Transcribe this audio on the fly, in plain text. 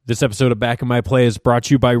This episode of Back in My Play is brought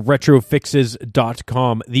to you by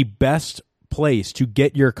RetroFixes.com, the best place to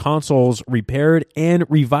get your consoles repaired and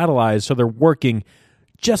revitalized so they're working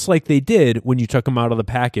just like they did when you took them out of the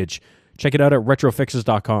package. Check it out at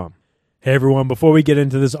RetroFixes.com. Hey everyone, before we get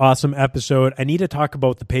into this awesome episode, I need to talk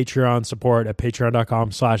about the Patreon support at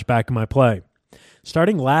patreon.com/backinmyplay.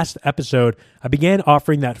 Starting last episode, I began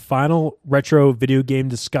offering that final retro video game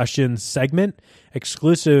discussion segment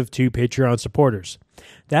exclusive to Patreon supporters.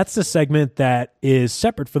 That's the segment that is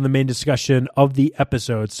separate from the main discussion of the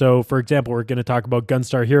episode. So, for example, we're going to talk about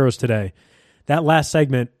Gunstar Heroes today. That last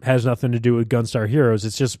segment has nothing to do with Gunstar Heroes.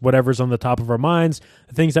 It's just whatever's on the top of our minds,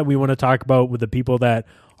 the things that we want to talk about with the people that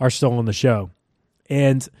are still on the show.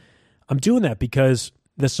 And I'm doing that because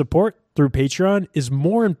the support through Patreon is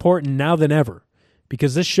more important now than ever,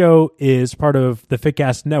 because this show is part of the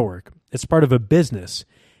Fitcast Network. It's part of a business,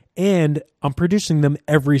 and I'm producing them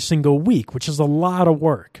every single week, which is a lot of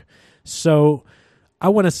work. So I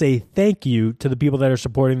want to say thank you to the people that are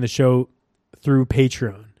supporting the show through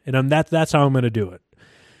Patreon, and that's how I'm going to do it.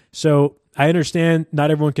 So I understand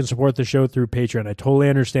not everyone can support the show through Patreon. I totally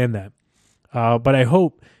understand that. But I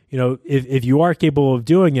hope, if you are capable of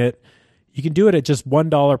doing it, you can do it at just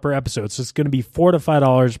 $1 per episode. So it's going to be $4 to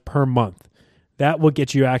 $5 per month. That will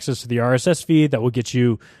get you access to the RSS feed. That will get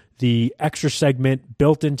you the extra segment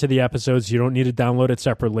built into the episodes. You don't need to download it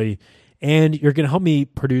separately. And you're going to help me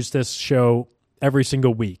produce this show every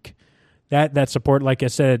single week. That support, like I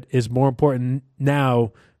said, is more important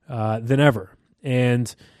now than ever.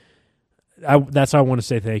 And that's how I want to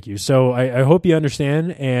say thank you. So I hope you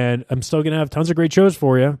understand. And I'm still going to have tons of great shows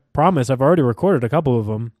for you. Promise, I've already recorded a couple of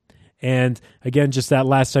them. And again, just that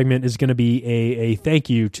last segment is going to be a thank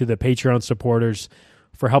you to the Patreon supporters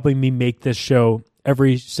for helping me make this show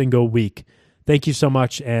every single week. Thank you so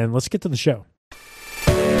much, and let's get to the show.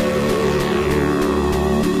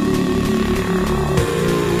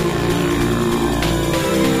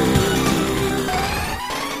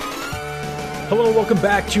 Hello, welcome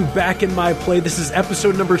back to Back in My Play. This is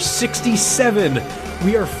episode number 67.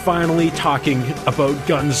 We are finally talking about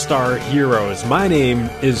Gunstar Heroes. My name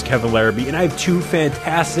is Kevin Larrabee, and I have two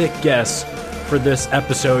fantastic guests for this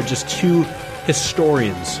episode. Just two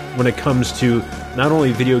historians when it comes to not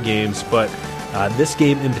only video games, but this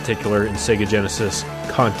game in particular and Sega Genesis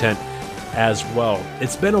content as well.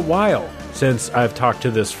 It's been a while since I've talked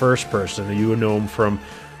to this first person. You would know him from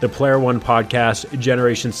the Player One podcast,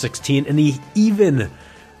 Generation 16, and he even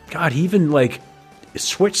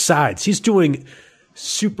switched sides. He's doing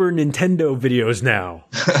Super Nintendo videos now.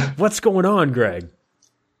 What's going on, Greg?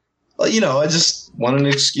 Well, I just wanted an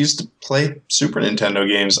excuse to play Super Nintendo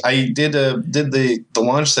games. I did the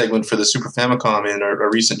launch segment for the Super Famicom in a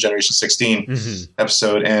recent Generation 16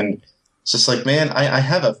 episode, and it's just like, man, I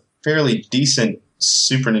have a fairly decent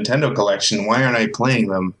Super Nintendo collection. Why aren't I playing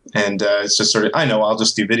them? And it's just sort of, I know, I'll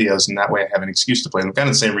just do videos, and that way I have an excuse to play them. Kind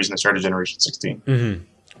of the same reason I started Generation 16. Mm-hmm.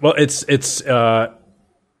 Well, it's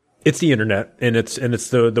the internet, and it's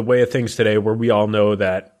the way of things today, where we all know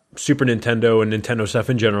that Super Nintendo and Nintendo stuff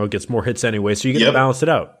in general gets more hits anyway, so you get to balance it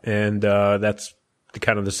out. And that's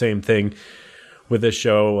kind of the same thing with this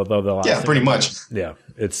show. Although the last pretty much. Yeah,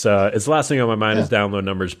 it's the last thing on my mind is download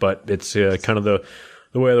numbers, but it's kind of the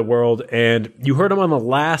way of the world. And you heard him on the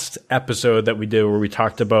last episode that we did, where we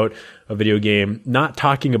talked about a video game, not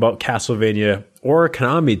talking about Castlevania or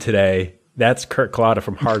Konami today. That's Kurt Kalata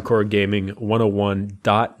from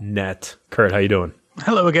HardcoreGaming101.net. Kurt, how you doing?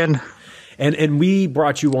 Hello again. And we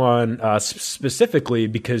brought you on specifically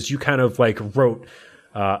because you kind of wrote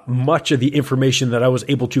much of the information that I was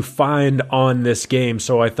able to find on this game.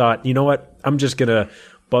 So I thought, you know what? I'm just going to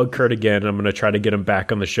bug Kurt again. And I'm going to try to get him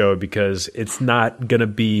back on the show, because it's not going to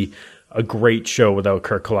be a great show without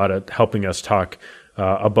Kurt Kalata helping us talk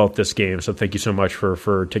about this game. So thank you so much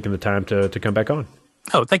for taking the time to come back on.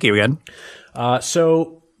 Oh, thank you again.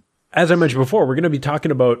 So as I mentioned before, we're going to be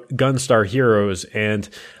talking about Gunstar Heroes, and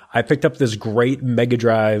I picked up this great Mega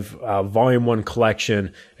Drive Volume 1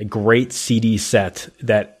 collection, a great CD set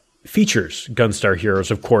that features Gunstar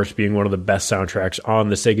Heroes, of course, being one of the best soundtracks on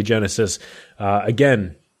the Sega Genesis.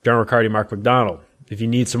 Again, John Riccardi, Mark McDonald. If you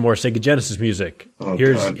need some more Sega Genesis music,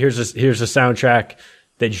 here's a soundtrack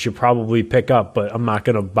that you should probably pick up, but I'm not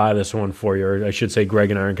going to buy this one for you, or I should say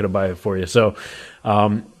Greg and I aren't going to buy it for you. So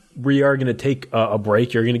we are going to take a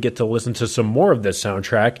break. You're going to get to listen to some more of this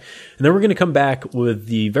soundtrack, and then we're going to come back with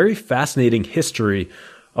the very fascinating history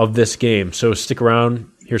of this game. So stick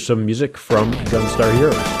around. Here's some music from Gunstar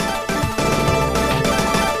Heroes.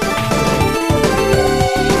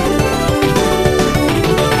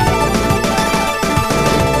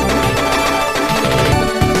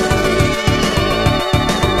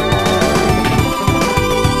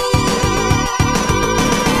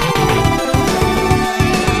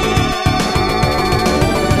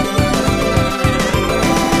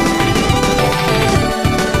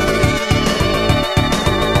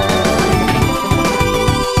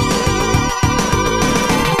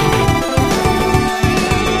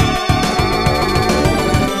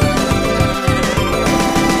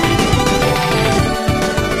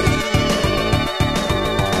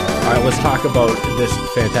 talk about this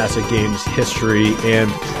fantastic game's history, and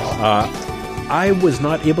I was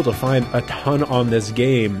not able to find a ton on this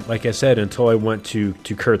game, like I said, until I went to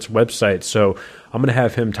Kurt's website. So I'm going to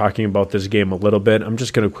have him talking about this game a little bit. I'm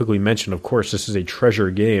just going to quickly mention, of course, this is a Treasure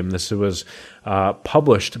game. This was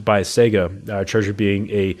published by Sega, Treasure being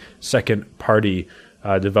a second-party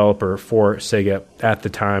developer for Sega at the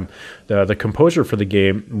time. The composer for the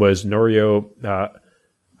game was Norio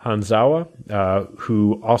Hanzawa,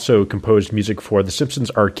 who also composed music for the Simpsons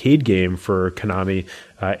arcade game for Konami,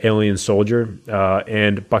 Alien Soldier,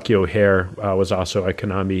 and Bucky O'Hare was also a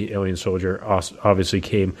Konami Alien Soldier, obviously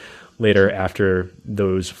came later after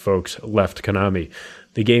those folks left Konami.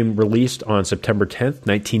 The game released on September 10th,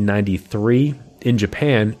 1993 in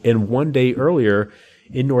Japan, and one day earlier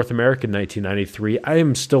in North America in 1993. I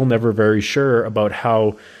am still never very sure about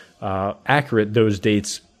how accurate those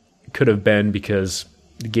dates could have been, because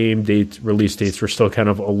the game release dates were still kind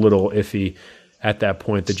of a little iffy at that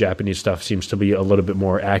point. The Japanese stuff seems to be a little bit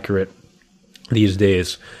more accurate these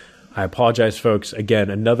days. I apologize, folks. Again,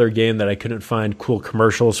 another game that I couldn't find cool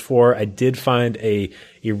commercials for. I did find a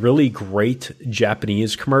really great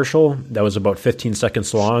Japanese commercial that was about 15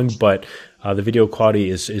 seconds long, but the video quality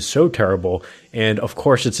is so terrible. And of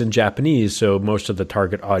course, it's in Japanese, so most of the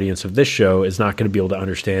target audience of this show is not going to be able to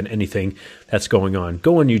understand anything that's going on.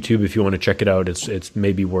 Go on YouTube if you want to check it out. It's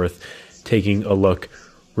maybe worth taking a look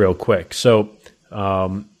real quick. So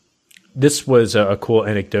this was a cool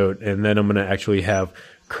anecdote, and then I'm going to actually have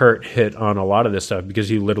Kurt hit on a lot of this stuff because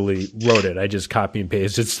he literally wrote it. I just copy and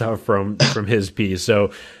pasted stuff from his piece.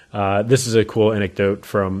 So this is a cool anecdote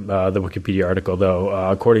from the Wikipedia article, though.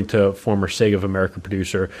 According to former Sega of America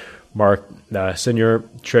producer Mark Senior,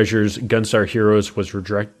 Treasure's Gunstar Heroes was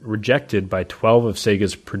rejected by 12 of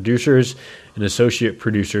Sega's producers and associate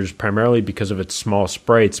producers, primarily because of its small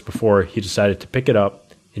sprites, before he decided to pick it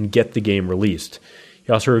up and get the game released.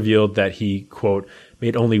 He also revealed that he, quote,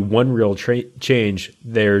 made only one real change.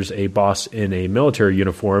 There's a boss in a military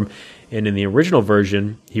uniform, and in the original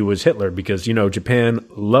version, he was Hitler, because, Japan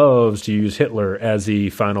loves to use Hitler as the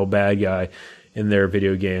final bad guy in their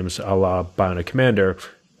video games, a la Bionic Commander.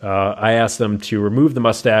 I asked them to remove the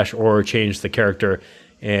mustache or change the character,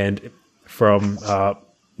 and from the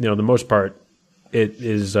most part, it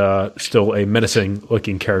is still a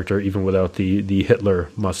menacing-looking character, even without the Hitler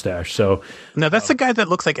mustache. So now that's the guy that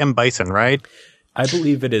looks like M. Bison, right? I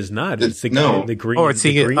believe it is not. It's the guy, the green,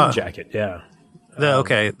 green jacket. Yeah.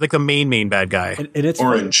 Like the main bad guy. And it's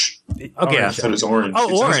orange. Okay, I thought it was orange.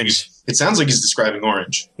 Oh, orange. It sounds like he's describing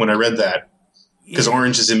orange when I read that, because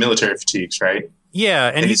orange is in military fatigues, right?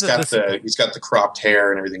 Yeah, and he's got the cropped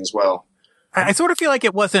hair and everything as well. I sort of feel like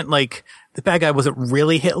it wasn't like the bad guy wasn't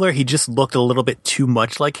really Hitler. He just looked a little bit too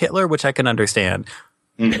much like Hitler, which I can understand.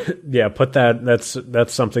 Yeah, put that.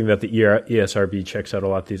 That's something that the ESRB checks out a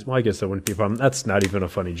lot. Well, I guess that wouldn't be a problem. That's not even a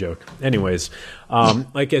funny joke. Anyways,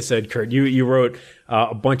 like I said, Kurt, you wrote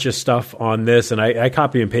a bunch of stuff on this, and I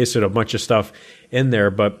copy and pasted a bunch of stuff in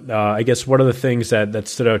there. But I guess one of the things that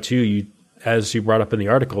stood out to you, as you brought up in the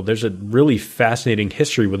article, there's a really fascinating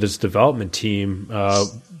history with this development team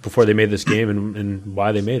before they made this game and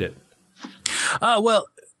why they made it. Well,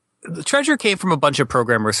 the Treasure came from a bunch of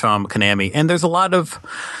programmers from Konami, and there's a lot of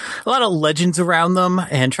legends around them,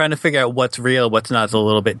 and trying to figure out what's real, what's not is a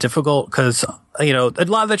little bit difficult, because a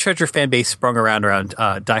lot of the Treasure fan base sprung around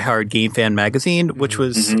Die Hard Game Fan magazine, which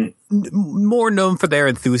was more known for their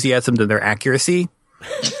enthusiasm than their accuracy.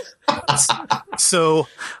 So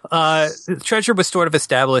Treasure was sort of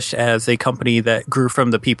established as a company that grew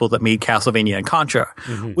from the people that made Castlevania and Contra,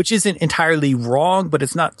 which isn't entirely wrong, but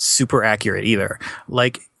it's not super accurate either.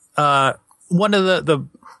 Like one of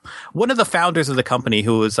the founders of the company,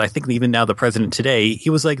 who was, I think, even now the president today, he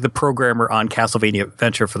was like the programmer on Castlevania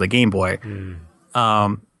Adventure for the Game Boy.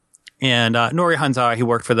 And Nori Hanzawa, he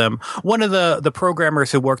worked for them. One of the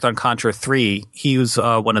programmers who worked on Contra 3, he was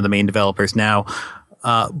one of the main developers now.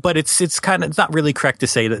 But it's not really correct to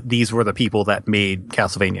say that these were the people that made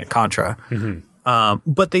Castlevania and Contra.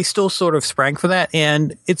 But they still sort of sprang for that,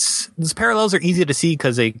 and these parallels are easy to see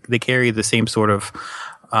because they carry the same sort of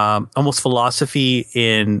almost philosophy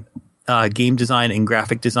in game design and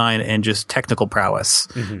graphic design and just technical prowess.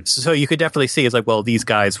 So you could definitely see it's like, well, these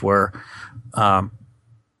guys were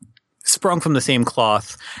sprung from the same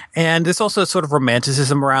cloth. And there's also sort of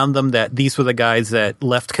romanticism around them that these were the guys that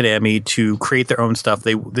left Konami to create their own stuff.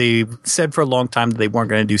 They said for a long time that they weren't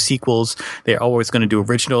going to do sequels. They're always going to do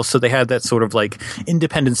originals. So they had that sort of like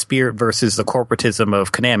independent spirit versus the corporatism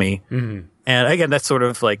of Konami. And again, that's sort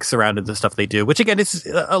of like surrounded the stuff they do, which again is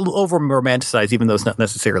over romanticized, even though it's not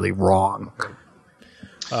necessarily wrong.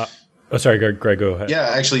 Oh, sorry, Greg, go ahead.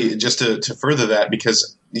 Yeah, actually, just to further that,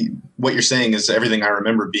 because what you're saying is everything I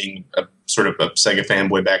remember being a sort of a Sega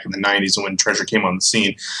fanboy back in the 90s when Treasure came on the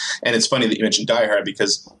scene. And it's funny that you mentioned Die Hard,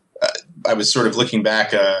 because I was sort of looking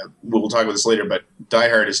back, we'll talk about this later, but Die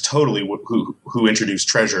Hard is totally who introduced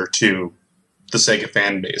Treasure to the Sega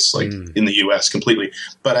fan base, like in the US completely.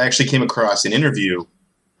 But I actually came across an interview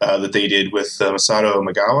that they did with Masato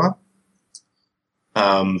Magawa,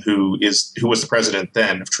 who was the president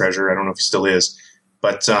then of Treasure. I don't know if he still is,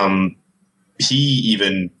 but he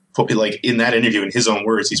even like in that interview, in his own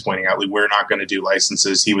words, he's pointing out, like, we're not going to do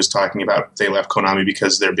licenses. He was talking about they left Konami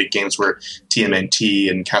because their big games were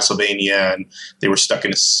TMNT and Castlevania, and they were stuck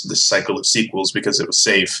in this cycle of sequels because it was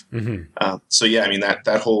safe. So yeah, I mean that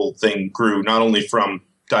whole thing grew not only from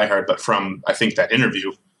Die Hard, but from, I think, that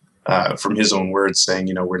interview, from his own words saying,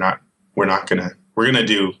 you know, we're gonna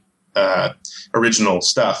do original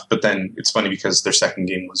stuff. But then it's funny because their second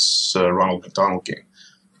game was a Ronald McDonald game.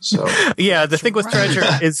 So yeah, the thing with Treasure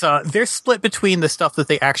is they're split between the stuff that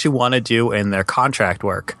they actually want to do and their contract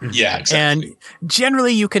work. Yeah, exactly. And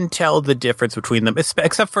generally you can tell the difference between them,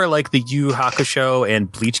 except for like the Yu Hakusho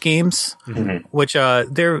and Bleach games, which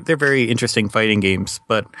they're very interesting fighting games.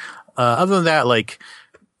 But other than that, like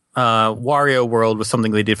Wario World was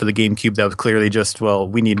something they did for the GameCube that was clearly just, well,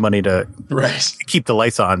 we need money to keep the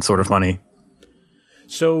lights on sort of money.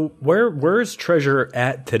 So where's Treasure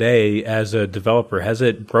at today as a developer? Has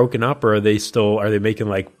it broken up, or are they making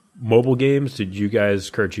like mobile games? Did you guys,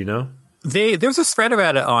 Kurt, you know? There's a thread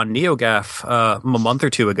about it on NeoGAF a month or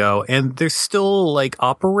two ago, and they're still like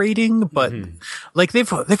operating, but like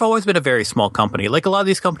they've always been a very small company. Like a lot of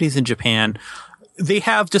these companies in Japan, they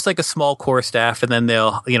have just like a small core staff, and then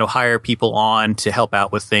they'll, you know, hire people on to help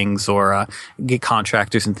out with things or get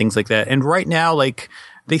contractors and things like that. And right now, like,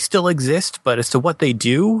 they still exist, but as to what they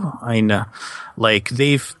do, I know, like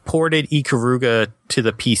they've ported Ikaruga to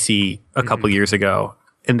the PC a couple years ago,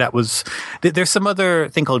 and that was there's some other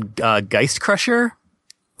thing called Geist Crusher,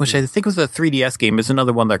 which I think was a 3DS game. Is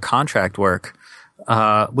another one of their contract work,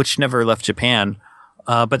 which never left Japan.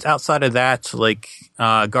 But outside of that, like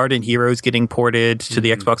Garden Heroes getting ported to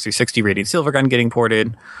the Xbox 360, Radiant Silvergun getting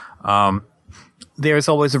ported. There's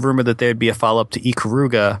always a rumor that there'd be a follow up to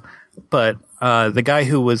Ikaruga, but the guy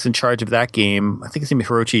who was in charge of that game, I think his name is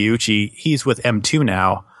Hiroshi Yuchi, he's with M2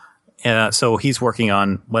 now. So he's working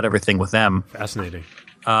on whatever thing with them. Fascinating.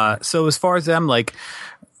 So as far as them, like,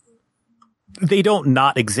 they don't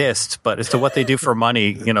not exist, but as to what they do for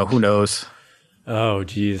money, you know, who knows? Oh,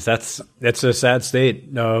 geez. That's a sad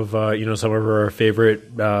state of, you know, some of our favorite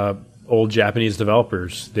old Japanese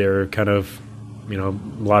developers. They're kind of, you know,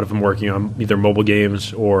 a lot of them working on either mobile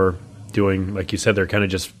games or doing, like you said, they're kind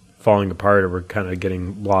of just falling apart, or we're kind of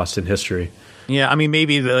getting lost in history. Yeah, I mean,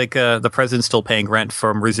 maybe like the president's still paying rent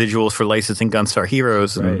from residuals for licensing Gunstar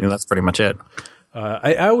Heroes, and you know, that's pretty much it.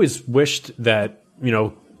 I always wished that, you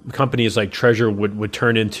know, companies like Treasure would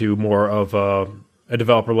turn into more of a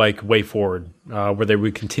developer like WayForward, where they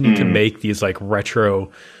would continue to make these like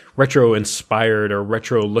retro inspired or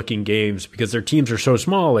retro looking games, because their teams are so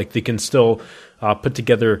small. Like they can still put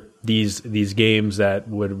together these games that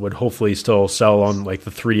would hopefully still sell on like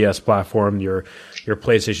the 3DS platform, your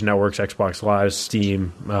PlayStation Networks, Xbox Live,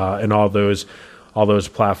 Steam, and all those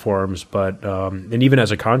platforms. But and even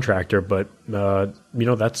as a contractor, but you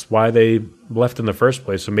know, that's why they left in the first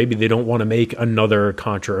place. So maybe they don't want to make another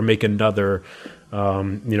Contra or make another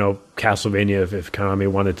you know, Castlevania if Konami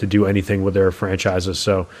wanted to do anything with their franchises.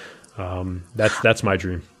 So that's my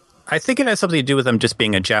dream. I think it has something to do with them just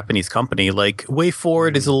being a Japanese company. Like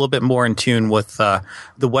WayForward is a little bit more in tune with the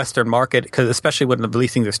Western market, because especially when they're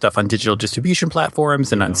releasing their stuff on digital distribution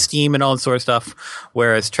platforms and on Steam and all that sort of stuff.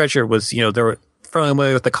 Whereas Treasure was, you know, they're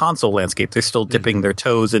familiar with the console landscape. They're still dipping their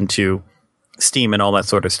toes into Steam and all that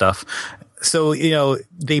sort of stuff. So, you know,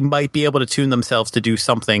 they might be able to tune themselves to do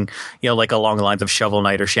something, you know, like along the lines of Shovel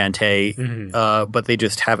Knight or Shantae, but they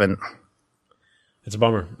just haven't. It's a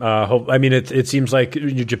bummer. I mean, it seems like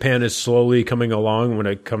Japan is slowly coming along when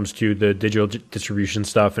it comes to the digital distribution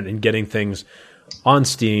stuff and getting things on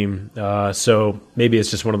Steam. So maybe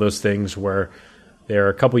it's just one of those things where they're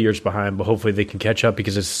a couple years behind, but hopefully they can catch up,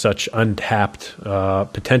 because it's such untapped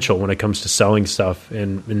potential when it comes to selling stuff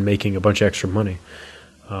and making a bunch of extra money.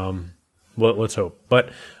 Well, let's hope. But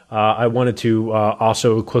I wanted to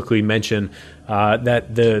also quickly mention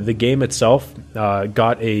that the game itself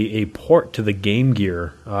got a port to the Game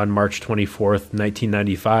Gear on March 24th,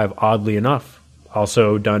 1995, oddly enough,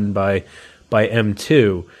 also done by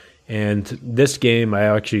M2. And this game, I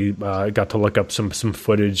actually got to look up some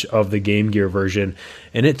footage of the Game Gear version,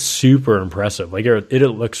 and it's super impressive. Like it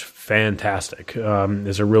looks fantastic.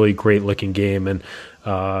 It's a really great looking game. And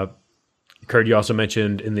Kurt, you also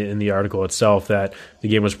mentioned in the article itself that the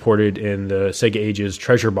game was ported in the Sega Ages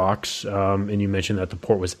Treasure Box, and you mentioned that the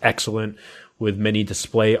port was excellent, with many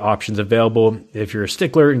display options available if you're a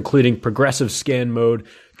stickler, including progressive scan mode,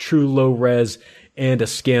 true low res, and a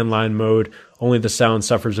scan line mode. Only the sound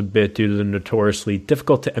suffers a bit due to the notoriously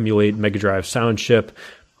difficult to emulate Mega Drive sound chip.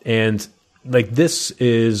 And like this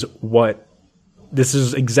is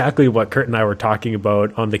exactly what Kurt and I were talking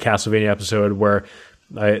about on the Castlevania episode, where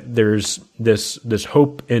there's this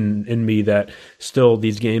hope in me that still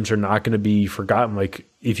these games are not going to be forgotten. Like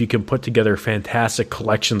if you can put together fantastic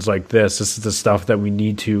collections like this is the stuff that we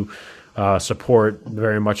need to support,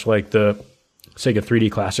 very much like the Sega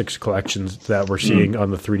 3D Classics collections that we're seeing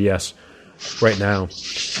on the 3DS right now.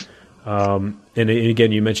 And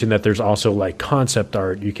again, you mentioned that there's also like concept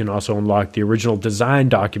art. You can also unlock the original design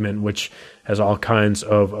document, which has all kinds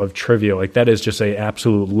of trivia. Like that is just a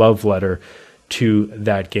absolute love letter to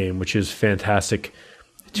that game, which is fantastic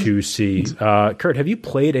to see. Kurt, have you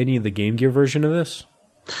played any of the Game Gear version of this?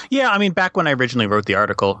 Yeah, I mean, back when I originally wrote the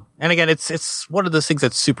article, and again, it's one of those things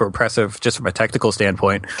that's super impressive just from a technical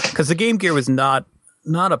standpoint, because the Game Gear was not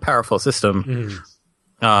a powerful system.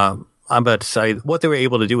 But what they were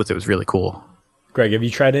able to do with it was really cool. Greg, have you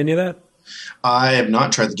tried any of that? I have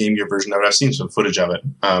not tried the Game Gear version of it. I've seen some footage of it.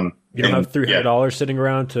 You don't have $300 sitting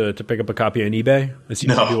around to pick up a copy on eBay? That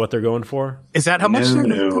seems to be what they're going for. Is that how much?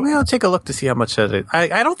 No. Maybe I'll take a look to see how much that is.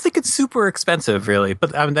 I don't think it's super expensive, really.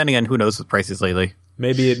 But then again, who knows with prices lately?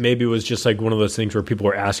 Maybe it was just like one of those things where people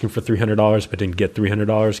were asking for $300 but didn't get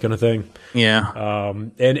 $300 kind of thing. Yeah.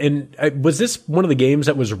 And was this one of the games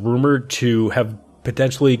that was rumored to have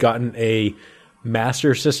potentially gotten a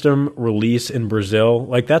Master System release in Brazil?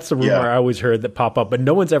 Like that's the rumor I always heard that pop up, but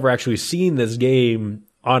no one's ever actually seen this game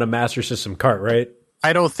on a Master System cart, right?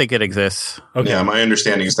 I don't think it exists. Okay. Yeah, my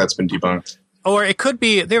understanding is that's been debunked. Or it could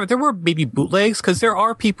be there were maybe bootlegs, because there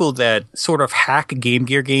are people that sort of hack Game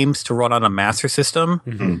Gear games to run on a Master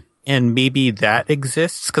System, and maybe that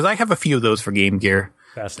exists, because I have a few of those for Game Gear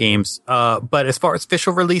games. But as far as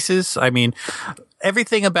official releases, I mean,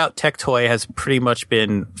 everything about Tectoy has pretty much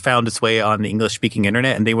been found its way on the English-speaking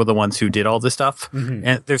internet, and they were the ones who did all this stuff.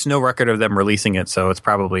 And there's no record of them releasing it, so it's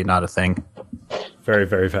probably not a thing. Very,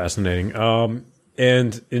 very fascinating.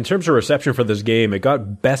 And in terms of reception for this game, it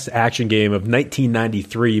got Best Action Game of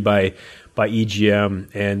 1993 by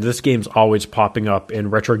EGM, and this game's always popping up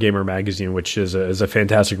in Retro Gamer magazine, which is a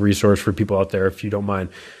fantastic resource for people out there if you don't mind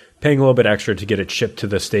paying a little bit extra to get it shipped to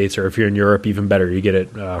the States, or if you're in Europe, even better, you get it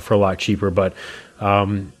for a lot cheaper. But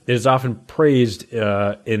it is often praised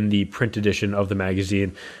in the print edition of the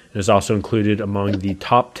magazine, and is also included among the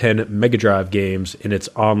top 10 Mega Drive games in its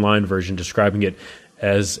online version, describing it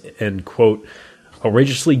as, and quote,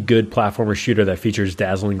 outrageously good platformer shooter that features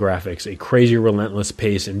dazzling graphics, a crazy relentless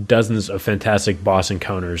pace, and dozens of fantastic boss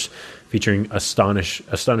encounters featuring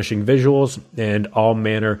astonishing visuals and all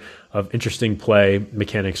manner of interesting play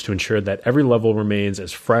mechanics to ensure that every level remains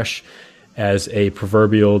as fresh as a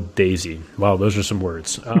proverbial daisy. Wow, those are some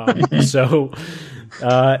words.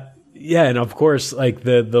 Yeah, and of course, like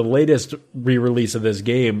the latest re-release of this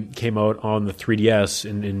game came out on the 3DS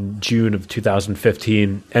in June of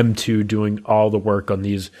 2015. M2 doing all the work on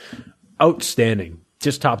these outstanding,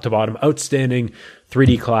 just top to bottom, outstanding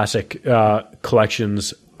 3D classic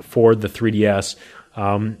collections for the 3DS.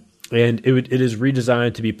 And it is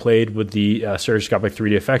redesigned to be played with the stereoscopic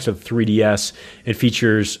 3D effects of 3DS, and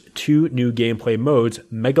features 2 new gameplay modes: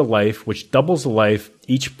 Mega Life, which doubles the life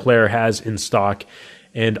each player has in stock,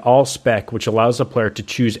 and All Spec, which allows the player to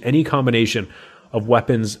choose any combination of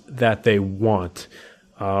weapons that they want.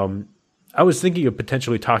 I was thinking of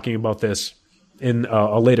potentially talking about this in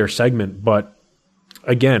a later segment, but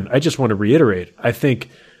again, I just want to reiterate, I think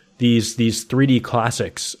these 3D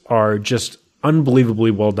classics are just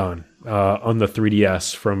unbelievably well done on the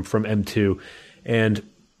 3DS from M2, and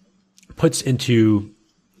puts into,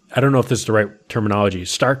 I don't know if this is the right terminology,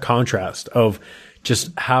 stark contrast of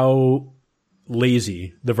just how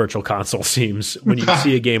lazy the Virtual Console seems when you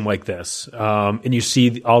see a game like this, and you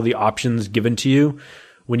see all the options given to you.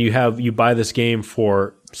 When you buy this game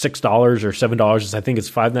for $6 or $7, I think it's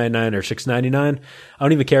 $5.99 or $6.99. I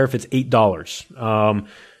don't even care if it's $8.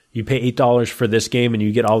 You pay $8 for this game and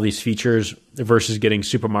you get all these features versus getting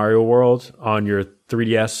Super Mario World on your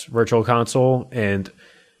 3DS Virtual Console and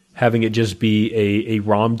having it just be a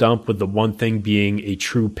ROM dump with the one thing being a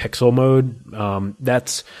true pixel mode.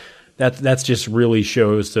 That's just really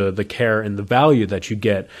shows the care and the value that you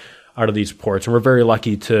get out of these ports. And we're very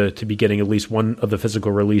lucky to be getting at least one of the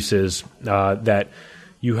physical releases that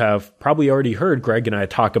you have probably already heard Greg and I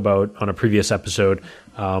talk about on a previous episode.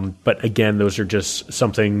 But again, those are just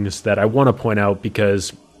some things that I want to point out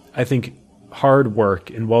because I think hard work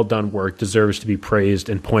and well done work deserves to be praised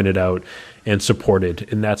and pointed out and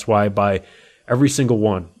supported. And that's why by every single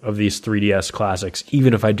one of these 3DS classics,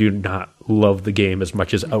 even if I do not love the game as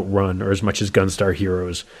much as Outrun or as much as Gunstar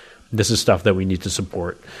Heroes, this is stuff that we need to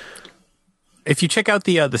support. If you check out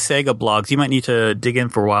the Sega blogs, you might need to dig in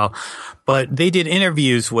for a while, but they did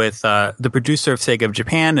interviews with the producer of Sega of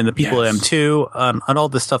Japan and the people at M2 on all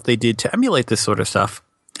the stuff they did to emulate this sort of stuff.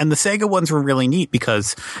 And the Sega ones were really neat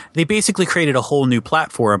because they basically created a whole new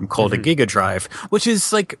platform called a Giga Drive, which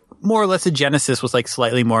is like more or less a Genesis with like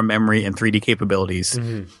slightly more memory and 3D capabilities.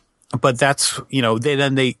 But that's,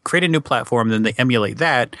 they create a new platform, then they emulate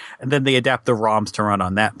that, and then they adapt the ROMs to run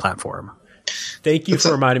on that platform. Thank you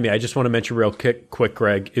for reminding me. I just want to mention real quick,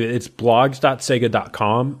 Greg. It's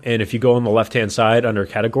blogs.sega.com. And if you go on the left-hand side under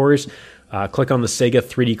categories, click on the Sega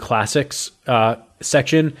 3D Classics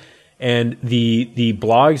section. And the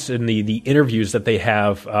blogs and the interviews that they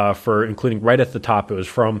have for including right at the top, it was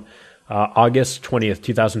from August 20th,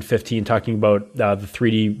 2015, talking about the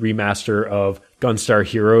 3D remaster of Gunstar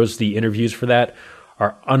Heroes. The interviews for that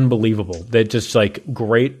are unbelievable. They're just like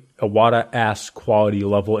great Iwata-ass quality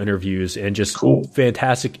level interviews and just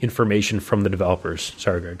fantastic information from the developers.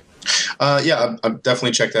 Sorry, Greg. Yeah, I'll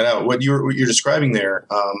definitely check that out. What you're describing there,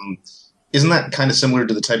 isn't that kind of similar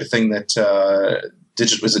to the type of thing that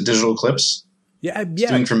was it Digital Eclipse? Yeah.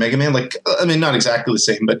 Doing for Mega Man? Like, I mean, not exactly the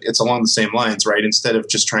same, but it's along the same lines, right? Instead of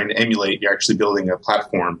just trying to emulate, you're actually building a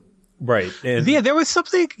platform. Right. And there was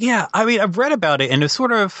something, I mean, I've read about it and it's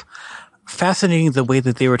sort of fascinating the way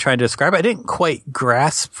that they were trying to describe it. I didn't quite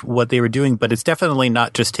grasp what they were doing, but it's definitely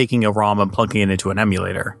not just taking a ROM and plunking it into an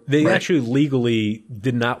emulator. They actually legally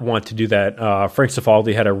did not want to do that. Frank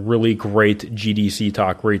Cifaldi had a really great GDC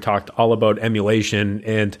talk where he talked all about emulation,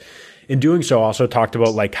 and in doing so also talked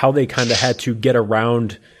about like how they kind of had to get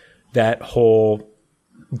around that whole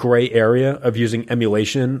gray area of using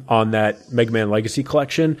emulation on that Mega Man Legacy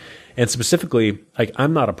collection. And specifically, like,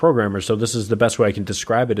 I'm not a programmer, so this is the best way I can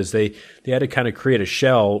describe it, is they had to kind of create a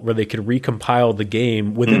shell where they could recompile the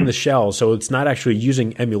game within the shell. So it's not actually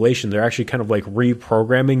using emulation. They're actually kind of like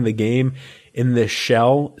reprogramming the game in this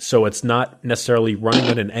shell. So it's not necessarily running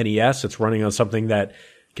on an NES. It's running on something that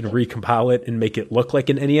can recompile it and make it look like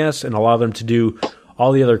an NES and allow them to do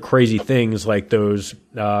all the other crazy things like those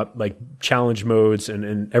like challenge modes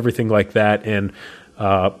and everything like that. And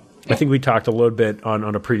I think we talked a little bit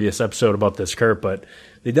on a previous episode about this, Kurt, but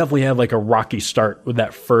they definitely had like a rocky start with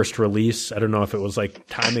that first release. I don't know if it was like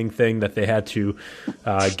timing thing that they had to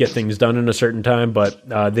get things done in a certain time,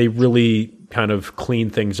 but they really kind of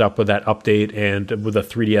cleaned things up with that update and with a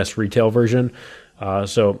 3DS retail version.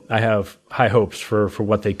 So I have high hopes for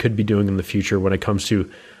what they could be doing in the future when it comes to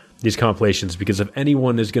these compilations, because if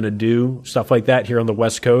anyone is going to do stuff like that here on the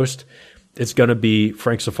West Coast, it's going to be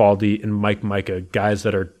Frank Cifaldi and Mike Micah, guys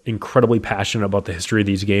that are incredibly passionate about the history of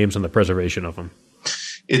these games and the preservation of them.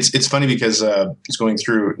 It's funny because I was going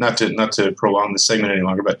through, not to prolong this segment any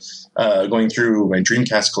longer, but going through my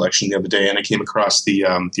Dreamcast collection the other day, and I came across the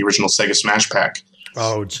original Sega Smash Pack.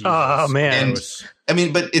 Oh, geez. Oh, man. And, I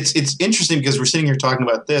mean, but it's interesting because we're sitting here talking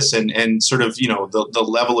about this and sort of, the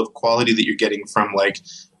level of quality that you're getting from like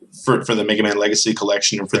for the Mega Man Legacy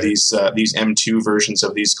collection and for these M2 versions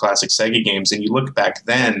of these classic Sega games. And you look back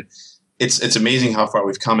then, it's amazing how far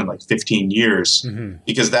we've come in like 15 years,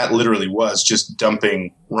 because that literally was just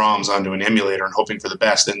dumping ROMs onto an emulator and hoping for the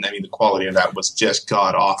best. And I mean, the quality of that was just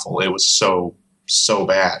god awful. It was so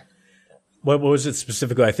bad. What was it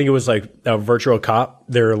specifically? I think it was like a Virtual Cop.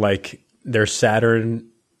 Their Saturn.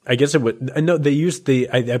 I guess it would. I know they used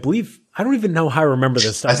I believe. I don't even know how I remember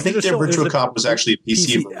this stuff. I think their Virtual Cop was actually a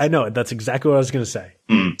PC. I know. That's exactly what I was going to say.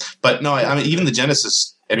 But no, I mean, even the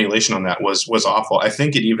Genesis emulation on that was awful. I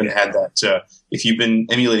think it even had that. If you've been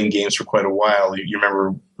emulating games for quite a while, you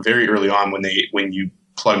remember very early on when you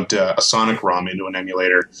plugged a Sonic ROM into an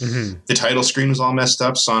emulator, the title screen was all messed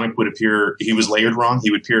up. Sonic would appear. He was layered wrong. He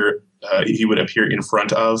would appear in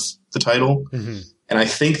front of the title. And I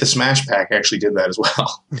think the Smash Pack actually did that as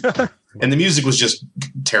well. And the music was just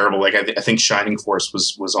terrible. Like I think Shining Force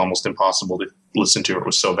was almost impossible to listen to. It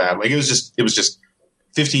was so bad. Like it was just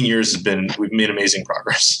 15 years we've made amazing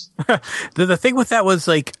progress. The thing with that was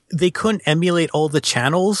like they couldn't emulate all the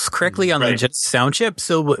channels correctly on the Genesis sound chip,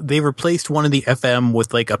 so they replaced one of the FM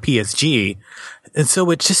with like a PSG, and so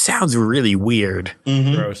it just sounds really weird.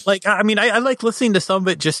 Gross. Like I mean, I like listening to some of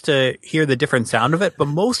it just to hear the different sound of it, but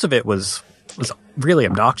most of it was was really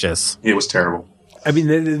obnoxious. It was terrible. I mean,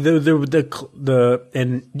 the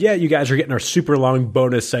and yeah, you guys are getting our super long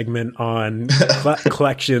bonus segment on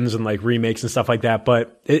collections and like remakes and stuff like that.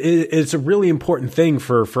 But it's a really important thing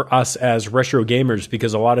for us as retro gamers,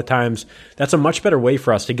 because a lot of times that's a much better way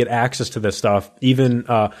for us to get access to this stuff. Even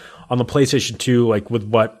on the PlayStation 2, like with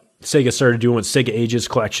what Sega started doing with Sega Ages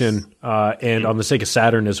collection, and on the Sega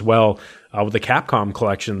Saturn as well, with the Capcom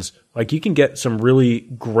collections, like you can get some really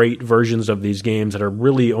great versions of these games that are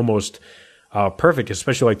really almost perfect,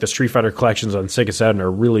 especially like the Street Fighter collections on Sega Saturn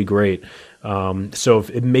are really great. So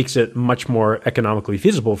it makes it much more economically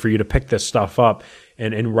feasible for you to pick this stuff up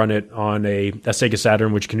and run it on a Sega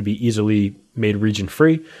Saturn, which can be easily made region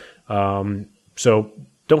free. So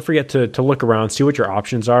don't forget to look around, see what your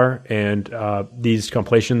options are. And these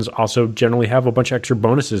compilations also generally have a bunch of extra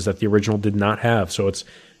bonuses that the original did not have. So it's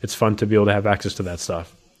fun to be able to have access to that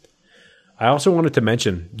stuff. I also wanted to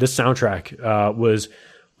mention this soundtrack was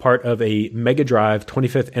part of a Mega Drive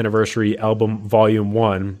 25th anniversary album, Volume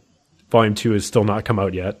 1. Volume 2 has still not come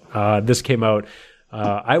out yet. This came out,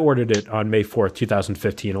 I ordered it on May 4th,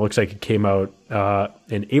 2015. It looks like it came out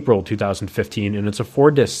in April 2015, and it's a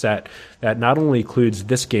 4-disc set that not only includes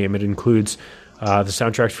this game, it includes the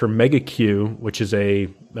soundtracks for Mega Q, which is a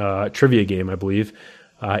trivia game, I believe,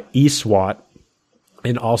 eSWAT,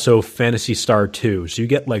 and also Phantasy Star 2. So you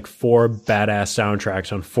get like 4 badass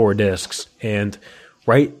soundtracks on 4 discs, and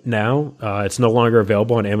right now, it's no longer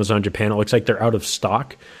available on Amazon Japan. It looks like they're out of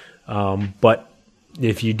stock. But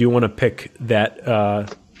if you do want to pick that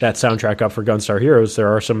soundtrack up for Gunstar Heroes,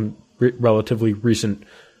 there are some relatively recent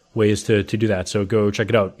ways to do that. So go check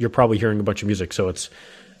it out. You're probably hearing a bunch of music, so it's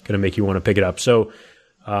going to make you want to pick it up. So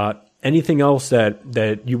anything else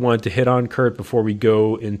that you wanted to hit on, Kurt, before we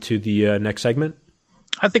go into the next segment?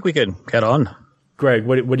 I think we could get on. Greg,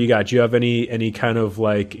 what do you got? Do you have any kind of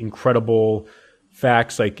like incredible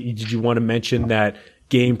facts? Like, did you want to mention that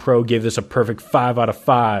GamePro gave this a perfect 5 out of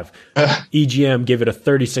 5? EGM gave it a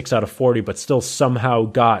 36 out of 40, but still somehow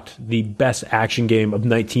got the best action game of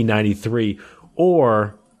 1993.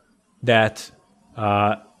 Or that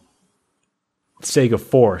Sega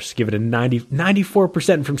Force, give it a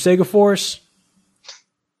 94% from Sega Force.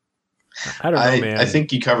 I don't know, man. I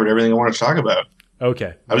think you covered everything I wanted to talk about.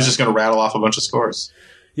 Okay. I was just going to rattle off a bunch of scores.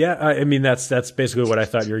 Yeah, I mean, that's basically what I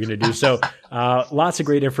thought you were going to do. So lots of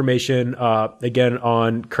great information, again,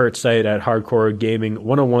 on Kurt's site at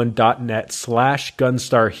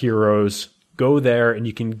hardcoregaming101.net/Gunstar Heroes. Go there and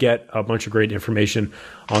you can get a bunch of great information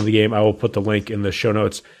on the game. I will put the link in the show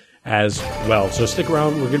notes as well. So stick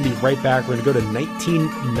around. We're going to be right back. We're going to go to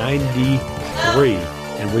 1993,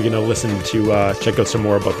 and we're going to listen to check out some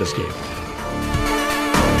more about this game.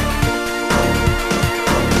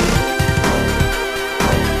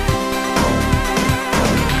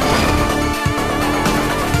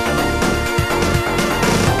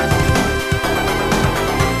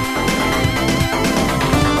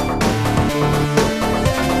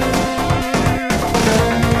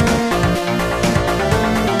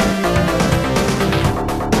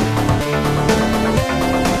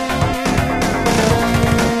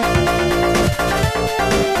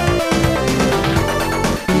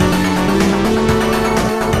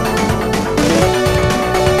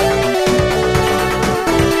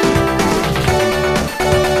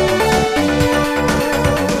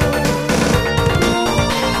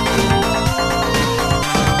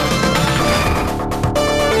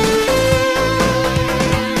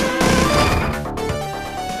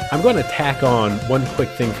 I'm going to tack on one quick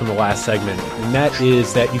thing from the last segment, and that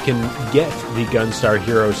is that you can get the Gunstar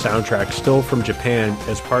Heroes soundtrack still from Japan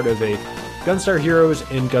as part of a Gunstar Heroes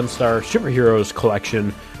and Gunstar Superheroes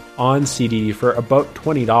collection on CD for about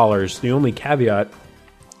 $20. The only caveat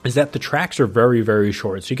is that the tracks are very, very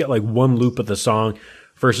short. So you get like one loop of the song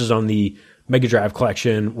versus on the Mega Drive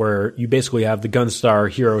collection where you basically have the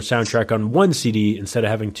Gunstar Hero soundtrack on one CD instead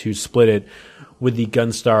of having to split it with the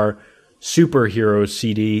Gunstar Superheroes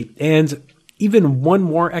CD. And even one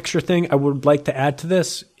more extra thing I would like to add to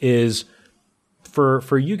this is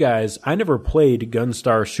for you guys, I never played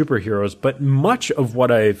Gunstar Superheroes, but much of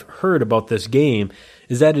what I've heard about this game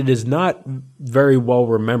is that it is not very well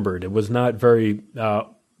remembered. It was not very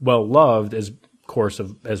well loved as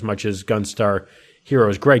much as Gunstar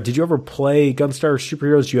Heroes. Greg, did you ever play Gunstar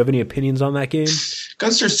Superheroes? Do you have any opinions on that game?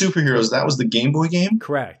 Gunstar Superheroes, that was the Game Boy game?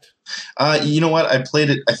 Correct. You know what? I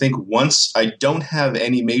played it, I think, once. I don't have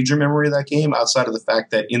any major memory of that game outside of the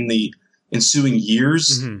fact that in the ensuing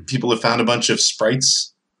years, people have found a bunch of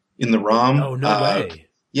sprites in the ROM. Oh, no way.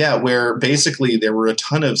 Yeah, where basically there were a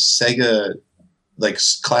ton of Sega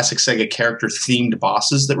classic Sega character themed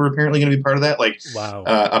bosses that were apparently going to be part of that. Like Wow.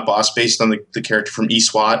 A boss based on the character from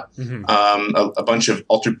eSWAT, a bunch of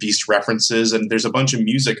Altered Beast references, and there's a bunch of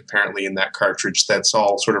music apparently in that cartridge that's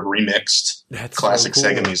all sort of remixed. That's classic so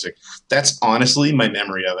cool. Sega music. That's honestly my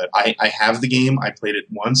memory of it. I have the game. I played it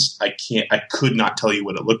once. I could not tell you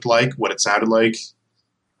what it looked like, what it sounded like.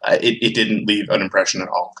 It didn't leave an impression at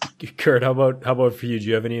all. Kurt, how about for you? Do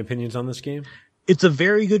you have any opinions on this game? It's a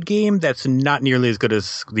very good game that's not nearly as good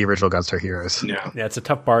as the original Gunstar Heroes. Yeah. Yeah, it's a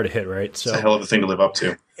tough bar to hit, right? So It's a hell of a thing to live up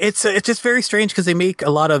to. It's just very strange because they make a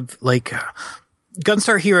lot of like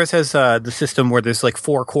Gunstar Heroes has the system where there's like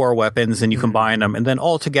 4 core weapons and you combine them, and then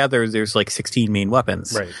all together there's like 16 main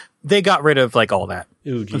weapons. Right. They got rid of like all that.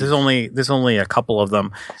 Ooh, geez. There's only a couple of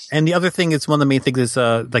them, and the other thing is one of the main things is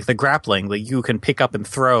like the grappling. Like you can pick up and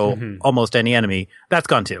throw almost any enemy. That's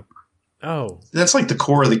gone too. Oh, That's like the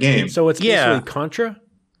core of the game. so it's Yeah. basically Contra?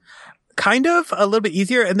 Kind of a little bit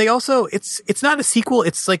easier, and they also it's not a sequel.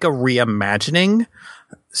 It's like a reimagining.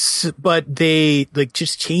 But they like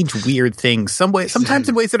just change weird things. Sometimes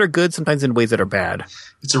in ways that are good, sometimes in ways that are bad.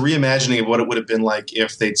 It's a reimagining of what it would have been like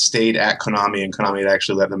if they'd stayed at Konami and Konami had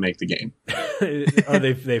actually let them make the game. Or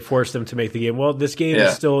they forced them to make the game. Well, this game Yeah.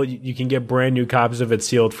 is still, you can get brand new copies of it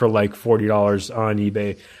sealed for like $40 on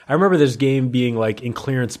eBay. I remember this game being like in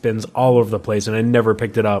clearance bins all over the place, and I never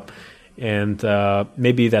picked it up. And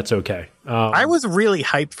maybe that's okay. I was really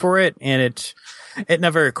hyped for it, and it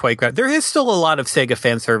never quite got. There is still a lot of Sega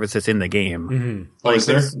fan services in the game. Oh, is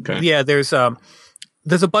there? there's- Okay. Yeah, there's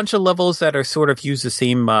a bunch of levels that are sort of use the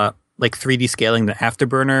same like 3D scaling that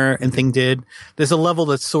Afterburner and thing did. There's a level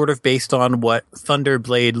that's sort of based on what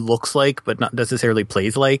Thunderblade looks like, but not necessarily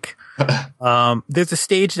plays like. There's a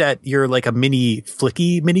stage that you're like a mini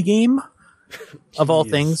flicky mini game of all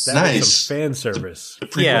things. That is Nice. some fan service. The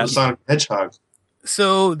prequel Yeah. to Sonic the Hedgehog.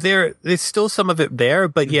 So there's still some of it there,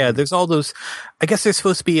 but yeah, there's all those. I guess there's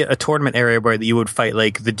supposed to be a tournament area where you would fight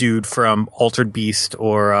like the dude from Altered Beast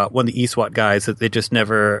or one of the eSWAT guys that they just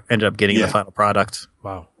never ended up getting in Yeah. the final product.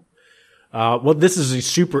 Wow. Well, this is a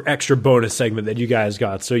super extra bonus segment that you guys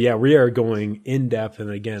got. So yeah, we are going in depth,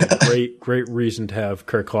 and again, great reason to have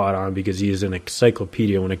Kurt Claude on because he is an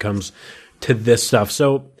encyclopedia when it comes to this stuff.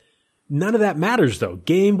 So none of that matters though.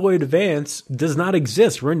 Game Boy Advance does not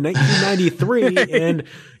exist. We're in 1993 and,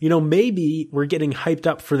 maybe we're getting hyped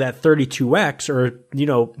up for that 32X or,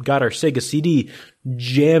 got our Sega CD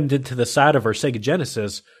jammed into the side of our Sega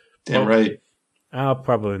Genesis. Damn right.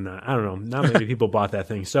 Probably not. I don't know. Not many people bought that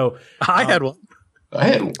thing. So I had one. I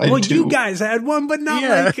had well, two. you guys had one, but not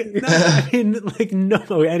Yeah.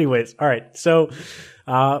 no. Anyways. All right. So,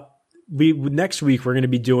 next week we're going to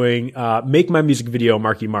be doing Make My Music Video,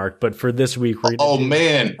 Marky Mark. But for this week, we're Oh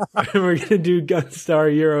man. we're going to do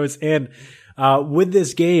Gunstar Heroes. And with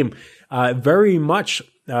this game, very much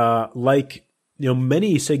like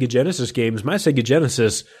many Sega Genesis games, my Sega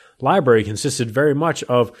Genesis library consisted very much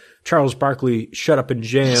of Charles Barkley, Shut Up and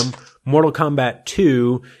Jam, Mortal Kombat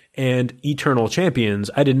 2, and Eternal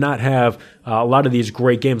Champions. I did not have a lot of these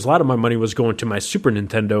great games. A lot of my money was going to my Super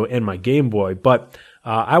Nintendo and my Game Boy. But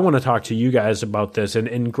I want to talk to you guys about this.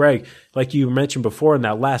 And Greg, like you mentioned before in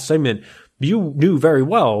that last segment, you knew very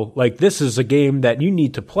well, like this is a game that you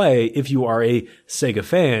need to play if you are a Sega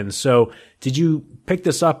fan. So did you pick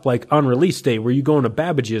this up like on release day? Were you going to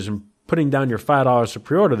Babbage's and putting down your $5 to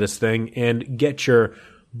pre-order this thing and get your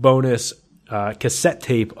bonus cassette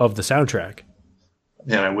tape of the soundtrack?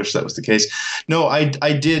 Man, I wish that was the case. No, I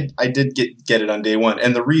did get it on day one.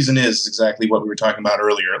 And the reason is exactly what we were talking about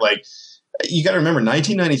earlier. Like, you got to remember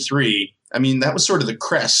 1993, I mean, that was sort of the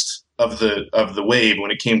crest of the wave when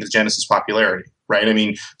it came to Genesis popularity, right? I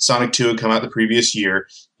mean, Sonic 2 had come out the previous year,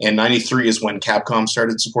 and 93 is when Capcom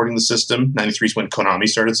started supporting the system. 93 is when Konami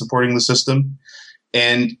started supporting the system.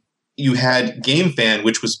 And you had Game Fan,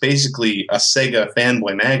 which was basically a Sega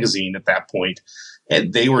fanboy magazine at that point,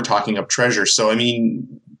 and they were talking up Treasure. So, I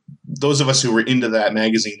mean, those of us who were into that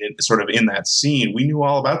magazine, sort of in that scene, we knew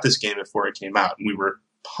all about this game before it came out, and we were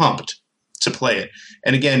pumped to play it.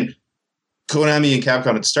 And again, Konami and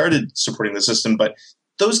Capcom had started supporting the system, but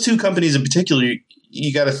those two companies in particular,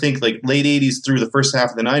 you got to think like late 80s through the first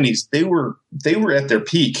half of the 90s, they were at their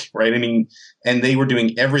peak, right? I mean, and they were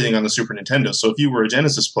doing everything on the Super Nintendo. So if you were a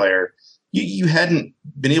Genesis player, you hadn't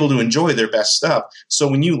been able to enjoy their best stuff. So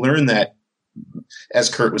when you learn that, as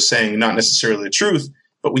Kurt was saying, not necessarily the truth,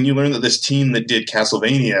 but when you learn that this team that did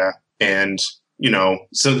Castlevania and,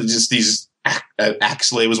 so just these,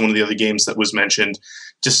 Axelay was one of the other games that was mentioned,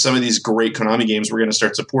 just some of these great Konami games we're going to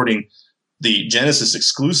start supporting the Genesis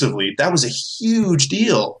exclusively, that was a huge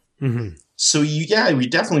deal. Mm-hmm. we're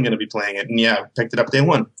definitely going to be playing it. And yeah, picked it up day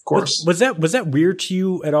one, of course. Was that weird to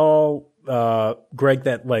you at all, Greg,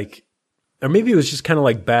 that like, or maybe it was just kind of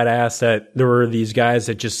like badass that there were these guys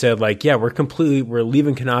that just said like, yeah, we're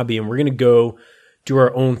leaving Konami and we're going to go do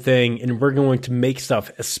our own thing and we're going to make stuff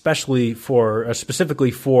specifically for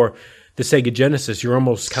the Sega Genesis. You're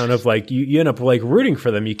almost kind of like, you end up like rooting for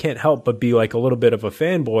them. You can't help but be like a little bit of a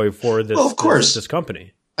fanboy for this, of course. This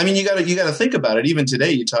company. I mean, you got to think about it. Even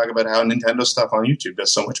today, you talk about how Nintendo stuff on YouTube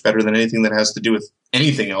does so much better than anything that has to do with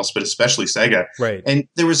anything else, but especially Sega. Right. And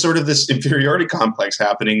there was sort of this inferiority complex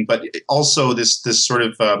happening, but also this sort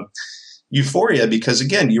of euphoria because,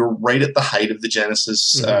 again, you're right at the height of the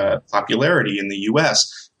Genesis popularity in the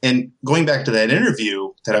U.S. And going back to that interview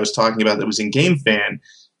that I was talking about that was in Game Fan,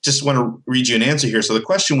 just want to read you an answer here. So the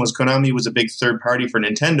question was, Konami was a big third party for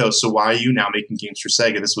Nintendo, so why are you now making games for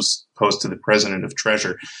Sega? This was posed to the president of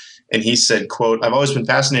Treasure. And he said, quote, I've always been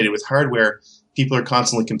fascinated with hardware. People are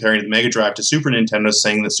constantly comparing the Mega Drive to Super Nintendo,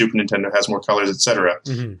 saying that Super Nintendo has more colors, etc.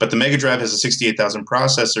 But the Mega Drive has a 68,000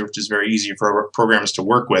 processor, which is very easy for programmers to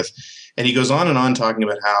work with. And he goes on and on talking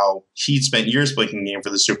about how he'd spent years making a game for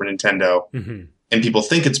the Super Nintendo, and people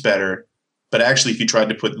think it's better. But actually, if you tried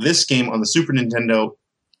to put this game on the Super Nintendo,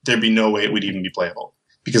 there'd be no way it would even be playable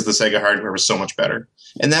because the Sega hardware was so much better.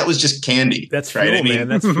 And that was just candy. That's fuel, right? Man.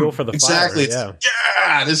 That's fuel for the exactly. fire.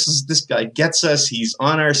 Yeah. This guy gets us. He's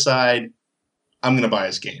on our side. I'm going to buy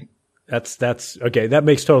his game. That's okay. That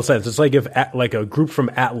makes total sense. It's like if like a group from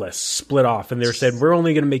Atlas split off and they said, we're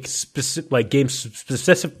only going to make games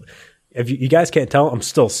specific. If you guys can't tell, I'm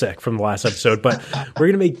still sick from the last episode, but we're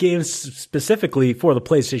going to make games specifically for the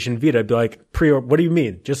PlayStation Vita. I'd be like, what do you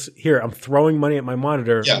mean? Just here, I'm throwing money at my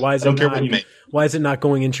monitor. Yeah, why is it not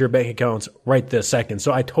going into your bank accounts right this second?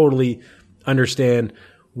 So I totally understand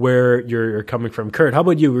where you're coming from. Kurt, how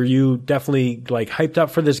about you? Were you definitely like hyped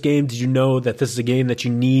up for this game? Did you know that this is a game that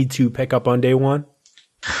you need to pick up on day one?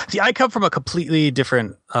 See, I come from a completely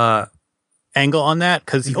different, angle on that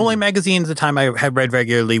because the only magazines at the time I had read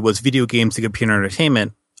regularly was Video Games and Computer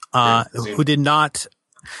Entertainment, who did not.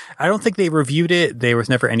 I don't think they reviewed it. There was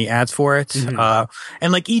never any ads for it.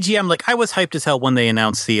 And like EGM, like I was hyped as hell when they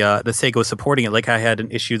announced the Sega was supporting it. Like I had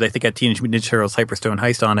an issue, I think, at Teenage Mutant Ninja Turtles Hyperstone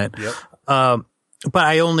Heist on it. Yep. But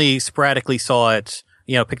I only sporadically saw it.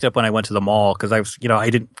 Picked up when I went to the mall because I was, I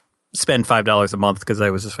didn't spend $5 a month because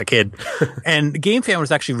I was just a kid. And Game Fan was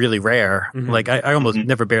actually really rare. Like I almost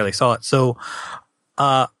never barely saw it. So,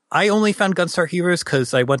 I only found Gunstar Heroes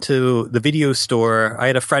because I went to the video store. I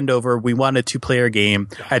had a friend over. We wanted a 2-player game.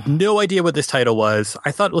 I had no idea what this title was.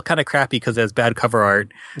 I thought it looked kind of crappy because it has bad cover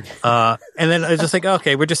art. And then I was just like,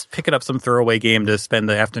 okay, we're just picking up some throwaway game to spend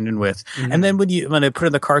the afternoon with. And then when I put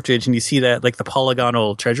in the cartridge and you see that like the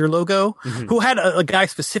polygonal Treasure logo, who had a guy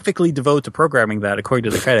specifically devoted to programming that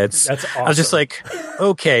according to the credits. That's awesome. I was just like,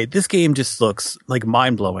 okay, this game just looks like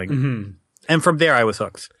mind blowing. And from there I was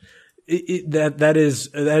hooked. That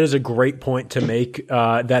is a great point to make.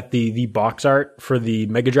 That the box art for the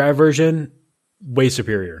Mega Drive version way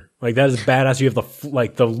superior. Like that is badass. You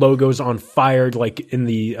have the logos on fire, like in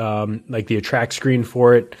the the attract screen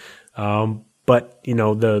for it. But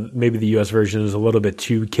maybe the US version is a little bit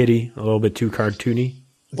too kiddie, a little bit too cartoony.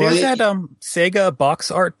 There's that Sega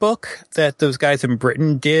box art book that those guys in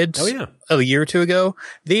Britain did. Oh yeah, a year or two ago.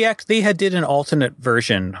 They had did an alternate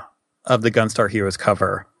version of the Gunstar Heroes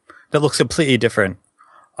cover that looks completely different.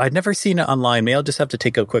 I'd never seen it online. Maybe I'll just have to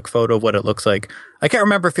take a quick photo of what it looks like. I can't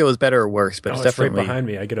remember if it was better or worse, but it's definitely right behind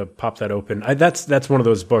me. I gotta pop that open. That's one of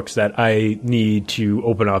those books that I need to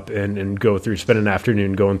open up and go through. Spend an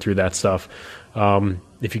afternoon going through that stuff.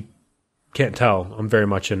 If you can't tell, I'm very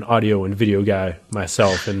much an audio and video guy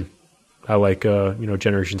myself, and I like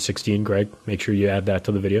Generation 16. Greg, make sure you add that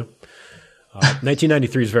to the video.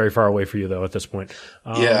 1993 is very far away for you, though, at this point.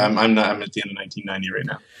 Yeah, I'm not. I'm at the end of 1990 right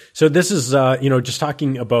now. So this is, just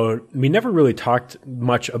talking about. We never really talked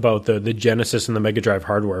much about the Genesis and the Mega Drive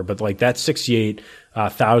hardware, but like that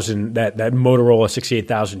 68,000, that Motorola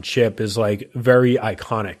 68,000 chip is like very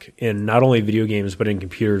iconic in not only video games but in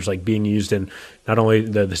computers, like being used in not only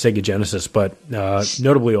the Sega Genesis, but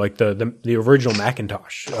notably like the original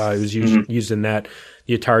Macintosh. It was used in that.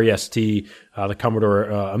 The Atari ST, the Commodore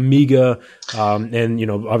Amiga,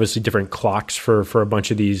 and obviously different clocks for a bunch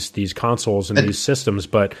of these consoles and these systems,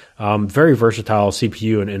 but very versatile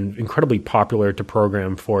CPU and incredibly popular to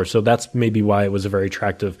program for. So that's maybe why it was a very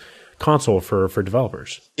attractive console for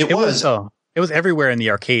developers. It was everywhere in the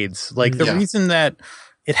arcades. Like the reason that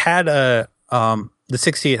it had the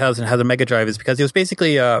 68,000 has a Mega Drive is because it was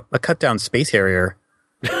basically a cut down Space Harrier.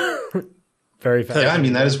 Very fast. Yeah, I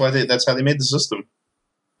mean that's how they made the system.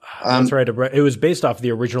 That's right. It was based off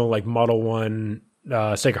the original like Model 1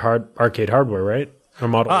 Sega arcade hardware, right? Or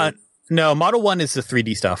Model No, Model 1 is the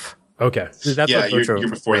 3D stuff. Okay. That's what you're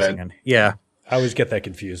before that. in. Yeah. I always get that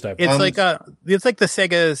confused. It's like the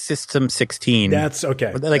Sega System 16. That's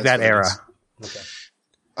okay. Like that era. Okay.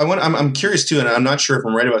 I'm curious too, and I'm not sure if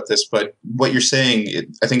I'm right about this, but what you're saying,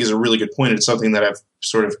 I think, is a really good point. It's something that I've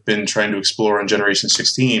sort of been trying to explore on Generation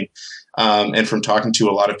 16, and from talking to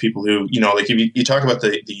a lot of people who, like if you talk about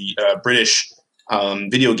the British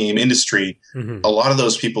video game industry, a lot of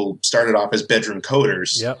those people started off as bedroom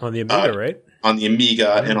coders. Yeah, on the Amiga, right? On the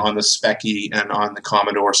Amiga and on the Speccy and on the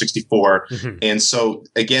Commodore 64. And so,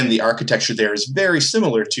 again, the architecture there is very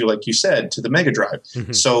similar to, like you said, to the Mega Drive.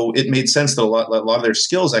 So it made sense that a lot of their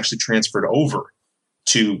skills actually transferred over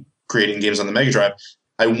to creating games on the Mega Drive.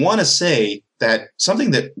 I want to say that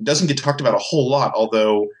something that doesn't get talked about a whole lot,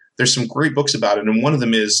 although there's some great books about it, and one of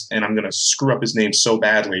them is, and I'm going to screw up his name so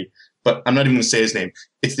badly, but I'm not even going to say his name.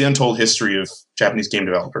 It's The Untold History of Japanese Game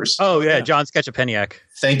Developers. Oh, yeah. John Sketchupeniak.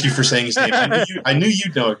 Thank you for saying his name. I knew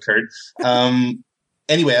you'd know it, Kurt.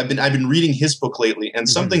 Anyway, I've been reading his book lately, and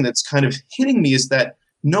something that's kind of hitting me is that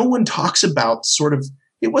no one talks about sort of,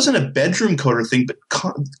 it wasn't a bedroom coder thing, but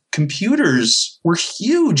computers were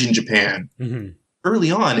huge in Japan early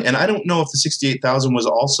on. And I don't know if the 68,000 was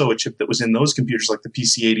also a chip that was in those computers like the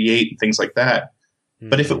PC-88 and things like that.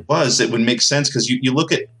 But if it was, it would make sense because you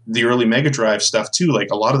look at the early Mega Drive stuff too, like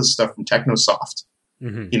a lot of the stuff from Technosoft.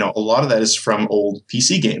 A lot of that is from old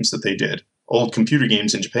PC games that they did, old computer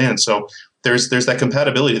games in Japan. So there's that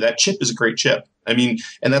compatibility. That chip is a great chip. I mean,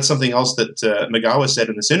 and that's something else that Magawa said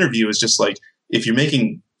in this interview is just like, if you're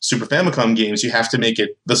making Super Famicom games, you have to make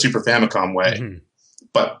it the Super Famicom way.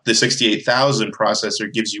 But the 68,000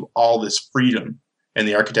 processor gives you all this freedom. And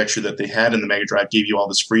the architecture that they had in the Mega Drive gave you all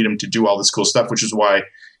this freedom to do all this cool stuff, which is why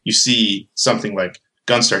you see something like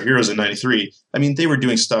Gunstar Heroes in 93. I mean, they were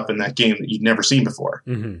doing stuff in that game that you'd never seen before.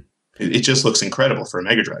 It just looks incredible for a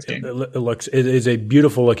Mega Drive game. It is a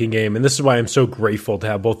beautiful looking game. And this is why I'm so grateful to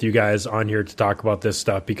have both of you guys on here to talk about this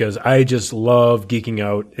stuff, because I just love geeking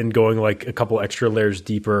out and going like a couple extra layers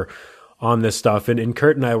deeper on this stuff. And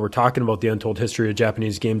Kurt and I were talking about the untold history of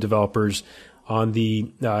Japanese game developers on the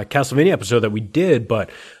Castlevania episode that we did, but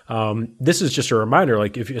this is just a reminder,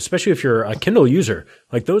 like especially if you're a Kindle user,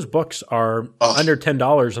 like those books are under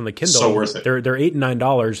 $10 on the Kindle. So worth it. They're $8 and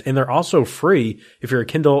 $9, and they're also free if you're a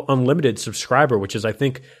Kindle Unlimited subscriber, which is, I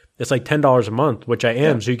think it's like $10 a month, which I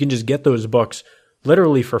am. Yeah. So you can just get those books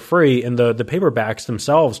literally for free, and the paperbacks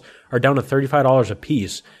themselves are down to $35 a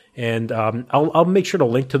piece. And I'll make sure to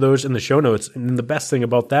link to those in the show notes. And the best thing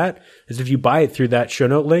about that is if you buy it through that show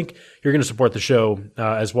note link, you're going to support the show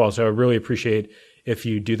as well. So I really appreciate if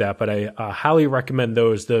you do that. But I highly recommend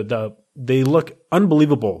those. They look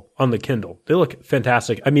unbelievable on the Kindle. They look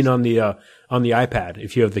fantastic. I mean, on the iPad,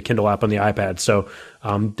 if you have the Kindle app on the iPad. So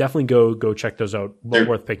definitely go check those out. Well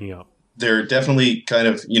worth picking up. They're definitely kind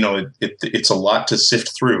of, it's a lot to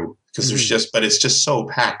sift through. Because it's just so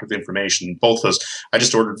packed with information. Both those, I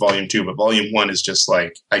just ordered volume 2, but volume 1 is just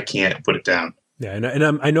like, I can't put it down. Yeah,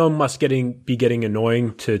 and I know it must be getting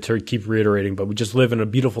annoying to keep reiterating, but we just live in a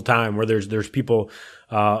beautiful time where there's people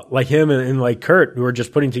like him and like Kurt who are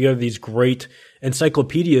just putting together these great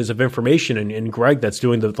encyclopedias of information, and Greg that's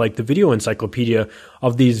doing the video encyclopedia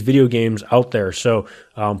of these video games out there. So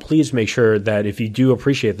please make sure that if you do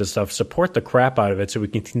appreciate this stuff, support the crap out of it so we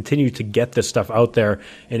can continue to get this stuff out there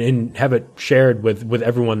and have it shared with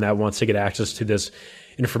everyone that wants to get access to this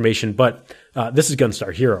information. But this is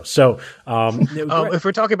Gunstar Heroes. So if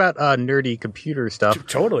we're talking about nerdy computer stuff,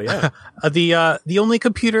 totally, yeah. The only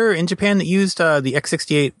computer in Japan that used the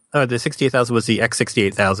X68, the 68,000 was the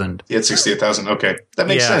X68000. Yeah, 68,000. Okay, that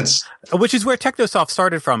makes sense. Which is where Technosoft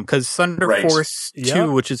started from, because Thunder Force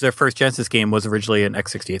 2, which is their first Genesis game, was originally an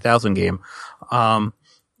X68000 game.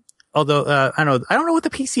 Although I don't know what the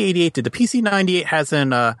PC-88 did. The PC-98 has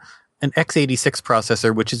an x86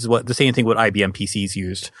 processor, which is the same thing what IBM PCs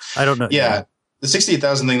used. I don't know. Yeah. The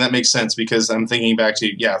 68,000 thing, that makes sense because I'm thinking back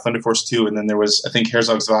to, Thunder Force 2, and then there was, I think,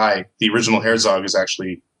 Herzog Zwei. The original Herzog is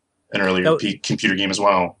actually an earlier computer game as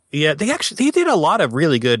well. Yeah, they did a lot of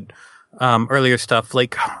really good earlier stuff.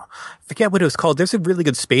 Like, I forget what it was called. There's a really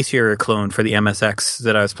good Space Harrier clone for the MSX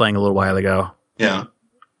that I was playing a little while ago. Yeah.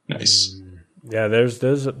 Nice. Yeah, there's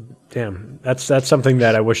damn. That's something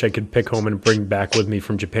that I wish I could pick home and bring back with me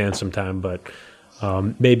from Japan sometime, but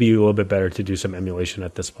maybe a little bit better to do some emulation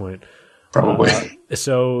at this point. Probably.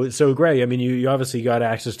 So Greg, I mean, you obviously got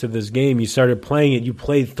access to this game. You started playing it. You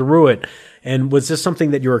played through it. And was this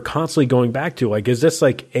something that you were constantly going back to? Like, is this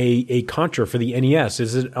like a Contra for the NES?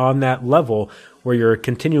 Is it on that level where you're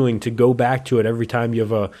continuing to go back to it every time you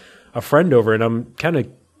have a friend over. And I'm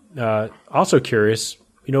kind of also curious,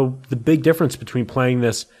 the big difference between playing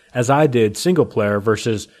this as I did single player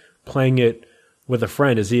versus playing it with a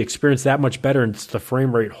friend. Is the experience that much better, and does the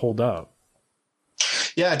frame rate hold up?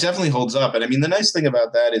 Yeah, it definitely holds up. And I mean, the nice thing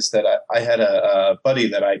about that is that I had a buddy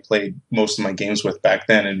that I played most of my games with back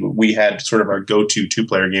then, and we had sort of our go-to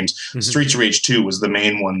two-player games. Mm-hmm. Streets of Rage 2 was the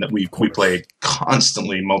main one that we played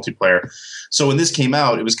constantly multiplayer. So when this came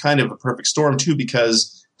out, it was kind of a perfect storm too,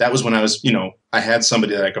 because that was when I was, I had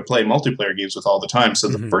somebody that I could play multiplayer games with all the time. So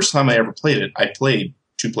the first time I ever played it, I played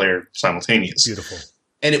two-player simultaneous. Beautiful.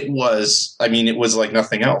 And it was like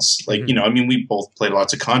nothing else. Like, we both played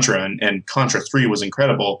lots of Contra, and Contra 3 was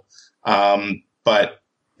incredible. But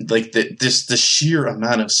like the sheer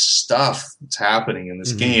amount of stuff that's happening in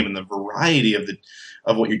this game, and the variety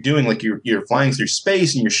of what you're doing, like you're flying through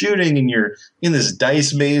space and you're shooting and you're in this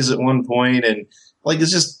dice maze at one point, and like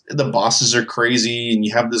it's just the bosses are crazy, and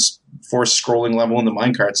you have this forced scrolling level in the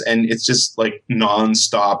minecarts, and it's just like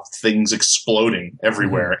nonstop things exploding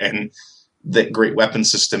everywhere, and that great weapon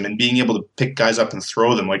system, and being able to pick guys up and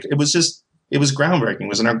throw them. Like it was groundbreaking. It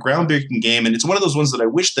was a groundbreaking game. And it's one of those ones that I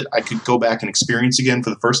wish that I could go back and experience again for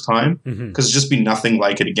the first time, because it'd just be nothing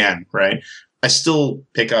like it again. Right. I still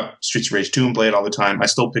pick up Streets of Rage 2 and play it all the time. I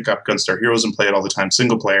still pick up Gunstar Heroes and play it all the time.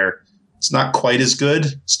 Single player. It's not quite as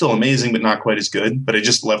good, still amazing, but not quite as good. But I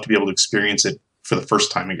just love to be able to experience it for the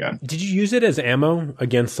first time again. Did you use it as ammo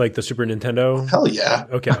against like the Super Nintendo? Hell yeah.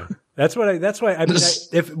 Okay.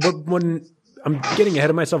 When I'm getting ahead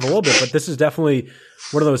of myself a little bit, but this is definitely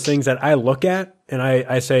one of those things that I look at and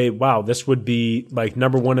I say, wow, this would be like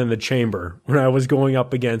number one in the chamber. When I was going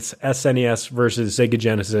up against SNES versus Sega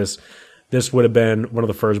Genesis, this would have been one of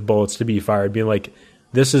the first bullets to be fired, being like,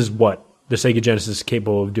 this is what the Sega Genesis is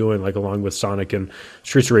capable of doing, like along with Sonic and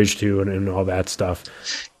Streets of Rage 2 and all that stuff.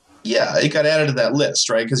 Yeah, it got added to that list,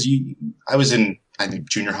 right? Because I was in, I think,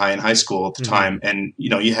 junior high and high school at the time, and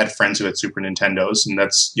you had friends who had Super Nintendos, and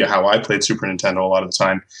that's how I played Super Nintendo a lot of the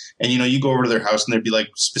time. And you go over to their house, and there'd be like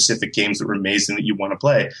specific games that were amazing that you want to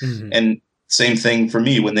play. And same thing for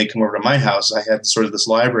me, when they come over to my house, I had sort of this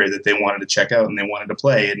library that they wanted to check out and they wanted to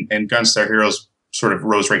play, and Gunstar Heroes sort of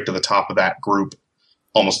rose right to the top of that group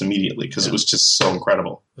almost immediately, because it was just so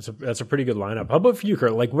incredible. That's a pretty good lineup. How about for you,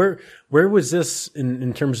 Kurt? Like where was this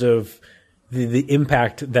in terms of the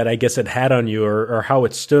impact that I guess it had on you, or how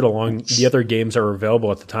it stood along the other games that were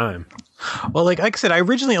available at the time? Well, like I said, I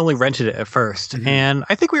originally only rented it at first, and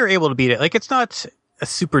I think we were able to beat it. Like, it's not a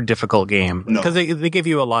super difficult game, because they give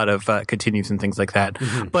you a lot of continues and things like that.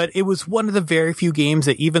 But it was one of the very few games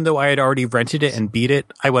that, even though I had already rented it and beat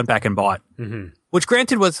it, I went back and bought. Which,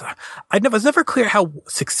 granted, was never clear how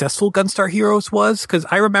successful Gunstar Heroes was, because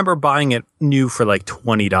I remember buying it new for like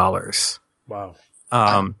 $20. Wow.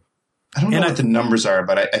 I don't know what the numbers are,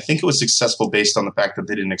 but I think it was successful based on the fact that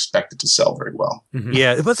they didn't expect it to sell very well.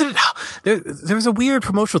 Yeah, it wasn't. There was a weird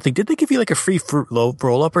promotional thing. Did they give you like a free fruit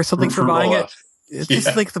roll up or something for buying it? It's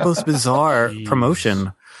just like the most bizarre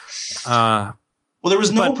promotion. Well, there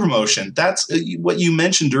was no promotion. That's what you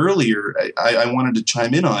mentioned earlier. I wanted to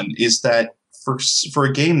chime in on is that for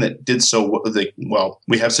a game that did so well,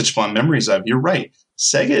 we have such fond memories of. You're right.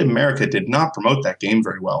 Sega America did not promote that game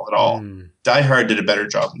very well at all. Die Hard did a better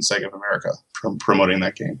job than Sega of America promoting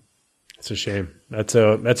that game. It's a shame. That's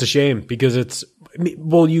a shame, because it's,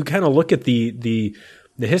 well, you kind of look at the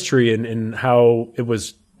history and how it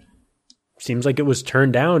was. Seems like it was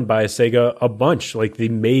turned down by Sega a bunch. Like they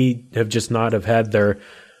may have just not have had their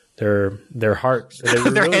heart. They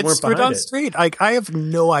their really heads screwed on straight. Like, I have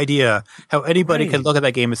no idea how anybody can look at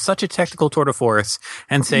that game as such a technical tour de force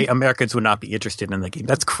and say Americans would not be interested in the game.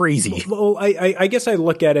 That's crazy. Well, I guess I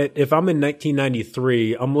look at it, if I'm in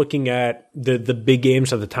 1993, I'm looking at the big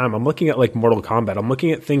games of the time. I'm looking at like Mortal Kombat. I'm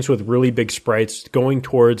looking at things with really big sprites going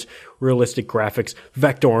towards realistic graphics.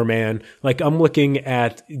 Vector Man. Like, I'm looking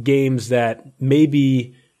at games that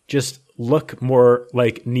maybe just look more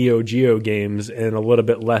like Neo Geo games and a little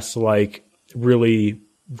bit less like really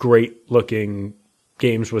great looking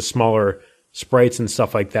games with smaller sprites and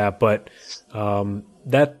stuff like that. But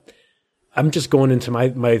that I'm just going into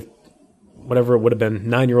my whatever it would have been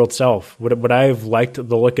 9-year-old self. Would I have liked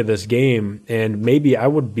the look of this game? And maybe I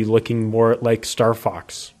would be looking more like Star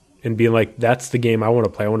Fox and being like, that's the game I want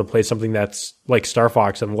to play. I want to play something that's like Star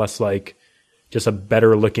Fox and less like just a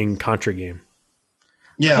better looking Contra game.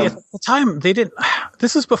 Yeah. At the time, they didn't.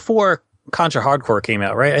 This was before Contra Hardcore came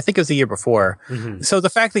out, right? I think it was the year before. Mm-hmm. So the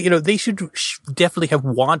fact that, they should definitely have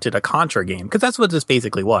wanted a Contra game, because that's what this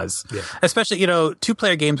basically was. Yeah. Especially,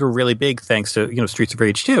 2-player games were really big thanks to, Streets of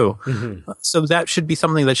Rage 2. Mm-hmm. So that should be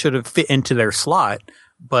something that should have fit into their slot.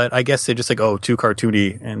 But I guess they're just like, too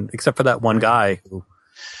cartoony. And except for that one guy who.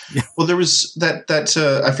 Well, there was that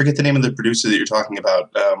I forget the name of the producer that you're talking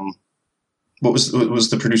about. What was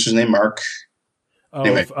the producer's name? Mark?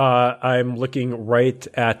 Anyway. I'm looking right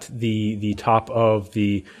at the top of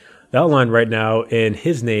the outline right now, and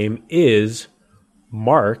his name is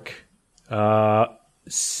Mark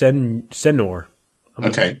Senor.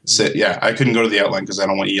 Okay, so yeah, I couldn't go to the outline because I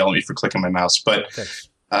don't want you yelling at me for clicking my mouse. But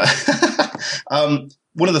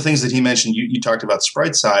one of the things that he mentioned, you talked about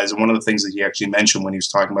sprite size, and one of the things that he actually mentioned when he was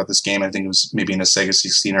talking about this game, I think it was maybe in a Sega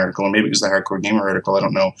 16 article, or maybe it was the Hardcore Gamer article, I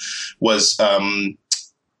don't know, was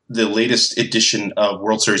the latest edition of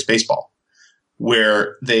World Series Baseball,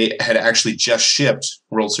 where they had actually just shipped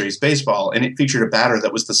World Series Baseball, and it featured a batter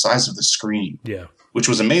that was the size of the screen, which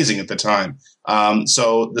was amazing at the time.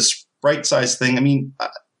 So the sprite size thing, I mean,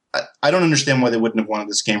 I don't understand why they wouldn't have wanted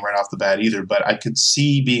this game right off the bat either, but I could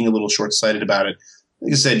see being a little short-sighted about it.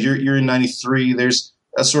 Like I said, you're in 93. There's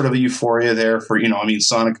a sort of a euphoria there for,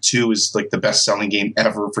 Sonic 2 is like the best-selling game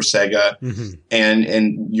ever for Sega,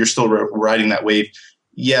 and you're still riding that wave.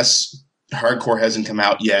 Yes, Hardcore hasn't come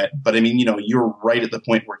out yet, but I mean, you're right at the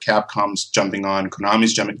point where Capcom's jumping on,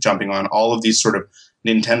 Konami's jumping on, all of these sort of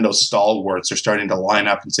Nintendo stalwarts are starting to line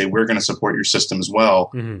up and say, we're going to support your system as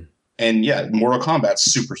well. Mm-hmm. And yeah, Mortal Kombat's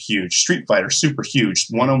super huge, Street Fighter super huge,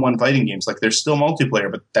 one-on-one fighting games, like there's still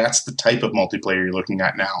multiplayer, but that's the type of multiplayer you're looking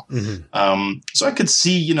at now. Mm-hmm. So I could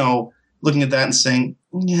see, looking at that and saying,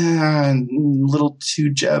 yeah, a little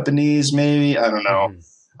too Japanese, maybe, I don't know.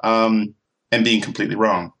 Mm-hmm. And being completely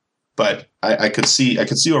wrong, but I could see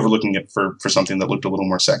overlooking it for something that looked a little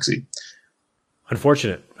more sexy.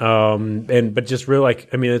 Unfortunate, but just real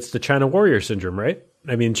it's the China Warrior syndrome, right?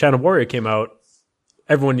 I mean, China Warrior came out.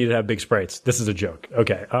 Everyone needed to have big sprites. This is a joke.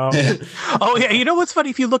 Okay. Oh yeah, you know what's funny?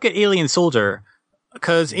 If you look at Alien Soldier,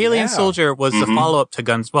 because Alien Soldier was the follow-up to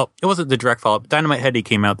Guns. Well, it wasn't the direct follow-up. Dynamite Headdy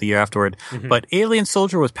came out the year afterward, but Alien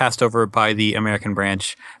Soldier was passed over by the American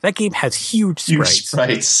branch. That game has huge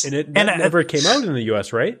sprites. And it never came out in the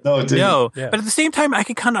US, right? No, it didn't. No, but at the same time, I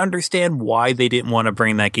could kind of understand why they didn't want to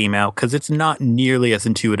bring that game out, because it's not nearly as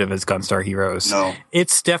intuitive as Gunstar Heroes. No.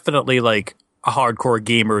 It's definitely like a hardcore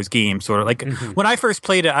gamer's game, sort of like when I first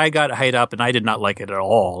played it, I got hyped up and I did not like it at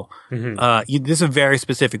all. There's a very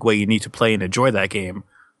specific way you need to play and enjoy that game.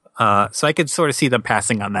 So I could sort of see them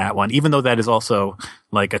passing on that one, even though that is also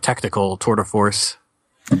like a technical tour de force.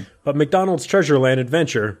 But McDonald's Treasure Land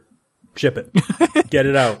Adventure, ship it. Get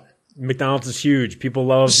it out. McDonald's is huge. People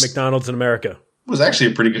love McDonald's in America. It was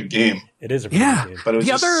actually a pretty good game. It is a pretty good game. But it was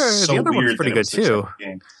the other one's pretty good too.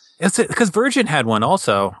 It's because Virgin had one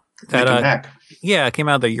also. That it came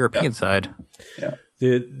out of the European side. Yeah.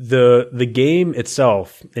 The game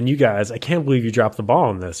itself, and you guys, I can't believe you dropped the ball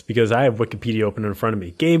on this because I have Wikipedia open in front of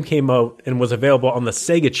me. Game came out and was available on the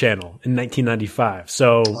Sega Channel in 1995.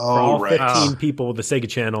 So for all 15 people with the Sega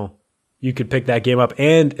Channel, you could pick that game up,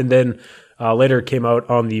 and then later it came out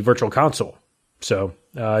on the Virtual Console. So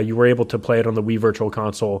you were able to play it on the Wii Virtual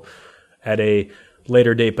Console at a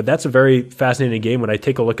later date. But that's a very fascinating game. When I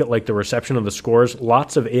take a look at like the reception of the scores,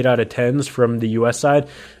 lots of 8 out of 10s from the US side.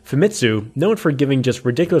 Famitsu, known for giving just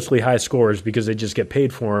ridiculously high scores because they just get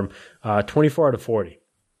paid for them, 24 out of 40.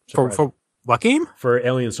 For what game? For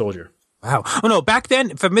Alien Soldier. Wow. Oh no, back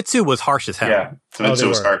then Famitsu was harsh as hell. Yeah, Famitsu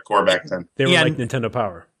was hardcore back then. They were like Nintendo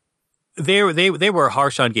Power. They were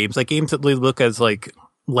harsh on games. Like games that look as like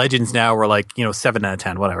Legends now were like, 7 out of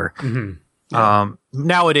 10, whatever. Mm-hmm.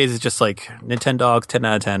 Nowadays it's just like Nintendogs, 10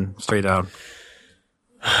 out of 10, straight down.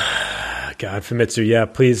 God, Famitsu, yeah,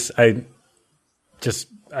 please. I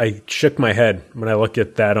shook my head when I looked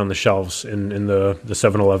at that on the shelves in the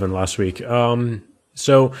 7-Eleven last week.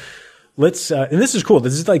 So let's, and this is cool.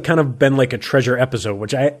 This is like kind of been like a treasure episode,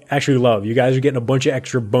 which I actually love. You guys are getting a bunch of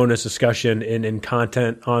extra bonus discussion and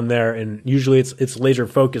content on there. And usually it's laser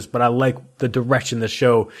focused, but I like the direction the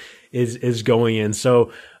show is going in.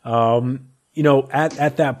 So,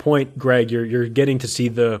 at that point, Greg, you're getting to see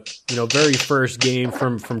the, very first game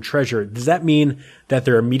from Treasure. Does that mean that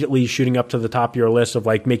they're immediately shooting up to the top of your list of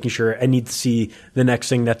like making sure I need to see the next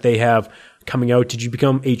thing that they have coming out? Did you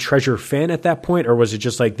become a Treasure fan at that point, or was it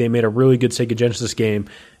just like they made a really good Sega Genesis game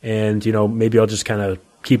and, maybe I'll just kind of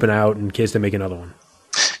keep an eye out in case they make another one?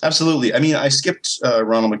 Absolutely. I mean, I skipped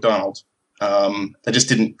Ronald McDonald I just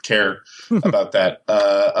didn't care about that.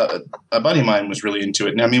 A buddy of mine was really into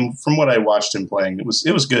it. And I mean, from what I watched him playing, it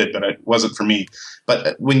was good, but it wasn't for me.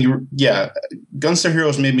 But Gunstar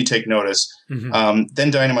Heroes made me take notice.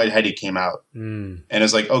 Then Dynamite Headdy came out. And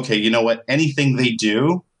it's like, okay, you know what? Anything they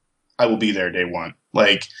do, I will be there day one.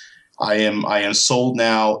 Like, I am sold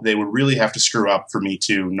now. They would really have to screw up for me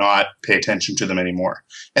to not pay attention to them anymore.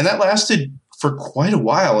 And that lasted for quite a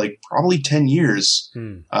while, like probably 10 years.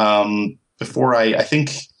 Before I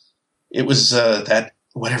think it was that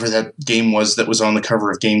whatever that game was that was on the cover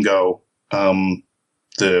of Game Go,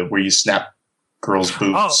 where you snap girls'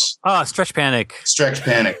 boots. Stretch Panic. Stretch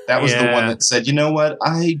Panic. That was the one that said, you know what?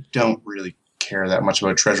 I don't really care that much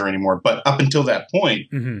about Treasure anymore. But up until that point,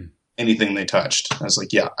 anything they touched, I was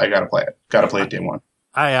like, yeah, I gotta play it. Gotta play it day one.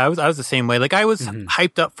 I was the same way. Like, I was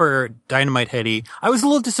hyped up for Dynamite Headdy. I was a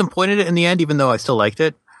little disappointed in the end, even though I still liked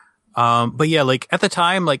it. But yeah, like at the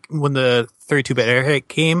time, like when the 32-bit Airhit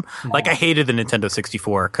came, like I hated the Nintendo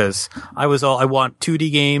 64 because I want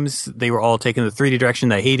 2D games. They were all taking the 3D direction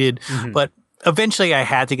that I hated. But eventually I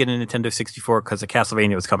had to get a Nintendo 64 because a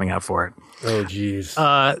Castlevania was coming out for it. Oh, geez.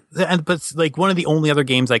 But like one of the only other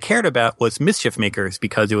games I cared about was Mischief Makers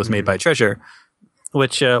because it was made by Treasure,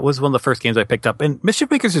 which was one of the first games I picked up. And Mischief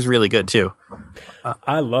Makers is really good too.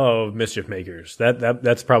 I love Mischief Makers.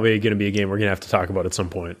 That's probably going to be a game we're going to have to talk about at some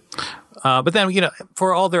point. But then,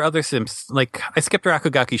 for all their other Sims, like I skipped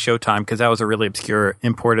Rakugaki Showtime because that was a really obscure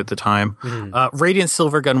import at the time. Radiant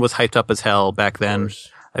Silvergun was hyped up as hell back then.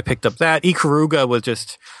 I picked up that. Ikaruga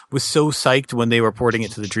was so psyched when they were porting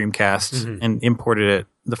it to the Dreamcast and imported it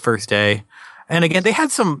the first day. And again, they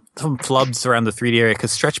had some flubs around the 3D area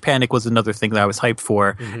because Stretch Panic was another thing that I was hyped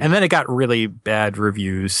for. And then it got really bad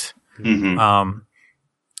reviews.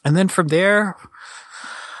 And then from there,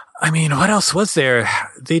 I mean, what else was there?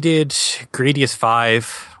 They did Gradius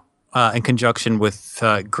 5 in conjunction with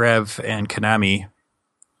Grev and Konami.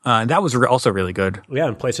 And that was also really good. Yeah,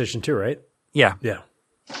 on PlayStation 2, right? Yeah.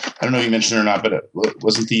 I don't know if you mentioned it or not, but it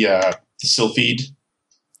wasn't the Sylpheed?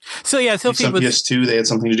 So yeah, Sylpheed was... PS2, they had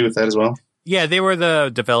something to do with that as well? Yeah, they were the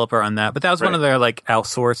developer on that, but that was one of their like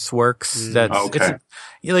outsourced works. It's,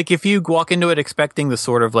 like if you walk into it expecting the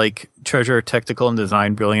sort of like Treasure technical and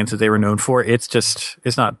design brilliance that they were known for,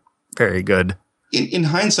 it's not very good. In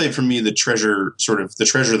hindsight, for me, the Treasure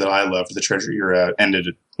that I loved, the Treasure era, ended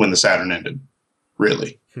when the Saturn ended.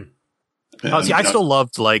 Really. I still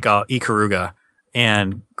loved like Ikaruga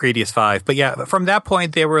and Gradius 5, but yeah, from that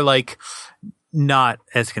point they were like not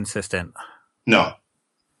as consistent. No.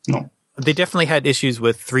 They definitely had issues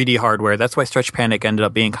with 3D hardware. That's why Stretch Panic ended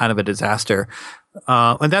up being kind of a disaster.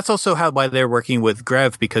 And that's also why they're working with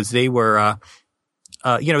Grev, because they were,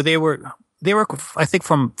 they were, I think,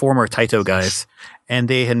 from former Taito guys, and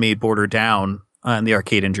they had made Border Down on the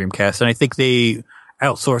arcade and Dreamcast. And I think they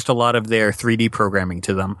outsourced a lot of their 3D programming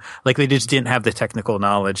to them. Like they just didn't have the technical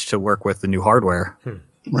knowledge to work with the new hardware.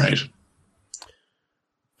 Right.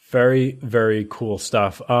 Very, very cool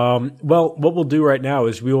stuff. Well, what we'll do right now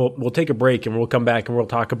is we'll take a break and we'll come back and we'll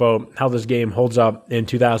talk about how this game holds up in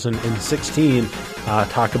 2016.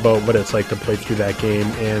 Talk about what it's like to play through that game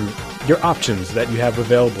and your options that you have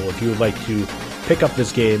available if you would like to pick up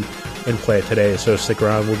this game and play it today. So stick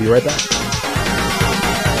around. We'll be right back.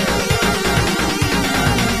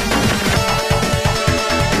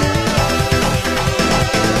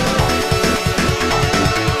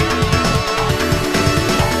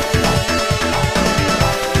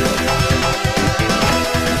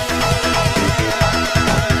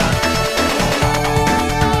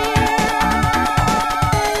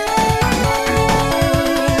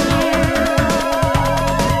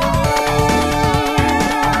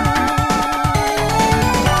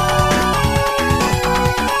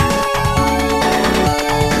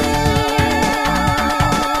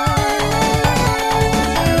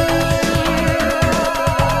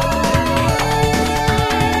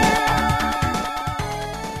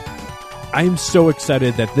 I am so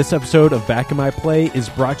excited that this episode of Back in My Play is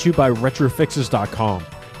brought to you by RetroFixes.com.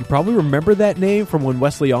 You probably remember that name from when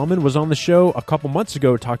Wesley Allman was on the show a couple months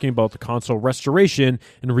ago talking about the console restoration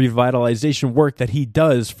and revitalization work that he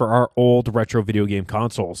does for our old retro video game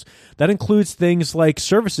consoles. That includes things like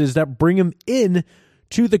services that bring them in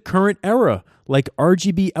to the current era, like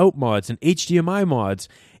RGB out mods and HDMI mods,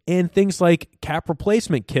 and things like cap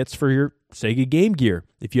replacement kits for your Sega Game Gear.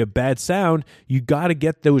 If you have bad sound, you got to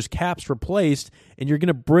get those caps replaced, and you're going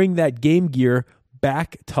to bring that Game Gear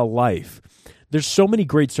back to life. There's so many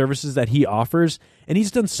great services that he offers, and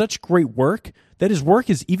he's done such great work that his work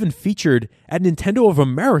is even featured at Nintendo of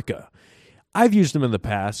America. I've used him in the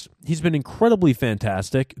past. He's been incredibly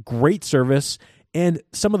fantastic, great service, and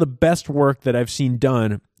some of the best work that I've seen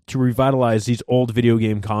done to revitalize these old video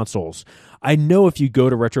game consoles. I know if you go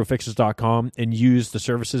to retrofixes.com and use the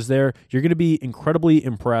services there, you're going to be incredibly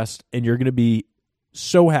impressed, and you're going to be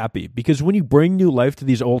so happy, because when you bring new life to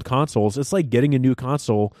these old consoles, it's like getting a new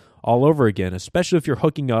console all over again, especially if you're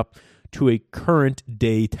hooking up to a current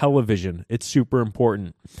day television. It's super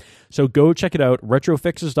important. So go check it out,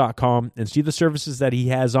 retrofixes.com, and see the services that he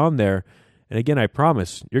has on there. And again, I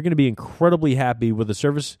promise you're going to be incredibly happy with the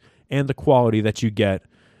service and the quality that you get.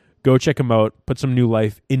 Go check him out. Put some new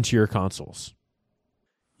life into your consoles.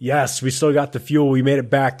 Yes, we still got the fuel. We made it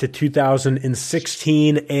back to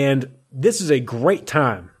 2016, and this is a great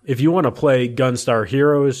time if you want to play Gunstar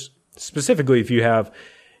Heroes, specifically if you have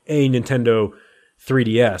a Nintendo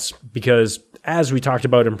 3DS, because as we talked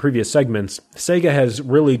about in previous segments, Sega has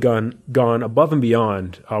really gone above and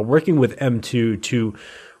beyond, working with M2 to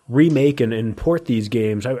remake and port these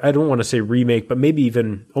games. I don't want to say remake, but maybe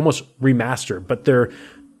even almost remaster, but they're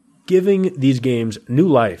giving these games new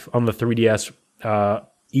life on the 3DS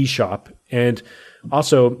eShop, and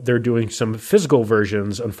also they're doing some physical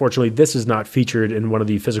versions. Unfortunately, this is not featured in one of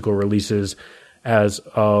the physical releases as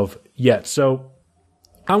of yet. So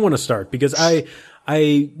I want to start because I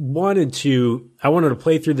wanted to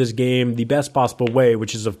play through this game the best possible way,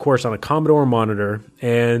 which is of course on a Commodore monitor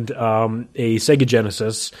and a Sega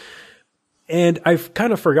Genesis. And I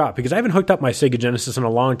kind of forgot because I haven't hooked up my Sega Genesis in a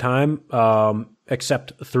long time,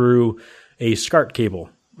 except through a SCART cable.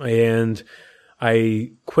 And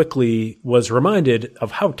I quickly was reminded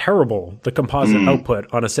of how terrible the composite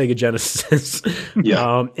output on a Sega Genesis is.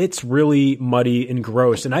 Yeah. It's really muddy and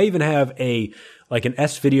gross. And I even have an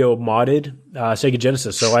S-Video modded Sega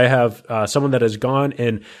Genesis. So I have someone that has gone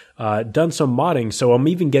and done some modding. So I'm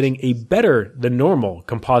even getting a better than normal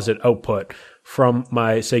composite output from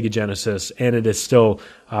my Sega Genesis. And it is still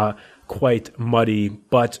quite muddy.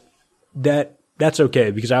 But that's okay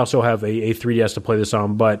because I also have a 3DS to play this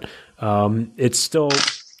on. But it's still,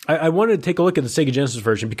 I wanted to take a look at the Sega Genesis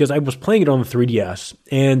version because I was playing it on the 3DS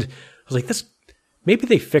and I was like, maybe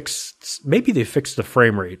they fixed the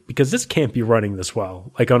frame rate because this can't be running this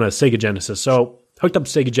well, like on a Sega Genesis. So hooked up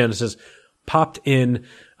Sega Genesis, popped in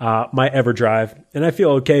my EverDrive, and I feel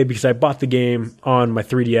okay because I bought the game on my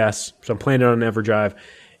 3DS, so I'm playing it on EverDrive,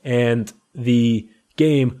 and the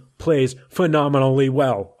game plays phenomenally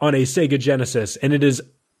well on a Sega Genesis, and it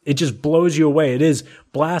just blows you away. It is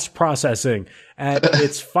blast processing at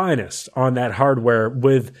its finest on that hardware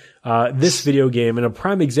with this video game, and a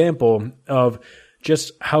prime example of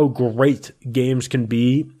just how great games can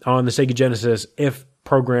be on the Sega Genesis if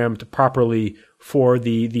programmed properly for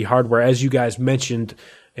the hardware, as you guys mentioned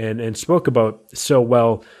and spoke about so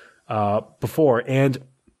well before. And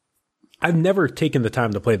I've never taken the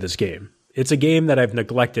time to play this game. It's a game that I've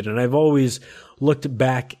neglected, and I've always looked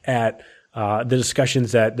back at the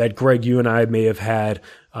discussions that Greg, you and I may have had,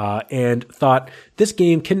 and thought, this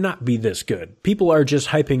game cannot be this good. People are just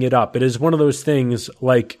hyping it up. It is one of those things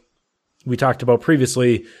like we talked about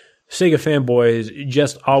previously, Sega fanboys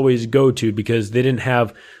just always go to because they didn't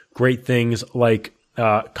have great things like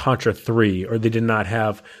Contra 3, or they did not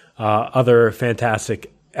have other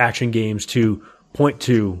fantastic action games to point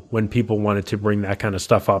to when people wanted to bring that kind of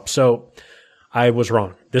stuff up. So I was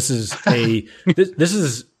wrong. This is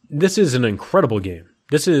this is an incredible game.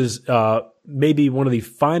 This is maybe one of the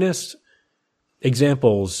finest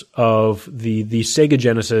examples of the Sega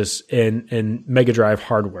Genesis and Mega Drive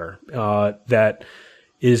hardware that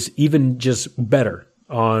is even just better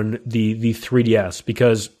on the 3DS,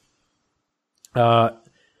 because let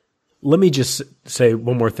me just say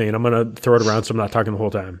one more thing, and I'm going to throw it around so I'm not talking the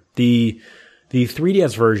whole time. The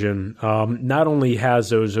 3DS version not only has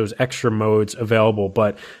those extra modes available,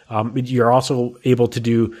 but you're also able to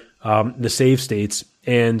do the save states,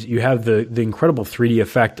 and you have the incredible 3D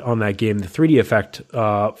effect on that game. The 3D effect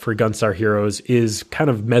for Gunstar Heroes is kind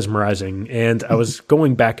of mesmerizing, and I was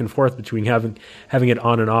going back and forth between having it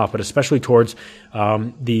on and off, but especially towards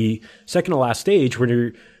the second to last stage when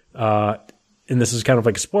you're, and this is kind of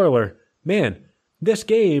like a spoiler, man, this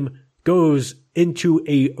game goes into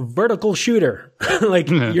a vertical shooter.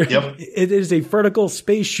 It is a vertical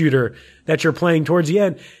space shooter that you're playing towards the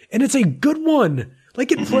end, and it's a good one.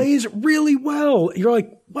 Like, it plays really well. You're like,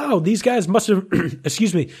 wow, these guys must have,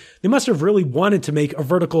 they must have really wanted to make a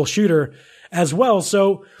vertical shooter as well.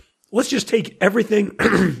 So let's just take everything,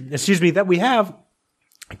 that we have.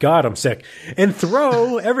 God, I'm sick. And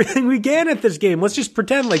throw everything we can at this game. Let's just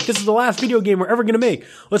pretend like this is the last video game we're ever going to make.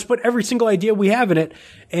 Let's put every single idea we have in it.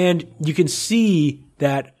 And you can see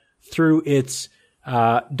that through its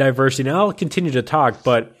diversity. Now I'll continue to talk,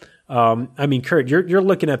 but I mean, Kurt, you're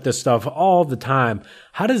looking at this stuff all the time.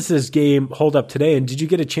 How does this game hold up today? And did you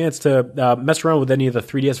get a chance to mess around with any of the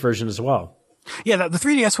 3DS version as well? Yeah, the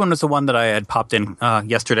 3DS one was the one that I had popped in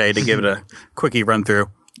yesterday to give it a quickie run through.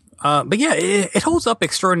 But yeah, it holds up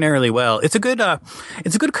extraordinarily well. It's a good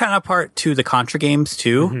counterpart to the Contra games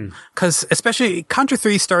too, because especially Contra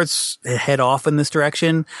 3 starts head off in this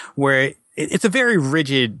direction where it's a very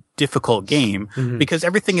rigid, difficult game because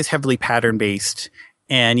everything is heavily pattern based,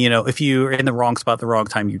 and if you're in the wrong spot at the wrong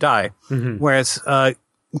time, you die. Whereas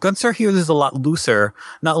Gunstar Heroes is a lot looser,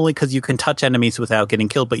 not only because you can touch enemies without getting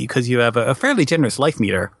killed, but because you have a fairly generous life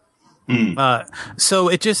meter. So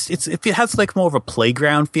it has like more of a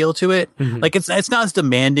playground feel to it. Like it's not as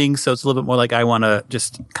demanding, so it's a little bit more like I want to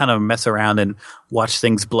just kind of mess around and watch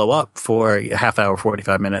things blow up for a half hour,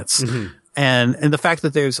 45 minutes. And the fact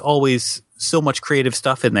that there's always so much creative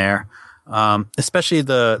stuff in there, especially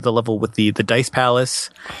the level with the Dice Palace,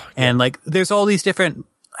 and like there's all these different.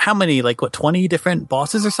 How many, 20 different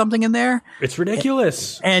bosses or something in there? It's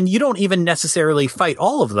ridiculous. And you don't even necessarily fight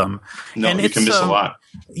all of them. No, and you can miss a lot.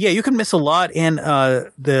 Yeah, you can miss a lot. And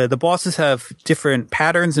the bosses have different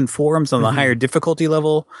patterns and forms on the higher difficulty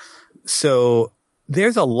level. So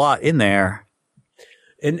there's a lot in there.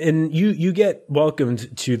 And you get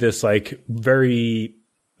welcomed to this very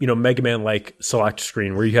Mega Man like select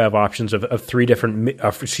screen where you have options of four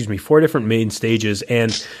different main stages,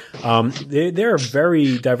 and they're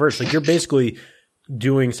very diverse. Like you're basically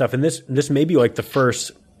doing stuff, and this may be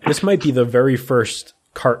this might be the very first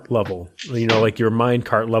cart level, like your mine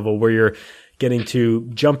cart level where you're getting to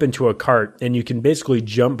jump into a cart and you can basically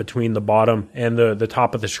jump between the bottom and the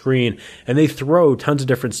top of the screen, and they throw tons of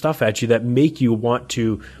different stuff at you that make you want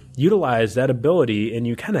to utilize that ability, and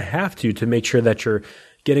you kind of have to make sure that you're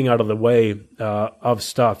getting out of the way of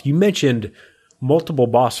stuff. You mentioned multiple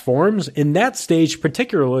boss forms. In that stage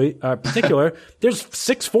particular, there's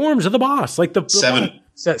 6 forms of the boss. Like the 7.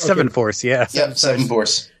 Seven force, yeah. Yep, 7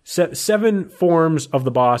 force. 7 forms of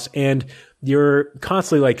the boss, and you're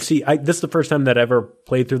constantly this is the first time that I ever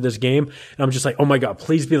played through this game, and I'm just like, oh my god,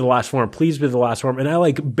 please be the last form, please be the last form, and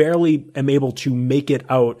I barely am able to make it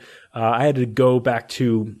out. I had to go back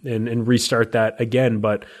to and restart that again,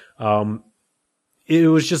 but it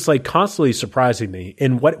was just constantly surprising me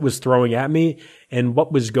in what it was throwing at me and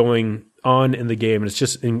what was going on in the game. And it's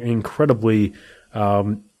just incredibly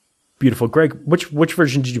beautiful. Greg, which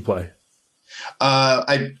version did you play?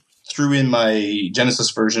 I threw in my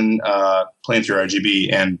Genesis version, playing through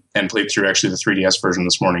RGB, and played through actually the 3DS version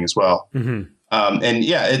this morning as well. And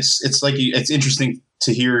yeah, it's interesting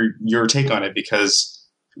to hear your take on it, because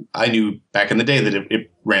I knew back in the day that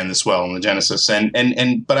it ran this well in the Genesis,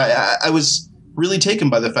 but I was really taken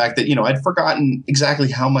by the fact that, I'd forgotten exactly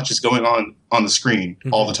how much is going on the screen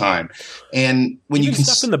all the time. And when even you can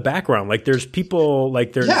stuff in the background, there's people,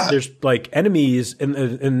 there's enemies in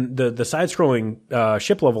the side scrolling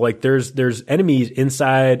ship level. There's enemies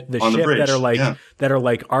inside the ship that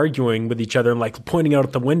are arguing with each other and pointing out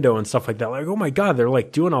at the window and stuff like that. Oh my God, they're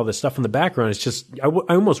doing all this stuff in the background. It's just, I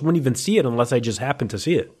almost wouldn't even see it unless I just happened to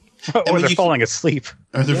see it. Or they're falling asleep.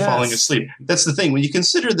 Or they're falling asleep. That's the thing. When you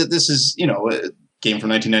consider that this is, a game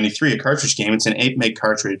from 1993, a cartridge game, it's an 8 meg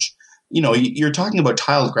cartridge. You're talking about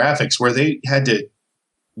tiled graphics where they had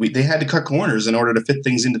to cut corners in order to fit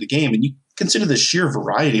things into the game. And you consider the sheer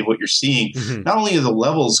variety of what you're seeing. Not only are the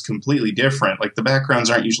levels completely different, the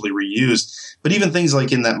backgrounds aren't usually reused, but even things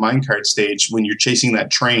like in that minecart stage when you're chasing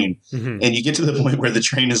that train and you get to the point where the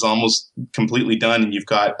train is almost completely done and you've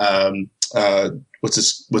got what's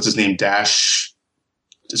his name?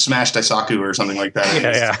 Smash Daisaku or something like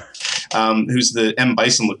that. Who's the M.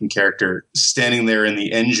 Bison looking character standing there in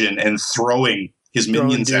the engine and throwing his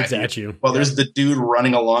minions at you. Well, there's the dude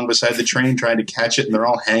running along beside the train trying to catch it, and they're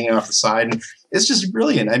all hanging off the side. And it's just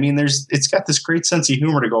brilliant. I mean, it's got this great sense of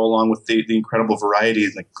humor to go along with the incredible variety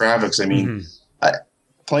and the graphics. I mean,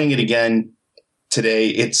 playing it again today,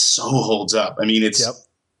 it so holds up. I mean,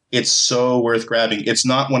 it's so worth grabbing. It's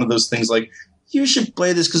not one of those things you should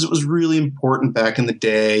play this because it was really important back in the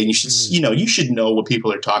day, and you should, you should know what people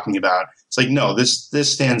are talking about. It's no, this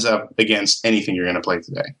stands up against anything you're going to play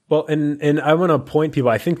today. Well, and I want to point people,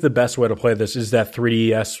 I think the best way to play this is that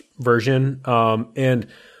 3DS version. And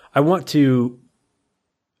I want to,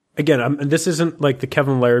 again, this isn't the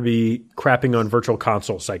Kevin Larrabee crapping on Virtual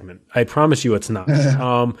Console segment. I promise you it's not.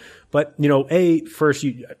 But, you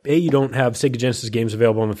don't have Sega Genesis games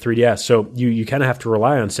available on the 3DS, so you kind of have to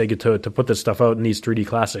rely on Sega to put this stuff out in these 3D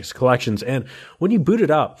Classics collections. And when you boot it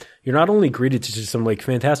up, you're not only greeted to some like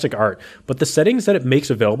fantastic art, but the settings that it makes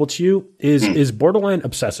available to you is borderline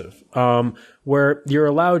obsessive. Where you're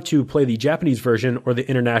allowed to play the Japanese version or the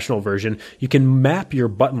international version. You can map your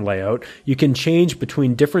button layout. You can change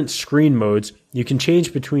between different screen modes. You can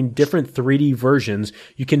change between different 3D versions.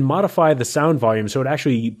 You can modify the sound volume so it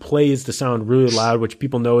actually plays the sound really loud, which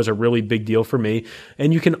people know is a really big deal for me.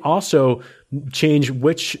 And you can also change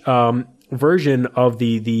which version of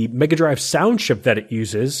the Mega Drive sound chip that it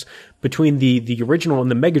uses between the original and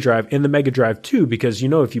the Mega Drive and the Mega Drive 2, because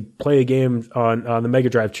if you play a game on the Mega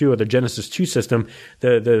Drive 2 or the Genesis 2 system,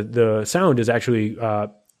 the sound is actually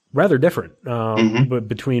rather different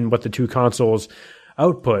between what the two consoles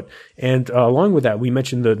output. And along with that, we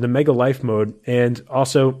mentioned the Mega Life mode, and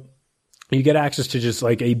also you get access to just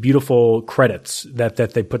like a beautiful credits that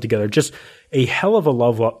they put together. Just a hell of a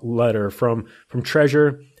love letter from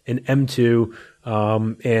Treasure and M2,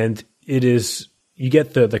 and it is, you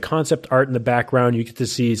get the concept art in the background. You get to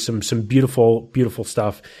see some beautiful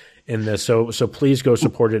stuff in this. So please go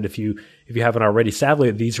support it if you haven't already. Sadly,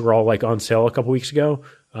 these were all like on sale a couple weeks ago,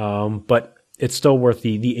 but it's still worth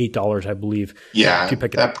the $8, I believe. Yeah, to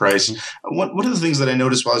pick it that up. price. One of the things that I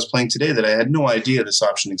noticed while I was playing today that I had no idea this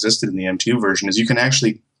option existed in the M2 version is you can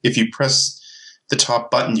actually, if you press the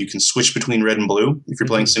top button, you can switch between red and blue if you're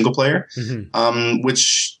playing single player,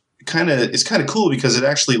 which is kind of cool because it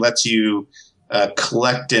actually lets you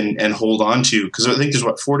collect and hold on to, because I think there's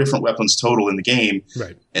 4 different weapons total in the game.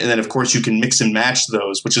 Right. And then of course you can mix and match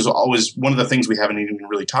those, which is always one of the things we haven't even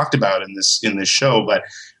really talked about in this show. But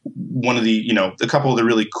one of the, a couple of the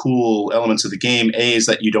really cool elements of the game, is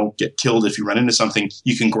that you don't get killed if you run into something.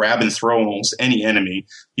 You can grab and throw almost any enemy.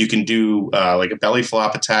 You can do like a belly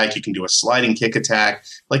flop attack. You can do a sliding kick attack.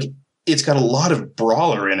 Like, it's got a lot of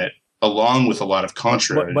brawler in it, along with a lot of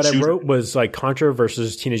Contra. What I wrote was like Contra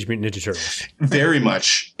versus Teenage Mutant Ninja Turtles. Very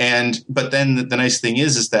much. But then the nice thing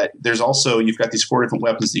is that there's also, you've got these 4 different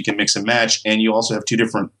weapons that you can mix and match, and you also have 2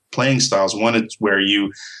 different playing styles. One is where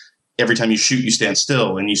every time you shoot, you stand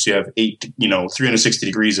still, and you have 360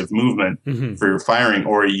 degrees of movement for your firing,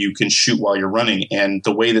 or you can shoot while you're running. And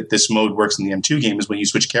the way that this mode works in the M2 game is when you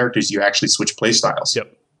switch characters, you actually switch play styles.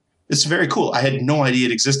 Yep. It's very cool. I had no idea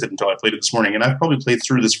it existed until I played it this morning, and I've probably played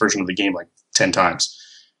through this version of the game like 10 times.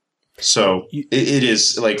 So it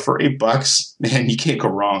is like, for $8, man, you can't go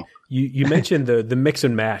wrong. You mentioned the mix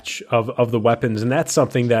and match of the weapons, and that's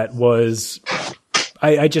something that was,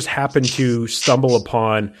 I just happened to stumble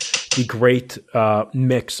upon the great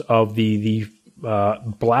mix of the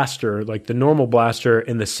blaster, like the normal blaster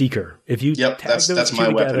and the Seeker. If you tag those two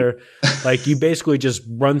together, like you basically just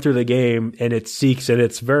run through the game and it seeks, and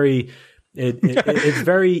it's very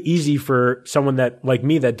easy for someone that like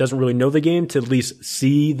me that doesn't really know the game to at least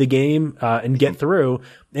see the game and get through.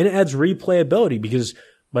 And it adds replayability because,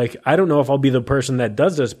 like, I don't know if I'll be the person that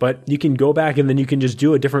does this, but you can go back and then you can just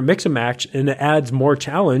do a different mix and match, and it adds more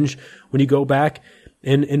challenge when you go back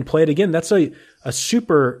and play it again. That's a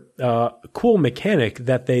super cool mechanic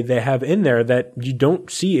that they have in there that you don't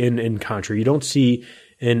see in Contra. You don't see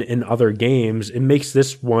in other games. It makes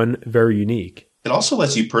this one very unique. It also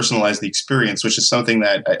lets you personalize the experience, which is something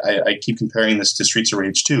that I keep comparing this to Streets of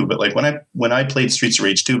Rage 2. But like when I played Streets of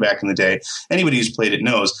Rage 2 back in the day, anybody who's played it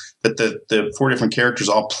knows that the 4 different characters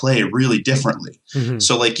all play really differently.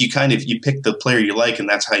 So like you pick the player you like, and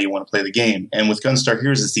that's how you want to play the game. And with Gunstar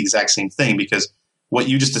Heroes, it's the exact same thing, because what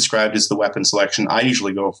you just described is the weapon selection I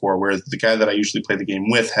usually go for, where the guy that I usually play the game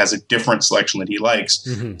with has a different selection that he likes.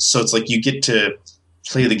 So it's like you get to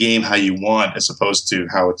play the game how you want, as opposed to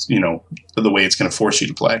how it's, the way it's going to force you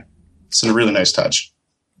to play. It's a really nice touch.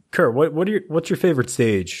 Kurt, what's your favorite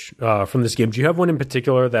stage from this game? Do you have one in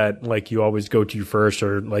particular that like you always go to first,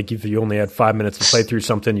 or like if you only had 5 minutes to play through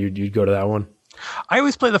something, you'd go to that one? I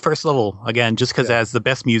always play the first level again, just because it has the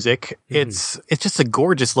best music. It's just a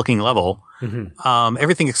gorgeous looking level.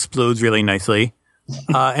 Everything explodes really nicely,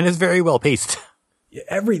 and it's very well paced.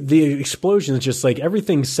 The explosions, just like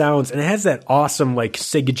everything sounds, and it has that awesome like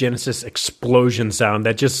Sega Genesis explosion sound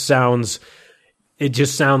that just sounds. It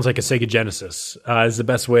just sounds like a Sega Genesis. Is the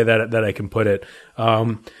best way that I can put it.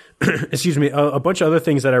 Excuse me. A bunch of other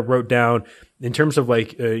things that I wrote down in terms of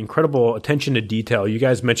like incredible attention to detail. You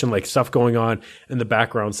guys mentioned like stuff going on in the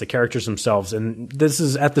backgrounds, the characters themselves. And this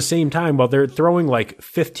is at the same time while they're throwing like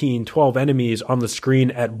 15, 12 enemies on the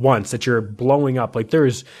screen at once that you're blowing up. Like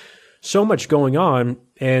there's so much going on.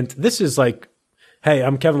 And this is like, hey,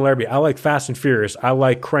 I'm Kevin Larrabee. I like Fast and Furious. I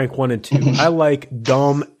like Crank 1 and 2. I like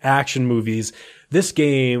dumb action movies. This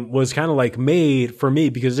game was kind of like made for me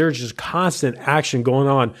because there's just constant action going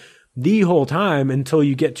on the whole time until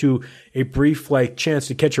you get to a brief like chance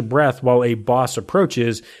to catch your breath while a boss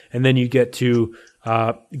approaches, and then you get to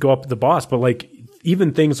go up to the boss. But like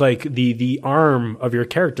even things like the arm of your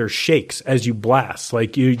character shakes as you blast,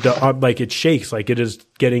 like like it shakes, like it is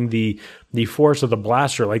getting the force of the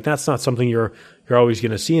blaster. Like that's not something you're always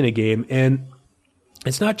going to see in a game. And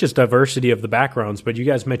it's not just diversity of the backgrounds, but you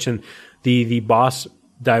guys mentioned the boss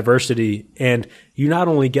diversity, and you not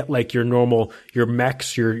only get like your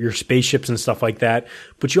mechs, your spaceships and stuff like that,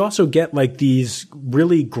 but you also get like these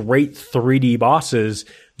really great 3D bosses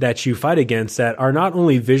that you fight against that are not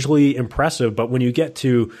only visually impressive, but when you get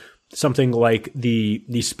to something like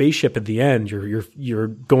the spaceship at the end, you're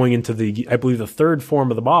going into I believe the third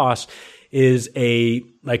form of the boss is a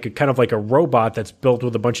kind of like a robot that's built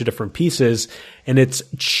with a bunch of different pieces, and it's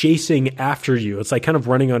chasing after you. It's like kind of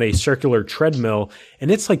running on a circular treadmill, and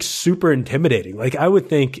it's like super intimidating. Like I would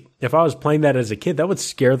think if I was playing that as a kid, that would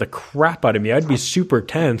scare the crap out of me. I'd be super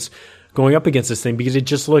tense going up against this thing because it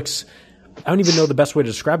just looks, I don't even know the best way to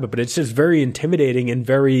describe it, but it's just very intimidating and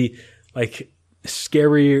very like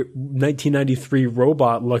scary 1993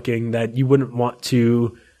 robot looking that you wouldn't want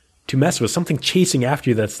to mess with. Something chasing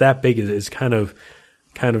after you that's that big is kind of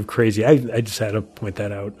crazy. I just had to point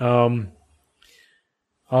that out.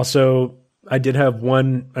 Also, I did have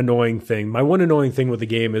one annoying thing. My one annoying thing with the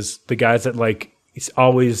game is the guys that like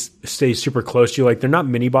always stay super close to you. Like they're not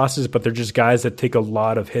mini bosses, but they're just guys that take a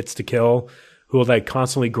lot of hits to kill, who will like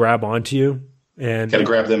constantly grab onto you. And gotta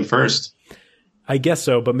grab them first. I guess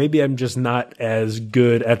so, but maybe I'm just not as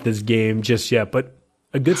good at this game just yet. But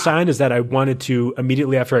a good sign is that I wanted to,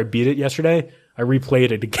 immediately after I beat it yesterday, I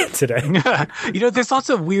replayed it again today. There's lots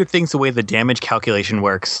of weird things the way the damage calculation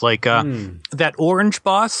works. Like that orange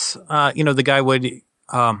boss, the guy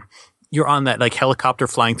you're on that like helicopter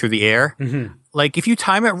flying through the air. Mm-hmm. Like if you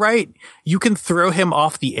time it right, you can throw him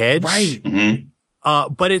off the edge. Right.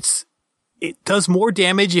 Mm-hmm. But it does more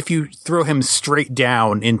damage if you throw him straight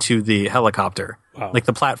down into the helicopter, like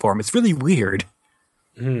the platform. It's really weird.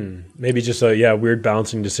 Maybe just a weird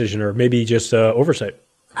balancing decision, or maybe just oversight.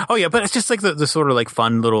 Oh yeah, but it's just like the sort of like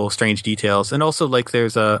fun little strange details, and also like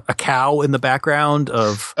there's a cow in the background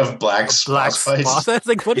of Black's boss. It's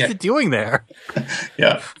like what is it doing there?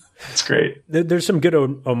 Yeah, it's great. There's some good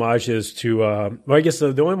homages to. I guess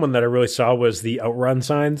the only one that I really saw was the outrun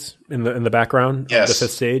signs in the background of the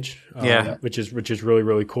fifth stage. Which is really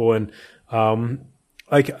really cool. And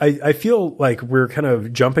I feel like we're kind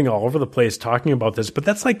of jumping all over the place talking about this, but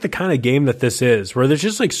that's like the kind of game that this is, where there's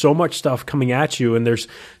just like so much stuff coming at you, and there's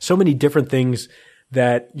so many different things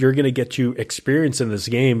that you're going to get to experience in this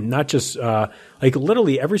game. Not just like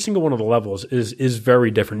literally every single one of the levels is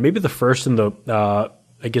very different. Maybe the first and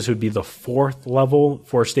I guess it would be the fourth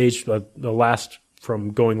stage, the last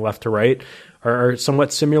from going left to right, are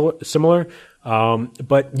somewhat similar.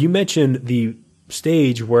 But you mentioned the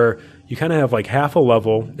stage where you kind of have like half a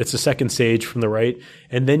level. It's the second stage from the right.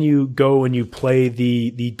 And then you go and you play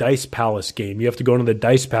the Dice Palace game. You have to go into the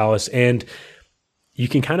Dice Palace, and you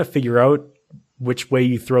can kind of figure out which way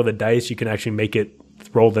you throw the dice. You can actually make it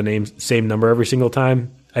roll the same number every single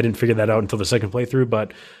time. I didn't figure that out until the second playthrough,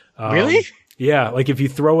 but really? Yeah. Like if you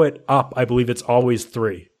throw it up, I believe it's always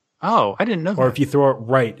 3. Oh, I didn't know that. Or if you throw it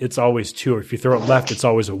right, it's always 2. Or if you throw it left, it's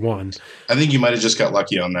always a 1. I think you might have just got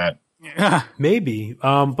lucky on that. Yeah. Maybe.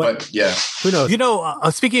 But yeah. Who knows?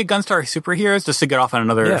 Speaking of Gunstar Superheroes, just to get off on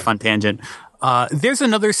another fun tangent, there's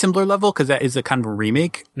another similar level because that is a kind of a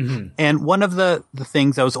remake. Mm-hmm. And one of the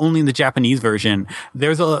things that was only in the Japanese version,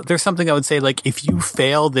 there's something I would say like, if you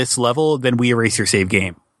fail this level, then we erase your save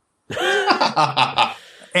game.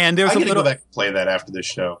 And there's go back and play that after this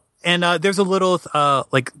show. And there's a little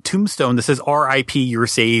like tombstone that says "R.I.P. You're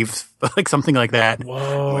saved," like something like that.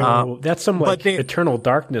 Whoa, that's some like Eternal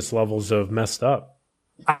Darkness levels of messed up.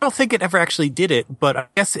 I don't think it ever actually did it, but I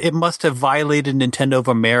guess it must have violated Nintendo of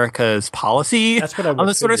America's policy on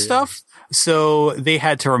this sort of stuff. So they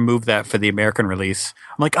had to remove that for the American release.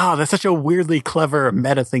 I'm like, that's such a weirdly clever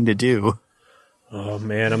meta thing to do. Oh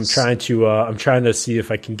man, I'm trying to see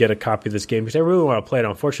if I can get a copy of this game because I really want to play it.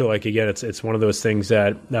 Unfortunately, like again, it's one of those things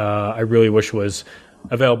that I really wish was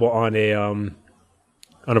available on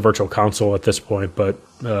a virtual console at this point, but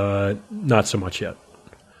not so much yet.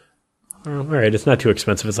 All right, it's not too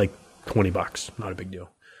expensive. It's like $20, not a big deal.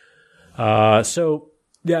 So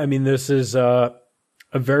yeah, I mean, this is a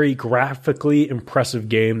very graphically impressive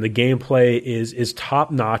game. The gameplay is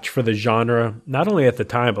top notch for the genre, not only at the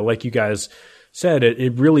time, but like you guys said,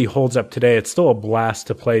 it really holds up today. It's still a blast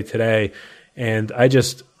to play today. And I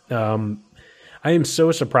just, I am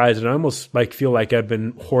so surprised, and I almost like feel like I've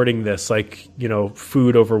been hoarding this, like,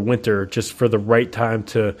 food over winter, just for the right time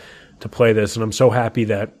to to play this, and I'm so happy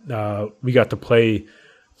that we got to play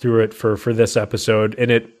through it for this episode.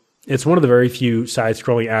 And it's one of the very few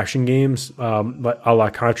side-scrolling action games, a la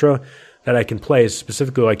Contra, that I can play,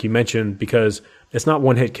 specifically like you mentioned, because it's not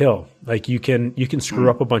one-hit kill. Like you can screw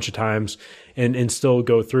up a bunch of times and still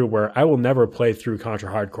go through, where I will never play through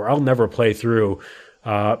Contra Hardcore. I'll never play through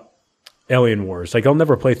Alien Wars. Like I'll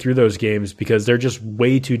never play through those games because they're just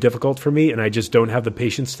way too difficult for me, and I just don't have the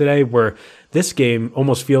patience today, where this game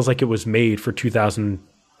almost feels like it was made for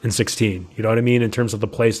 2016. You know what I mean? In terms of the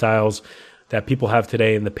play styles that people have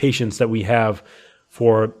today and the patience that we have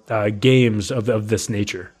for games of this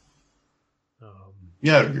nature.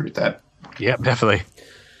 Yeah, I agree with that. Yeah, definitely.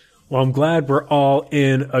 Well, I'm glad we're all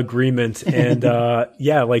in agreement. And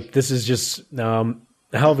yeah, like this is just a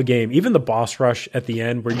hell of a game. Even the boss rush at the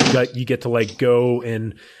end, where you get to like go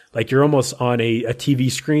and like you're almost on a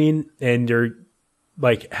TV screen, and you're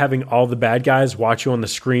like having all the bad guys watch you on the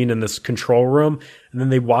screen in this control room, and then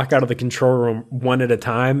they walk out of the control room one at a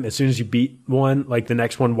time. As soon as you beat one, like the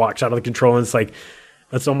next one walks out of the control, and it's like,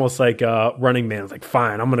 it's almost like Running Man. It's like,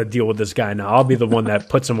 fine, I'm going to deal with this guy now. I'll be the one that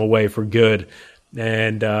puts him away for good.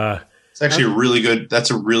 And it's actually a really good.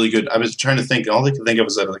 That's a really good. I was trying to think. All I could think of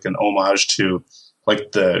was like an homage to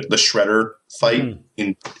like the Shredder fight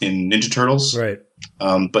in Ninja Turtles. Right.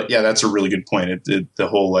 But yeah, that's a really good point. The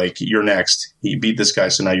whole like, you're next. You beat this guy,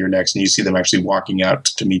 so now you're next, and you see them actually walking out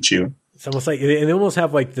to meet you. It's almost like, and they almost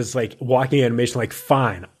have like this like walking animation. Like,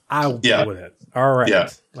 fine, I'll deal with it. All right. Yeah.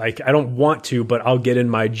 Like I don't want to, but I'll get in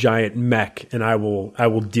my giant mech and I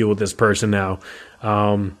will deal with this person now.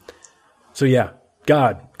 So yeah,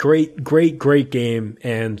 God, great game.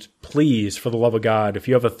 And please, for the love of God, if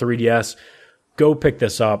you have a 3DS, go pick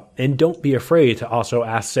this up, and don't be afraid to also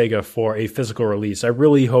ask Sega for a physical release. I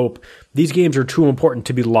really hope these games are too important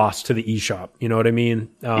to be lost to the eShop. You know what I mean?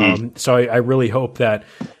 So I really hope that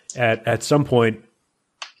at some point,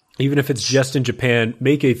 even if it's just in Japan,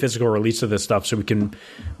 make a physical release of this stuff so we can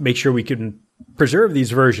make sure we can preserve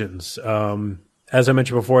these versions. As I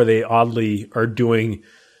mentioned before, they oddly are doing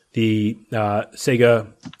the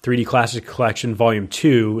Sega 3D Classic Collection Volume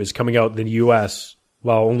 2 is coming out in the US,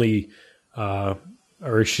 while only, or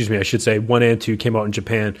excuse me, I should say 1 and 2 came out in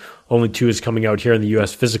Japan. Only 2 is coming out here in the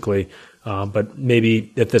US physically. But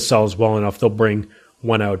maybe if this sells well enough, they'll bring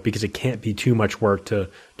 1 out, because it can't be too much work to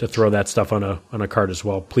throw that stuff on a cart as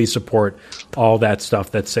well. Please support all that stuff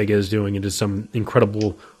that Sega is doing. It is some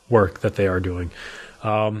incredible work that they are doing.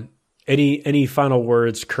 Any final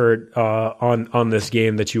words, Kurt, on this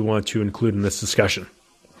game that you want to include in this discussion?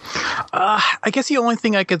 I guess the only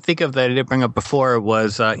thing I could think of that I didn't bring up before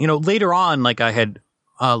was, later on, like I had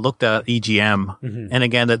looked at EGM, and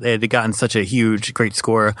again, that they had gotten such a great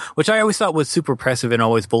score, which I always thought was super impressive and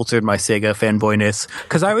always bolstered my Sega fanboyness,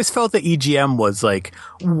 because I always felt that EGM was like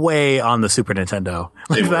way on the Super Nintendo.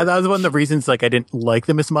 Like, that was one of the reasons like I didn't like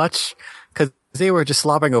them as much, because they were just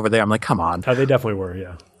slobbering over there. I'm like, come on. They definitely were,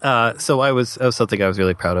 yeah. So that was something I was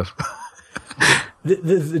really proud of.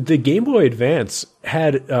 The Game Boy Advance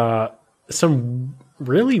had some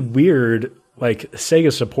really weird like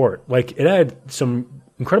Sega support. Like it had some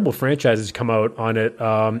incredible franchises come out on it,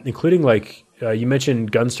 including like you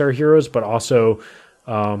mentioned Gunstar Heroes, but also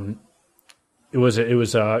it was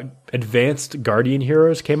Advanced Guardian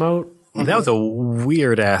Heroes came out. That was a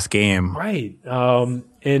weird ass game, right?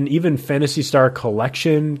 And even Phantasy Star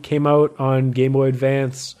Collection came out on Game Boy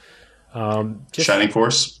Advance. Shining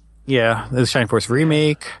Force. Yeah, the Shining Force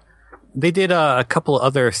remake. They did a couple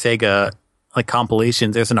other Sega like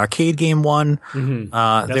compilations. There's an arcade game one.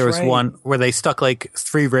 There was one where they stuck like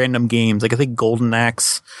 3 random games, like I think Golden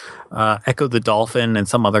Axe, Echo the Dolphin, and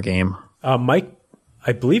some other game.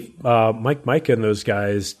 I believe Mike and those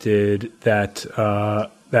guys did that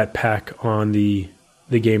pack on the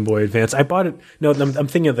Game Boy Advance. I bought it. No, I'm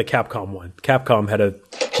thinking of the Capcom one. Capcom had a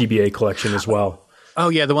GBA collection as well. Oh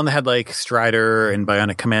yeah, the one that had like Strider and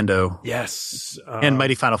Bionic Commando. Yes, and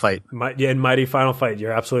Mighty Final Fight. And Mighty Final Fight.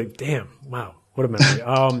 You're absolutely damn. Wow, what a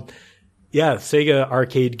memory. Yeah, Sega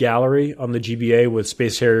Arcade Gallery on the GBA with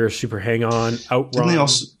Space Harrier, Super Hang-On, Outrun.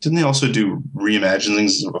 Didn't they also do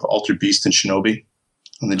reimaginings of Altered Beast and Shinobi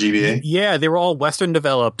on the GBA? Yeah, they were all Western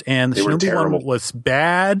developed, and the Shinobi one was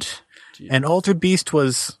bad, and Altered Beast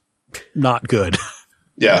was not good.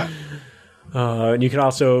 Yeah. And you can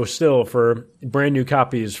also still, for brand new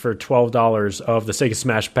copies for $12 of the Sega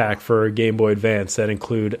Smash Pack for Game Boy Advance that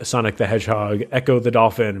include Sonic the Hedgehog, Echo the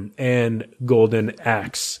Dolphin, and Golden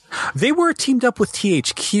Axe. They were teamed up with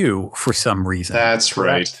THQ for some reason. That's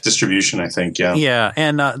right. Distribution, I think, yeah. Yeah,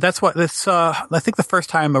 and that's I think the first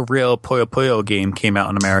time a real Puyo Puyo game came out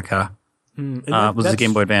in America. Was the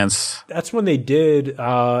Game Boy Advance. That's when they did.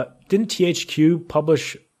 Didn't THQ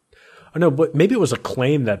publish? Oh no, but maybe it was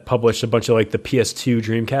Acclaim that published a bunch of like the PS2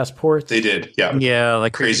 Dreamcast ports. They did, yeah. Yeah,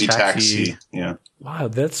 like Crazy Taxi. Yeah. Wow,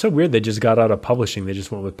 that's so weird. They just got out of publishing. They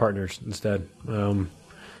just went with partners instead.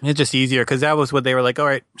 It's just easier because that was what they were like. All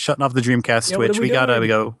right, shutting off the Dreamcast Switch. We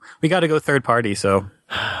gotta go third party. So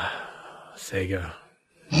Sega,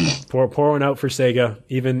 pour one out for Sega.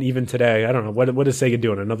 Even today, I don't know what is Sega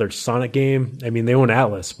doing. Another Sonic game? I mean, they own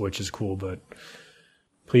Atlas, which is cool, but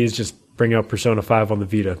please just bring out Persona 5 on the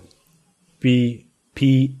Vita.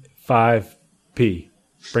 P5P.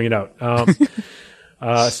 Bring it out.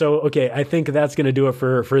 Okay, I think that's going to do it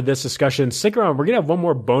for this discussion. Stick around. We're going to have one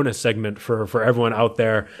more bonus segment for everyone out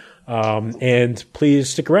there. And please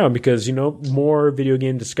stick around because, more video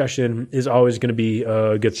game discussion is always going to be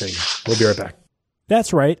a good thing. We'll be right back.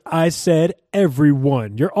 That's right. I said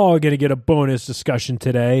everyone. You're all going to get a bonus discussion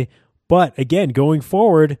today. But again, going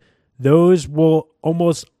forward, those will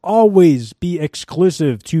almost always be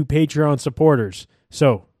exclusive to Patreon supporters.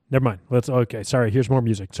 So, never mind. Sorry, here's more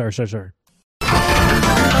music. Sorry.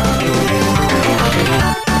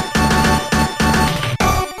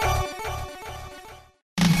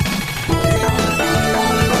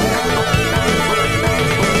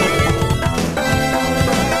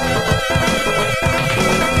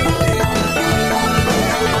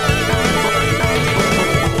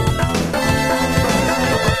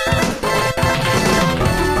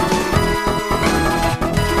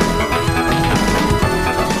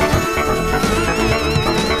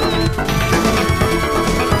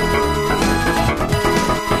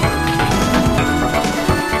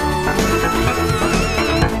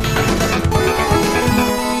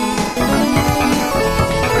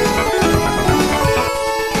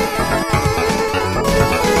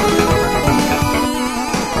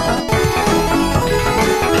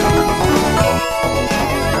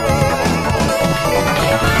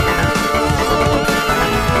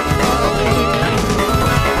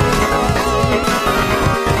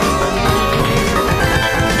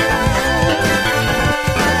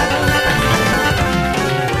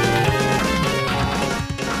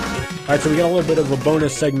 All right, so we got a little bit of a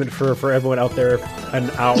bonus segment for everyone out there.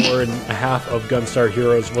 An hour and a half of Gunstar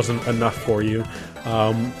Heroes wasn't enough for you.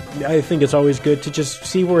 I think it's always good to just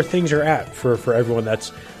see where things are at for everyone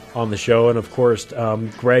that's on the show. And of course,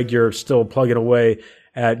 Greg, you're still plugging away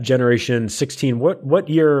at Generation 16. What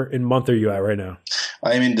year and month are you at right now?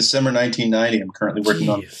 I'm in December 1990. I'm currently working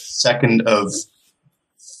on the second of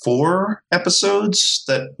 4 episodes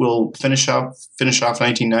that will finish off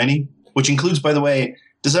 1990, which includes, by the way,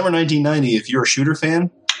 December 1990, if you're a shooter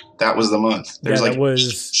fan, that was the month.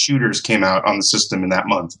 Shooters came out on the system in that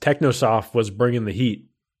month. Technosoft was bringing the heat.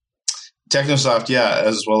 Technosoft, yeah,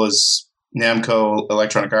 as well as Namco,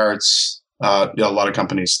 Electronic Arts, a lot of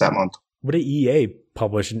companies that month. What did EA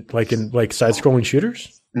publish? Like side-scrolling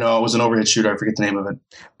shooters? No, it was an overhead shooter. I forget the name of it.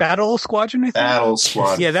 Battle Squadron, I think? Battle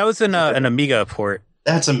Squadron. Yeah, that was an Amiga port.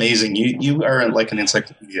 That's amazing. You are like an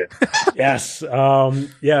encyclopedia. Yes.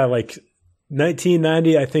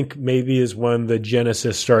 1990, I think maybe is when the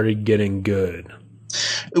Genesis started getting good.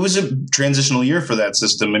 It was a transitional year for that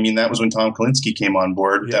system. I mean, that was when Tom Kalinske came on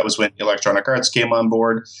board. Yep. That was when Electronic Arts came on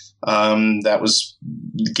board. That was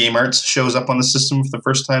Game Arts shows up on the system for the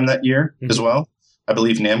first time that year as well. I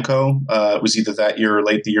believe Namco was either that year or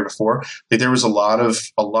late the year before. There was a lot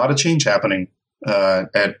of change happening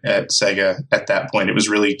at Sega at that point. It was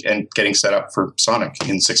really getting set up for Sonic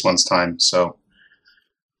in 6 months' time. So.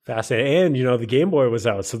 Fascinating. And, the Game Boy was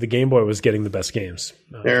out, so the Game Boy was getting the best games.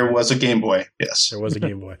 There was a Game Boy, yes. There was a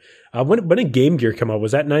Game Boy. When did Game Gear come out?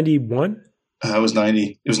 Was that 91? It was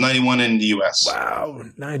 90. It was 91 in the U.S. Wow,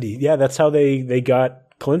 90. Yeah, that's how they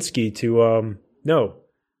got Kalinske to, no.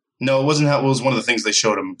 No, it wasn't how. It was one of the things they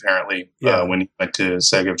showed him, apparently, when he went to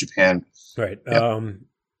Sega of Japan. Right. Yep.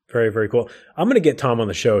 Very, very cool. I'm going to get Tom on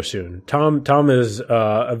the show soon. Tom is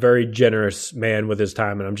a very generous man with his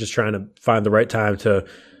time, and I'm just trying to find the right time to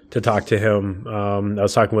talk to him. I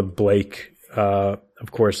was talking with Blake,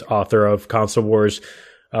 of course, author of Console Wars,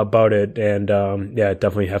 about it, and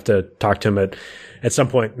definitely have to talk to him at some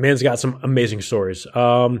point. Man's got some amazing stories.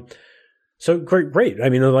 So great. I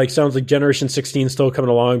mean, sounds like Generation 16 still coming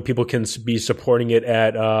along. People can be supporting it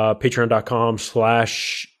at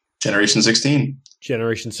patreon.com/Generation 16.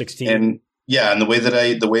 Generation 16. And the way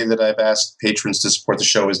that I've asked patrons to support the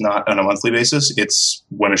show is not on a monthly basis. It's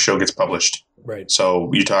when a show gets published. Right.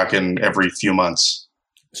 So you're talking every few months.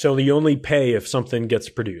 So you only pay if something gets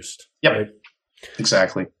produced. Yep. Right?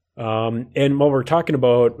 Exactly. And while we're talking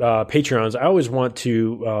about Patreons, I always want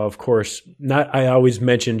to, of course, I always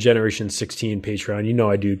mention Generation 16 Patreon. You know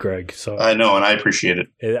I do, Greg. So I know, and I appreciate it.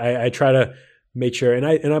 I try to make sure, and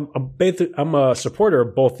I'm a supporter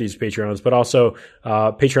of both these Patreons, but also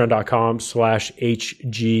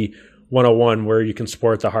patreon.com/HG101, where you can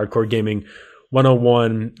support the Hardcore Gaming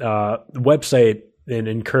 101 website,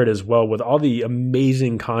 and Kurt as well, with all the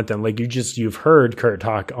amazing content. Like you've heard Kurt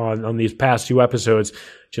talk on these past 2 episodes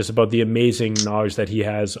just about the amazing knowledge that he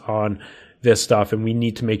has on this stuff. And we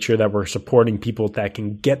need to make sure that we're supporting people that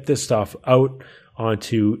can get this stuff out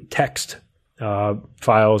onto text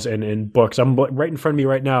files and books. I'm right in front of me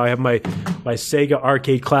right now. I have my Sega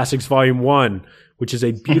Arcade Classics Volume 1, which is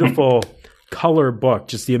a beautiful color book,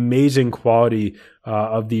 just the amazing quality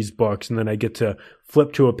of these books. And then I get to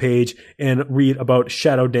flip to a page and read about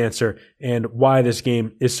Shadow Dancer and why this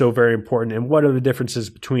game is so very important and what are the differences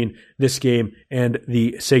between this game and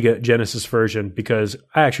the Sega Genesis version, because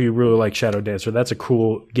I actually really like Shadow Dancer. That's a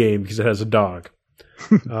cool game because it has a dog.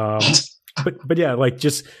 But yeah, like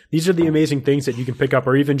just these are the amazing things that you can pick up,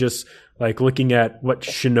 or even just like looking at what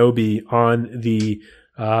Shinobi on the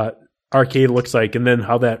arcade looks like, and then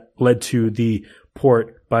how that led to the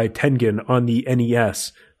port by Tengen on the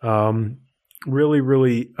NES. Really,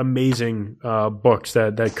 really amazing books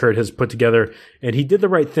that Kurt has put together, and he did the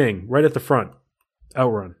right thing right at the front.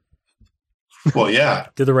 Outrun. Well, yeah,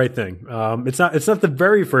 did the right thing. It's not the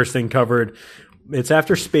very first thing covered. It's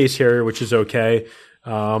after Space Harrier, which is okay.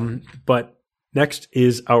 But next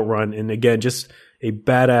is Outrun, and again, just a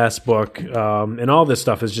badass book. And all this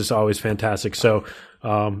stuff is just always fantastic. So,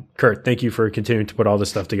 Kurt, thank you for continuing to put all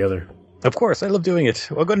this stuff together. Of course, I love doing it.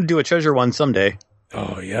 We're going to do a treasure one someday.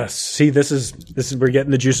 Oh yes. See, this is we're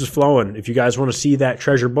getting the juices flowing. If you guys want to see that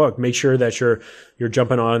treasure book, make sure that you're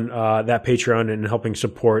jumping on that Patreon and helping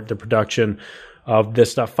support the production of this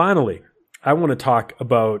stuff. Finally, I want to talk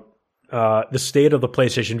about the state of the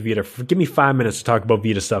PlayStation Vita. Give me 5 minutes to talk about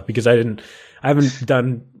Vita stuff, because I haven't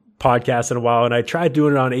done podcasts in a while, and I tried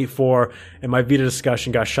doing it on 8.4, and my Vita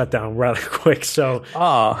discussion got shut down rather quick. So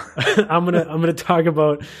I'm gonna talk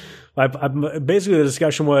about. Basically, the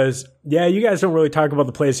discussion was, yeah, you guys don't really talk about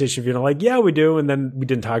the PlayStation Vita. Like, yeah, we do, and then we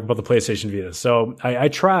didn't talk about the PlayStation Vita. So I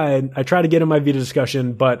tried to get in my Vita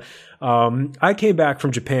discussion, but I came back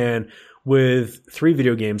from Japan with 3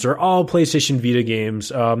 video games. They're all PlayStation Vita games,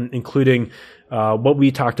 including what we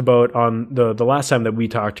talked about on the last time that we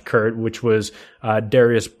talked, Kurt, which was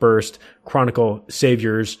Darius Burst Chronicle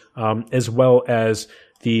Saviors, as well as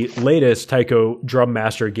the latest Taiko Drum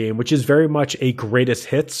Master game, which is very much a greatest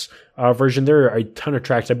hits version. There are a ton of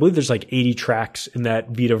tracks. I believe there's like 80 tracks in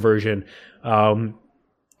that Vita version. And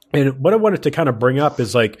what I wanted to kind of bring up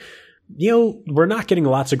is like, we're not getting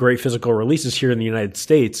lots of great physical releases here in the United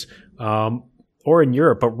States or in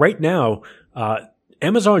Europe, but right now,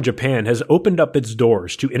 Amazon Japan has opened up its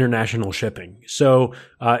doors to international shipping. So,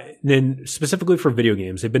 then specifically for video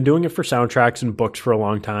games, they've been doing it for soundtracks and books for a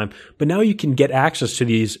long time, but now you can get access to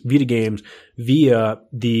these Vita games via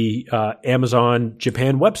the Amazon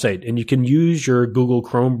Japan website, and you can use your Google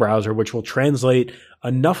Chrome browser, which will translate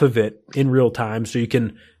enough of it in real time so you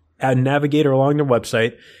can navigate along their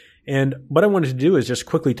website. And what I wanted to do is just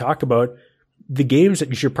quickly talk about the games that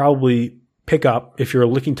you should probably pick up if you're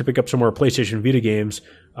looking to pick up some more PlayStation Vita games,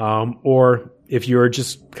 or if you're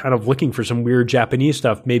just kind of looking for some weird Japanese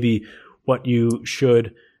stuff, maybe what you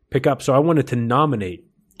should pick up. So I wanted to nominate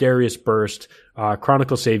Darius Burst,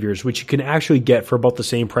 Chronicle Saviors, which you can actually get for about the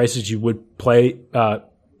same price as you would pay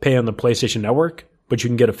on the PlayStation Network, but you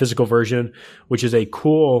can get a physical version, which is a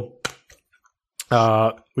cool,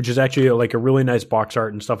 which is actually like a really nice box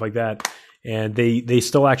art and stuff like that. And they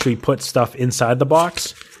still actually put stuff inside the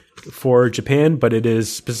box for Japan, but it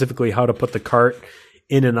is specifically how to put the cart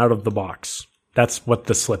in and out of the box. That's what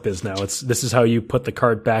the slip is now. This is how you put the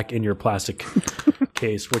cart back in your plastic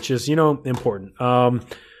case, which is, important.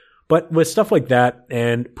 But with stuff like that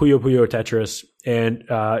and Puyo Puyo Tetris and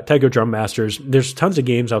Taiko Drum Masters, there's tons of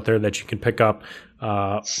games out there that you can pick up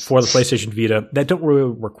for the PlayStation Vita that don't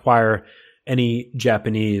really require any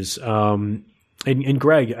Japanese. And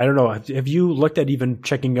Greg, I don't know, have you looked at even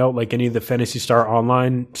checking out like any of the Phantasy Star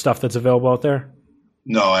Online stuff that's available out there?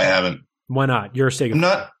 No, I haven't. Why not? You're a Sega.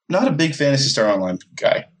 I'm not a big Phantasy Star Online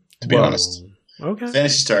guy, to be honest. Okay.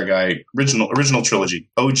 Phantasy Star guy, original trilogy,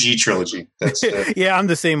 OG trilogy. That's yeah, I'm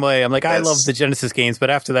the same way. I'm like, I love the Genesis games, but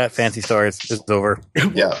after that, Phantasy Star is over.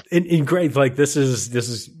 Yeah. And Greg, like this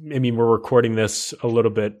is. I mean, we're recording this a little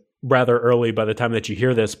bit rather early by the time that you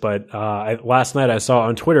hear this, but last night I saw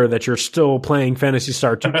on Twitter that you're still playing Phantasy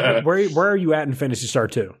Star 2. Where are you at in Phantasy Star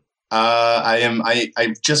 2?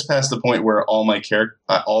 I've just passed the point where all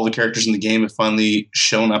the characters in the game have finally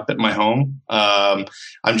shown up at my home. I've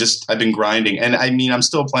been grinding, and I mean, I'm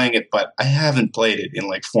still playing it, but I haven't played it in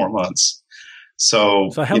like 4 months. So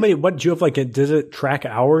how many? What do you have? Like, does it track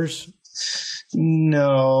hours?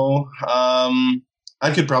 No. I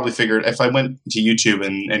could probably figure it if I went to YouTube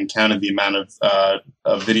and counted the amount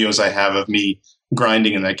of videos I have of me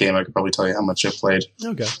grinding in that game. I could probably tell you how much I've played.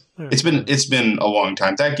 Okay, right. It's been a long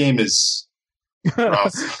time. That game is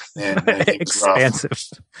rough. Man, that game is expansive.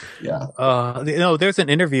 rough. Yeah. No, there's an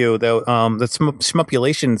interview though that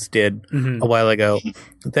Shmupulations did a while ago.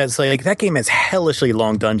 That's like that game has hellishly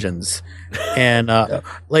long dungeons, and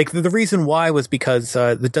like the reason why was because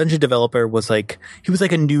the dungeon developer was like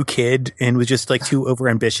a new kid and was just like too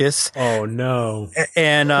overambitious. Oh no!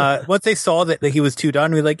 And once they saw that he was too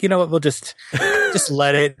done, we were like, you know what, we'll just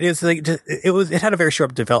let it. It's like it had a very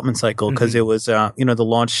short development cycle because it was the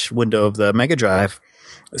launch window of the Mega Drive.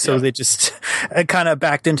 So they just kind of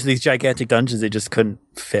backed into these gigantic dungeons they just couldn't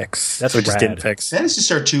fix. That's what just didn't fix. Phantasy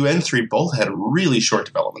Star 2 and 3 both had really short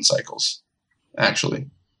development cycles, actually.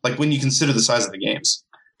 Like when you consider the size of the games.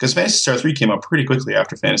 Because Phantasy Star 3 came out pretty quickly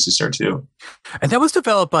after Phantasy Star 2. And that was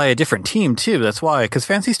developed by a different team, too. That's why. Because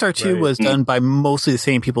Phantasy Star 2 was done by mostly the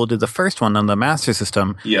same people who did the first one on the Master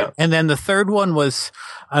System. Yeah. And then the third one was,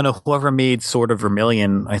 I don't know, whoever made Sword of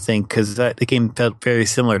Vermilion, I think, because the game felt very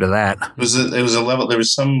similar to that. It was a level, there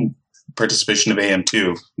was some participation of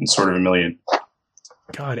AM2 in Sword of Vermilion.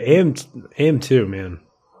 God, AM2, man.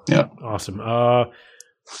 Yeah. Awesome. Well,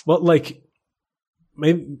 like,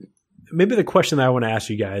 maybe the question that I want to ask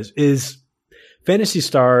you guys is Phantasy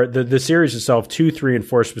Star, the series itself, 2, 3, and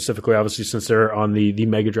 4 specifically, obviously, since they're on the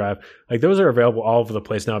Mega Drive, like those are available all over the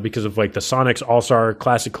place now because of like the Sonic's All-Star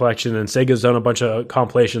Classic Collection, and Sega's done a bunch of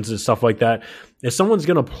compilations and stuff like that. If someone's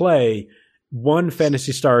going to play one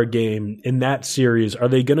Phantasy Star game in that series, are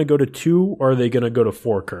they going to go to 2 or are they going to go to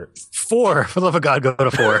 4, Kurt? 4. For the love of God, go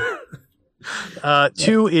to 4.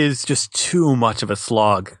 2 is just too much of a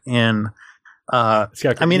slog. And it's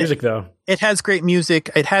got great music, though. It has great music.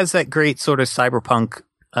 It has that great sort of cyberpunk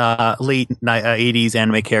late 80s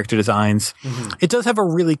anime character designs. It does have a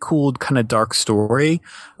really cool kind of dark story,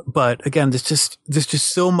 but again, there's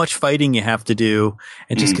just so much fighting you have to do.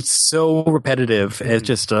 It just gets so repetitive. It's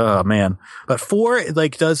just man. But 4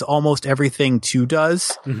 like does almost everything 2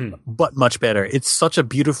 does, but much better. It's such a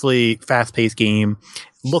beautifully fast-paced game.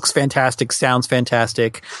 Looks fantastic, sounds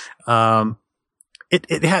fantastic.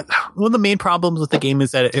 It had one of the main problems with the game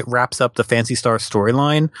is that it wraps up the Phantasy Star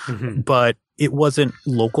storyline, but it wasn't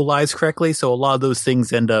localized correctly. So a lot of those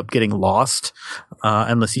things end up getting lost,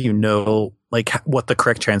 unless you know, like what the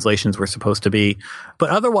correct translations were supposed to be.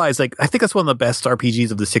 But otherwise, like, I think that's one of the best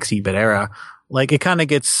RPGs of the 16-bit era. Like, it kind of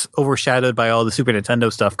gets overshadowed by all the Super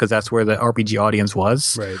Nintendo stuff because that's where the RPG audience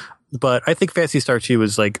was. Right. But I think Phantasy Star 2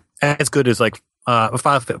 is like as good as like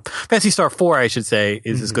Phantasy Star 4, I should say,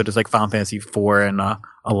 is as good as like Final Fantasy 4 and a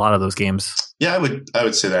lot of those games. Yeah, I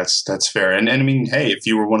would say that's fair. And I mean, hey, if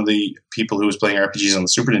you were one of the people who was playing RPGs on the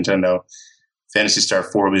Super Nintendo, Phantasy Star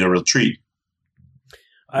 4 would be a real treat.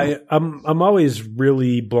 I'm always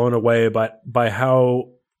really blown away by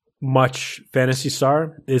how much Phantasy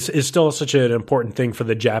Star is still such an important thing for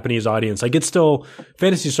the Japanese audience. Like, it's still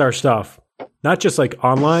Phantasy Star stuff, not just like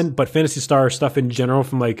online, but Phantasy Star stuff in general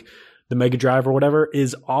from like the Mega Drive or whatever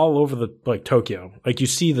is all over the like Tokyo. Like, you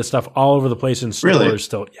see the stuff all over the place in stores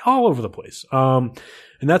still, all over the place. And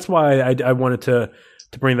that's why I wanted to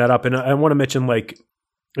bring that up. And I want to mention, like,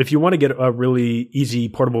 if you want to get a really easy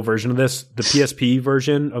portable version of this, the PSP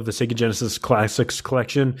version of the Sega Genesis Classics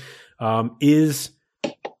Collection is,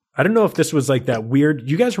 I don't know if this was like that weird.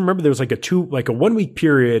 You guys remember there was like a 1 week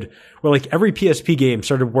period where like every PSP game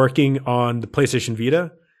started working on the PlayStation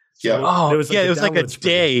Vita. Yeah. Oh, it was like a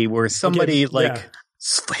day where somebody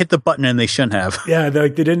hit the button and they shouldn't have. Yeah,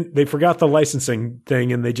 they forgot the licensing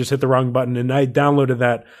thing and they just hit the wrong button. And I downloaded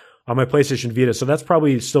that on my PlayStation Vita, so that's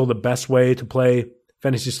probably still the best way to play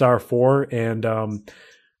Phantasy Star 4. And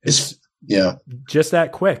it's just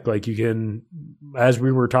that quick. Like, you can, as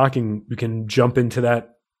we were talking, you can jump into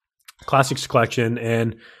that Classics Collection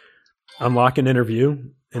and unlock an interview,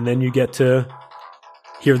 and then you get to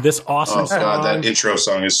hear this awesome song. God, that intro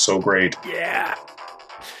song is so great. Yeah.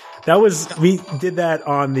 We did that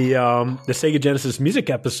on the Sega Genesis music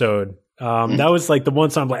episode. That was like the one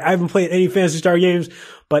song, like, I haven't played any Phantasy Star games,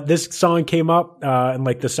 but this song came up in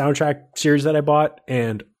like the soundtrack series that I bought,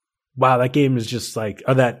 and wow, that game is just like,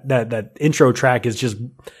 that intro track is just,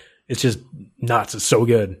 it's just nuts. It's so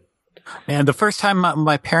good. And the first time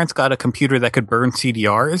my parents got a computer that could burn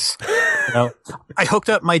CDRs, I hooked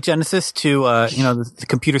up my Genesis to the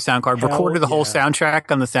computer sound card, recorded the whole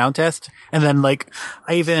soundtrack on the sound test, and then I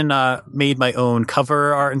even made my own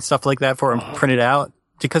cover art and stuff like that for it and printed out,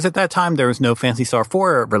 because at that time there was no Phantasy Star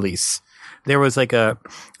 4 release. There was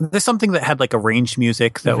there's something that had arranged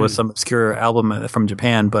music that was some obscure album from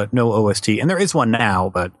Japan, but no OST. And there is one now,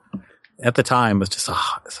 but at the time it was just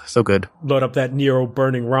so good. Load up that Nero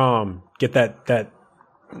burning ROM. Get that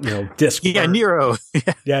disc. Yeah, Nero.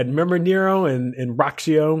 Yeah, remember Nero and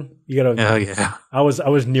Roxio? You gotta. Oh yeah. I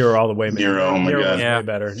was Nero all the way. Man. Nero, oh my god, way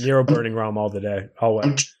better. Nero burning ROM all the day. Always.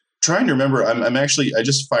 I'm trying to remember. I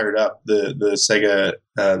just fired up the Sega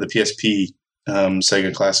the PSP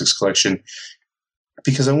Sega Classics collection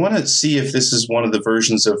because I want to see if this is one of the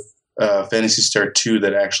versions of Phantasy Star 2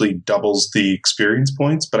 that actually doubles the experience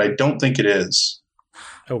points, but I don't think it is.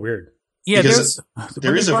 Oh, weird. Yeah,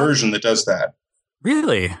 there is a version that does that.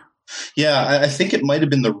 Really? Yeah, I think it might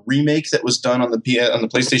have been the remake that was done on the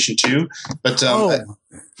PlayStation 2. But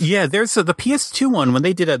yeah, there's the PS2 one when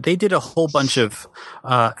they did a whole bunch of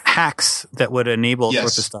hacks that would enable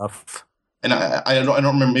sorts of stuff. And I don't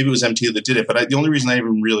remember. Maybe it was MT that did it. But the only reason I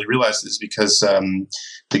even really realized it is because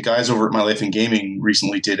the guys over at My Life in Gaming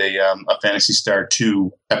recently did a Phantasy Star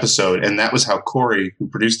 2 episode, and that was how Corey, who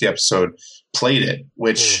produced the episode, played it,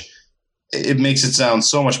 which. It makes it sound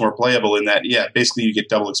so much more playable in that, basically you get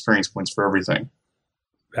double experience points for everything.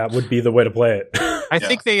 That would be the way to play it. I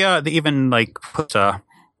think they even put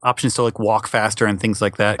options to walk faster and things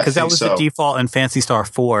like that, because that was the default in Phantasy Star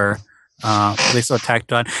 4. They sort of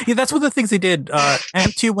tacked on. Yeah, that's one of the things they did.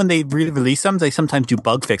 M2, when they re-release them, they sometimes do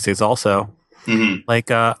bug fixes also. Mm-hmm. I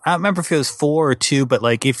don't remember if it was 4 or 2, but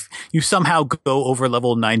if you somehow go over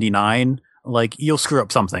level 99, you'll screw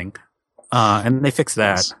up something. And they fix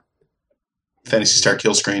that. Phantasy Star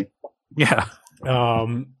kill screen. Yeah.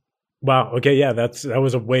 Wow. Okay. Yeah. That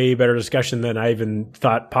was a way better discussion than I even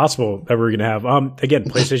thought possible that we were going to have. Again,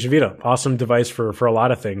 PlayStation Vita, awesome device for a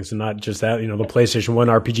lot of things, and not just that. The PlayStation 1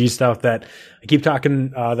 RPG stuff that I keep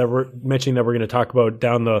talking that we're mentioning that we're going to talk about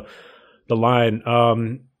down the line.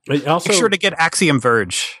 Also, make sure to get Axiom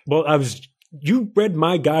Verge. Well, you read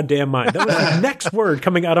my goddamn mind. That was the next word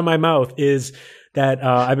coming out of my mouth is that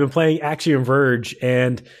I've been playing Axiom Verge,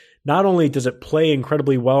 and not only does it play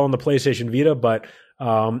incredibly well on the PlayStation Vita, but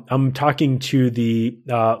I'm talking to the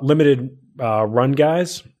limited run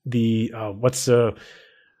guys. The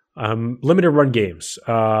limited run games.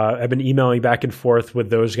 I've been emailing back and forth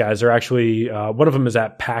with those guys. They're actually one of them is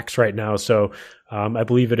at PAX right now, so I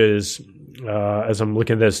believe it is. As I'm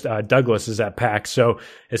looking at this, Douglas is at PAX. So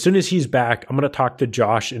as soon as he's back, I'm going to talk to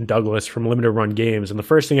Josh and Douglas from Limited Run Games, and the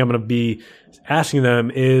first thing I'm going to be asking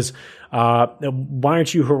them is. Why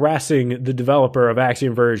aren't you harassing the developer of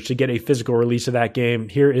Axiom Verge to get a physical release of that game?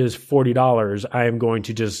 Here is $40. I am going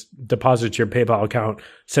to just deposit your PayPal account.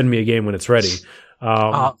 Send me a game when it's ready.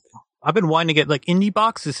 I've been wanting to get Indie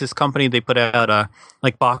Box is this company. They put out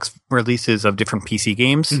box releases of different PC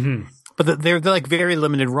games. Mm-hmm. But they're very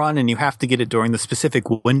limited run, and you have to get it during the specific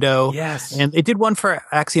window. Yes. And they did one for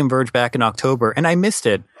Axiom Verge back in October, and I missed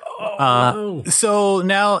it. So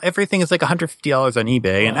now everything is $150 on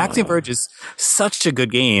eBay, and Axiom Verge is such a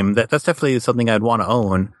good game that's definitely something I'd want to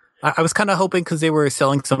own. I was kind of hoping, because they were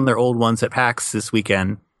selling some of their old ones at PAX this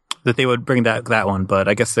weekend, that they would bring that one, but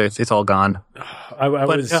I guess it's all gone.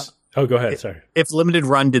 Oh, go ahead. Sorry. If Limited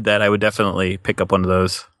Run did that, I would definitely pick up one of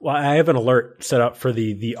those. Well, I have an alert set up for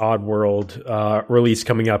the Oddworld release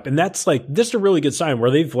coming up, and that's this is a really good sign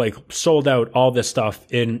where they've sold out all this stuff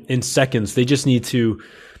in seconds. They just need to.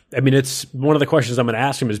 I mean, it's one of the questions I'm going to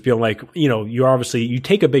ask him is being you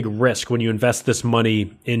take a big risk when you invest this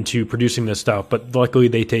money into producing this stuff, but luckily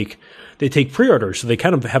they take pre-orders, so they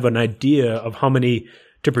kind of have an idea of how many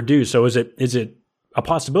to produce. So is it a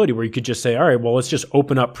possibility where you could just say, all right, well, let's just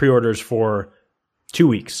open up pre-orders for 2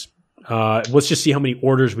 weeks. Let's just see how many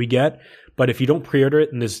orders we get. But if you don't pre-order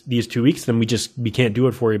it in these 2 weeks, then we can't do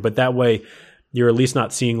it for you. But that way you're at least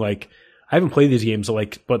not seeing I haven't played these games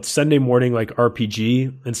but Sunday morning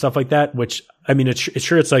RPG and stuff like that, which I mean, it's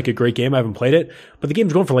a great game. I haven't played it, but the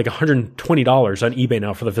game's going for $120 on eBay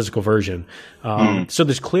now for the physical version. So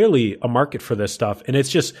there's clearly a market for this stuff, and it's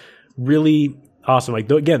just really awesome.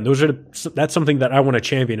 Again, that's something that I want to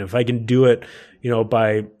champion. If I can do it,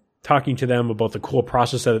 by talking to them about the cool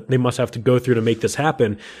process that they must have to go through to make this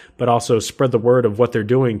happen, but also spread the word of what they're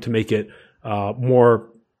doing to make it more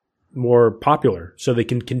popular so they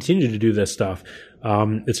can continue to do this stuff.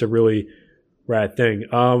 It's a really rad thing.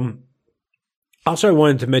 Also, I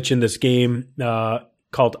wanted to mention this game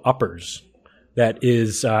called Uppers that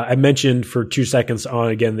is I mentioned for 2 seconds on,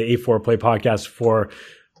 again, the A4 Play podcast for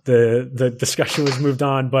the discussion was moved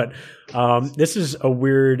on. But this is a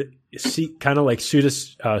weird kind of like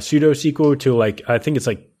pseudo sequel to like, I think it's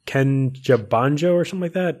like Kenja Banjo or something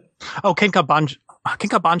like that. Oh, Kenka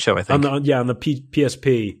Bancho, I think. On the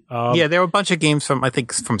PSP. Yeah, there were a bunch of games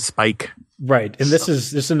from Spike. Right, and this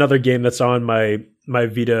is another game that's on my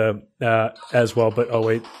Vita as well. But oh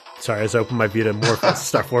wait, sorry, I opened my Vita more for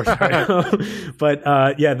Star Wars. But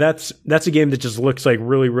yeah, that's a game that just looks like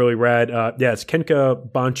really really rad. Yeah, it's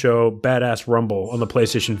Kenka Bancho Badass Rumble on the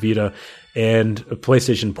PlayStation Vita and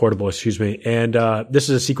PlayStation Portable, excuse me. And this is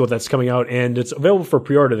a sequel that's coming out, and it's available for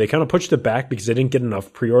pre-order. They kind of pushed it back because they didn't get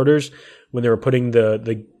enough pre-orders when they were putting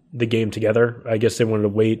the game together. I guess they wanted to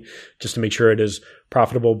wait just to make sure it is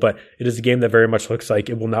profitable, but it is a game that very much looks like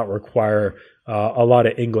it will not require a lot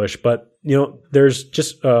of English. But, there's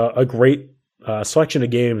just a great selection of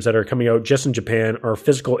games that are coming out just in Japan or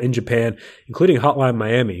physical in Japan, including Hotline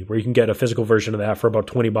Miami, where you can get a physical version of that for about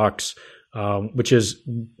 $20, which is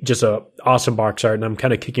just a awesome box art. And I'm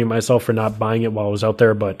kind of kicking myself for not buying it while I was out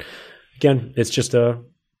there. But again, it's just a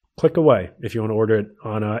click away if you want to order it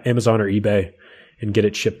on Amazon or eBay and get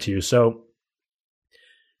it shipped to you. So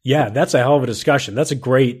yeah, that's a hell of a discussion. That's a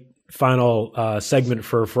great final segment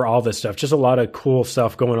for all this stuff. Just a lot of cool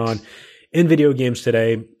stuff going on in video games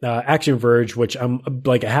today. Action Verge, which I'm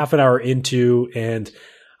like a half an hour into, and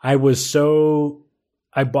I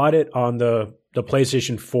bought it on the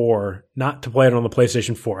PlayStation 4, not to play it on the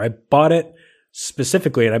PlayStation 4. I bought it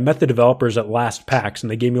specifically, and I met the developers at Last PAX,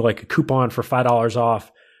 and they gave me like a coupon for $5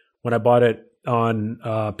 off when I bought it on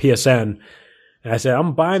PSN. And I said,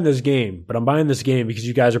 I'm buying this game, but I'm buying this game because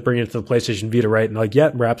you guys are bringing it to the PlayStation Vita, right? And they're like, yeah,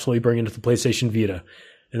 we're absolutely bringing it to the PlayStation Vita.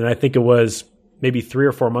 And then I think it was maybe 3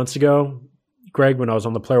 or 4 months ago, Greg, when I was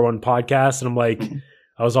on the Player One podcast, and I'm like,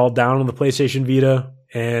 I was all down on the PlayStation Vita.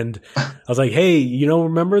 And I was like, hey,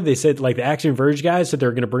 remember they said like the Action Verge guys said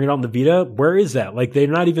they're going to bring it on the Vita. Where is that? Like, they're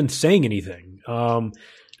not even saying anything. And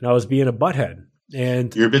I was being a butthead.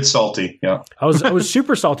 And you're a bit salty. Yeah. I was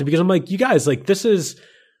super salty because I'm like, you guys, like, this is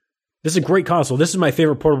a great console. This is my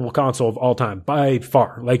favorite portable console of all time by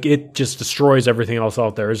far. Like, it just destroys everything else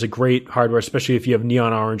out there. It's a great hardware, especially if you have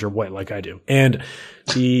neon orange or white like I do. And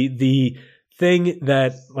the thing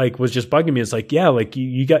that like was just bugging me is like, yeah, like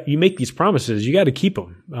you make these promises, you got to keep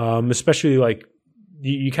them. Especially like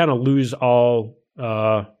you kind of lose all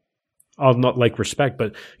not like respect,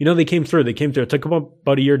 but they came through. It took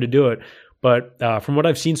about a year to do it. But from what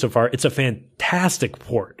I've seen so far, it's a fantastic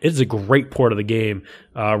port. It's a great port of the game.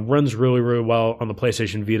 Runs really, really well on the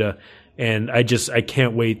PlayStation Vita. And I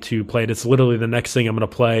can't wait to play it. It's literally the next thing I'm going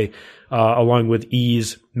to play, along with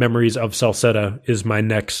Ys, Memories of Celceta is my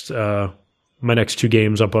next 2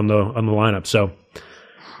 games up on the lineup. So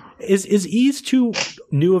is Ys too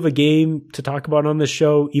new of a game to talk about on this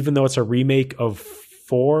show, even though it's a remake of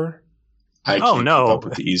 4? I can't keep up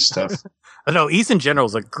with the Ys stuff. No, Ys in general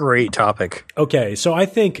is a great topic. Okay, so I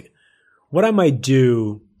think what I might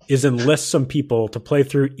do is enlist some people to play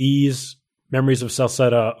through Ys, Memories of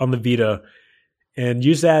Celceta on the Vita, and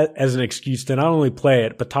use that as an excuse to not only play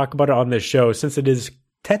it, but talk about it on this show, since it is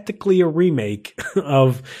technically a remake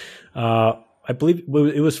of, I believe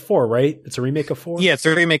it was 4, right? It's a remake of 4? Yeah, it's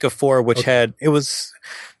a remake of 4, which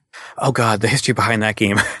oh God, the history behind that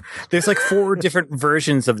game. There's like 4 different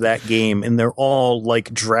versions of that game, and they're all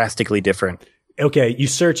like drastically different. Okay, you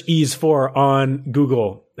search Ys 4 on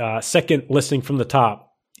Google, second listing from the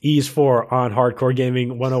top, Ys 4 on Hardcore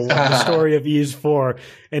Gaming 101, the story of Ys 4.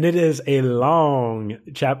 And it is a long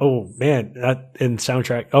oh man, and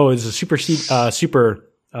soundtrack. Oh, it's a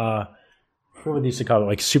what would they used to call it?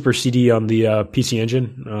 Like Super CD on the PC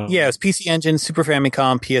Engine? Yeah, it's PC Engine, Super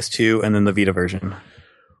Famicom, PS2, and then the Vita version.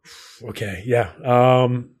 Okay, yeah.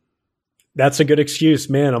 That's a good excuse,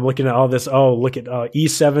 man. I'm looking at all this. Oh, look at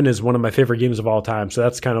E7 is one of my favorite games of all time. So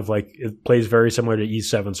that's kind of like, it plays very similar to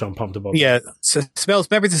E7, so I'm pumped about it. Yeah,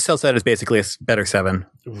 Memories of Celceta is basically a better 7.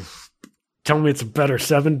 Oof. Tell me it's a better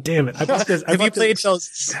 7? Damn it. Have you played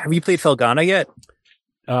Felghana yet?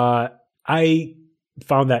 I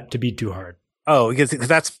found that to be too hard. Oh, because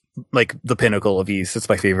that's like the pinnacle of Ys. It's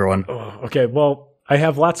my favorite one. Oh, okay, well, I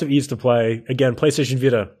have lots of Ys to play. Again, PlayStation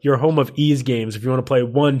Vita, your home of Ys games. If you want to play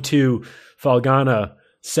 1, 2, Felghana,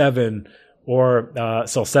 7, or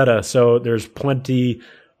Celceta. So there's plenty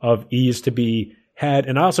of Ys to be had.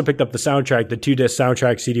 And I also picked up the soundtrack, the 2-disc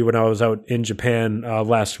soundtrack CD when I was out in Japan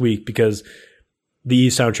last week, because the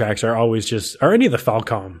Ys soundtracks are always just, or any of the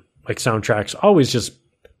Falcom like soundtracks, always just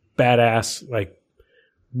badass, like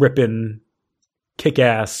ripping,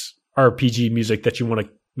 kick-ass RPG music that you want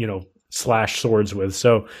to, slash swords with.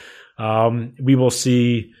 So we will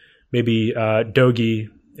see maybe Dogi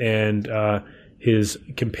and his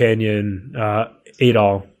companion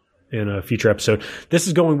Adol in a future episode. This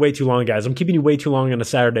is going way too long, guys. I'm keeping you way too long on a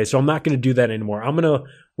Saturday, so I'm not going to do that anymore. I'm going to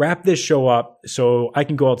wrap this show up so I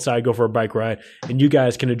can go outside, go for a bike ride, and you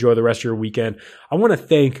guys can enjoy the rest of your weekend. I want to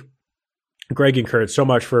thank Greg and Kurt so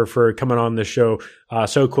much for coming on this show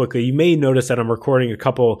so quickly. You may notice that I'm recording a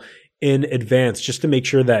couple in advance just to make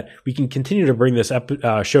sure that we can continue to bring this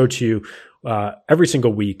show to you every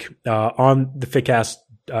single week on the Fitcast.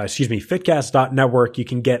 Fitcast.network. You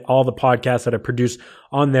can get all the podcasts that I produce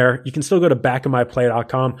on there. You can still go to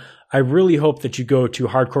backofmyplay.com. I really hope that you go to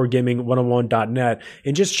hardcoregaming101.net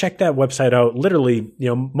and just check that website out. Literally,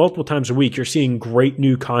 multiple times a week, you're seeing great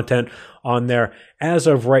new content on there. As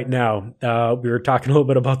of right now, we were talking a little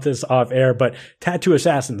bit about this off air, but Tattoo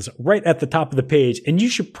Assassins right at the top of the page. And you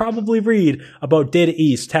should probably read about Data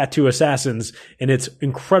East Tattoo Assassins and its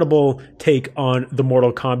incredible take on the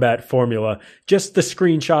Mortal Kombat formula. Just the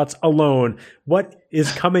screenshots alone. What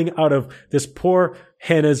is coming out of this poor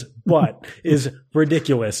Hannah's butt is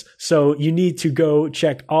ridiculous. So you need to go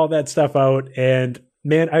check all that stuff out. And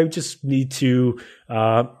man, I just need to,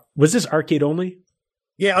 was this arcade only?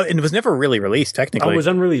 Yeah, and it was never really released technically. Oh, it was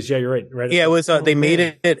unreleased. Yeah, you're right. Right. Yeah, it was. They made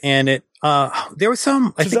it, and it. There was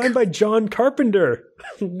some designed by John Carpenter.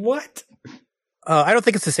 What? I don't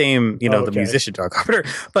think it's the same. The okay. musician John Carpenter,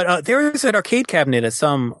 but there was an arcade cabinet at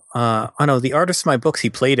some. I know the artist of my books.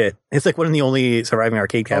 He played it. It's like one of the only surviving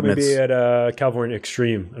arcade cabinets. Maybe at California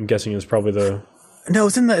Extreme. I'm guessing it's probably the. No,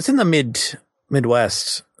 it's in the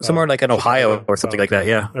Midwest, somewhere like in Ohio or something like that.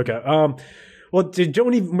 Yeah. Okay. Well,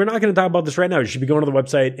 we're not going to talk about this right now. You should be going to the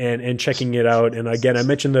website and checking it out. And again, I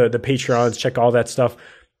mentioned the Patreons. Check all that stuff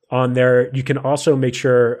on there. You can also make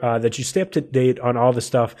sure that you stay up to date on all the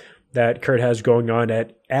stuff that Kurt has going on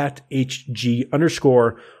at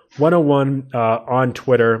HG_101 on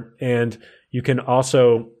Twitter. And you can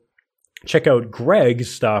also check out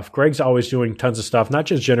Greg's stuff. Greg's always doing tons of stuff, not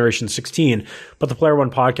just Generation 16, but the Player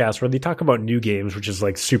One podcast where they talk about new games, which is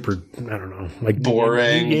like super, I don't know, like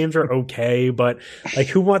boring. New games are okay, but like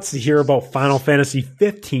who wants to hear about Final Fantasy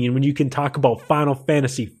 15 when you can talk about Final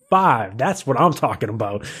Fantasy 5? That's what I'm talking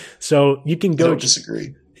about. So you can go. Don't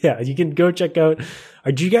disagree. Yeah, you can go check out.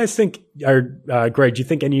 Do you guys think, Greg, do you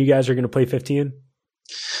think any of you guys are going to play 15?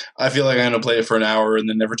 I feel like I'm going to play it for an hour and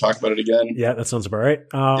then never talk about it again. Yeah, that sounds about right.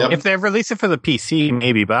 Yep. If they release it for the PC,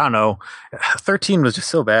 maybe, but I don't know. 13 was just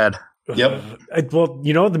so bad. Yep. Well,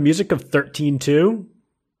 the music of 13 too,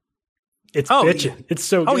 it's bitchin'. It's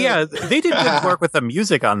so good. Oh, yeah. They did good work with the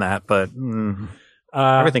music on that, but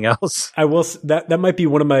everything else. I will. That might be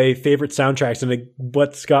one of my favorite soundtracks, and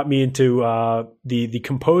what's got me into the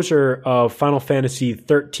composer of Final Fantasy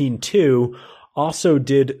 13-2 also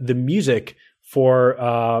did the music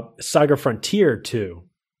for Saga Frontier 2,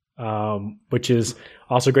 which is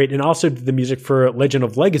also great, and also the music for Legend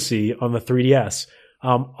of Legacy on the 3DS.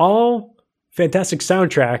 All fantastic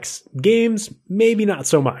soundtracks. Games, maybe not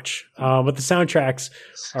so much, but the soundtracks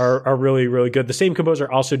are really, really good. The same composer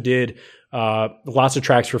also did lots of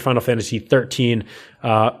tracks for Final Fantasy 13.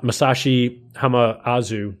 Masashi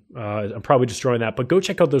Hamauzu. I'm probably destroying that, but go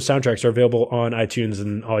check out those soundtracks. They're available on iTunes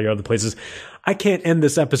and all your other places. I can't end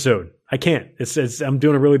this episode. I can't. I'm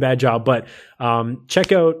doing a really bad job, but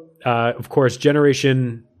check out, of course,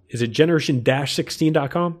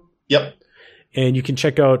 generation-16.com? Yep. And you can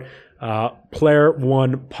check out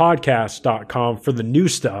player1podcast.com for the new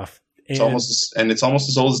stuff. It's almost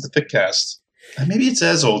as old as the Fitcast. Maybe it's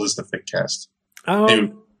as old as the Fitcast.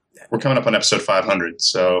 We're coming up on episode 500,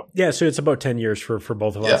 so yeah. So it's about 10 years for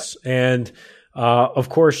both of us, and of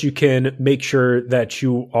course, you can make sure that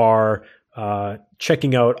you are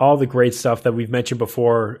checking out all the great stuff that we've mentioned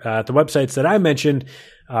before at the websites that I mentioned,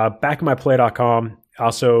 backofmyplay.com.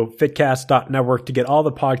 Also, fitcast.network to get all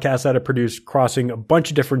the podcasts that I produce, crossing a bunch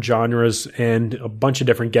of different genres and a bunch of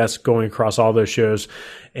different guests going across all those shows.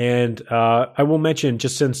 And I will mention,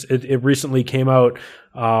 just since it recently came out,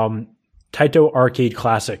 Taito Arcade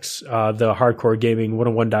Classics, the Hardcore Gaming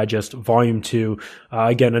 101 Digest Volume 2.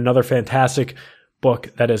 Again, another fantastic book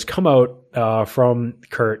that has come out from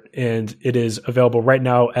Kurt, and it is available right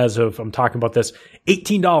now as of, I'm talking about this,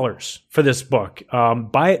 $18 for this book.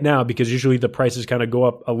 Buy it now because usually the prices kind of go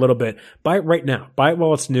up a little bit. Buy it right now. Buy it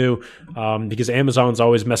while it's new because Amazon's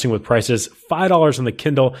always messing with prices. $5 on the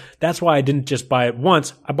Kindle. That's why I didn't just buy it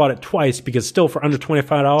once. I bought it twice because still for under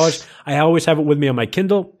 $25, I always have it with me on my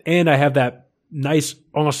Kindle, and I have that nice,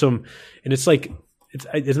 awesome, and it's like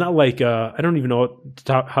it's not like I don't even know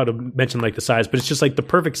how to mention like the size, but it's just like the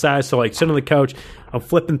perfect size to like sit on the couch. I'm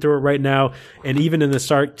flipping through it right now, and even in the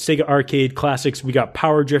Sega Arcade Classics, we got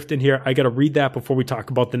Power Drift in here. I got to read that before we talk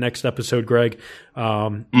about the next episode, Greg.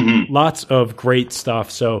 Lots of great stuff.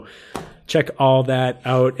 So check all that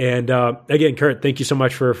out. And again, Kurt, thank you so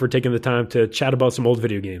much for taking the time to chat about some old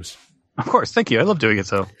video games. Of course, thank you. I love doing it.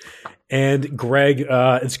 So. And Greg,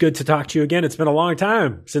 it's good to talk to you again. It's been a long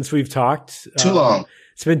time since we've talked. Too long.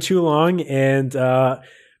 It's been too long, and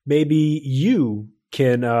maybe you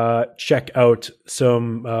can check out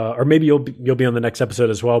some, or maybe you'll be on the next episode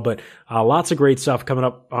as well. But lots of great stuff coming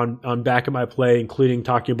up on Back of My Play, including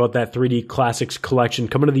talking about that 3D Classics collection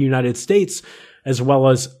coming to the United States, as well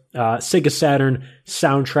as Sega Saturn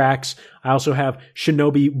soundtracks. I also have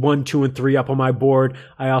Shinobi 1, 2, and 3 up on my board.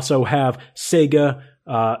 I also have Sega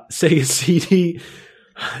CD.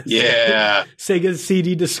 Yeah. Sega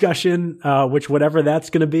CD discussion, which whatever that's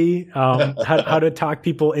going to be, how to talk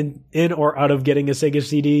people in or out of getting a Sega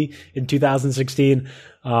CD in 2016.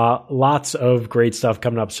 Lots of great stuff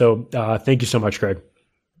coming up. So thank you so much, Greg.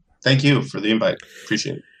 Thank you for the invite.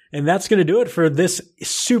 Appreciate it. And that's going to do it for this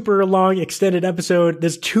super long extended episode,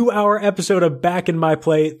 this 2-hour episode of Back in My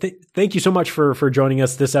Play. Thank you so much for joining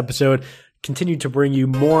us this episode. Continue to bring you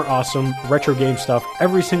more awesome retro game stuff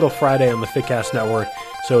every single Friday on the Fitcast Network.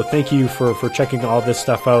 So thank you for checking all this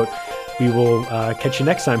stuff out. We will catch you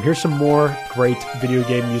next time. Here's some more great video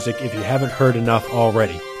game music if you haven't heard enough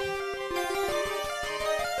already.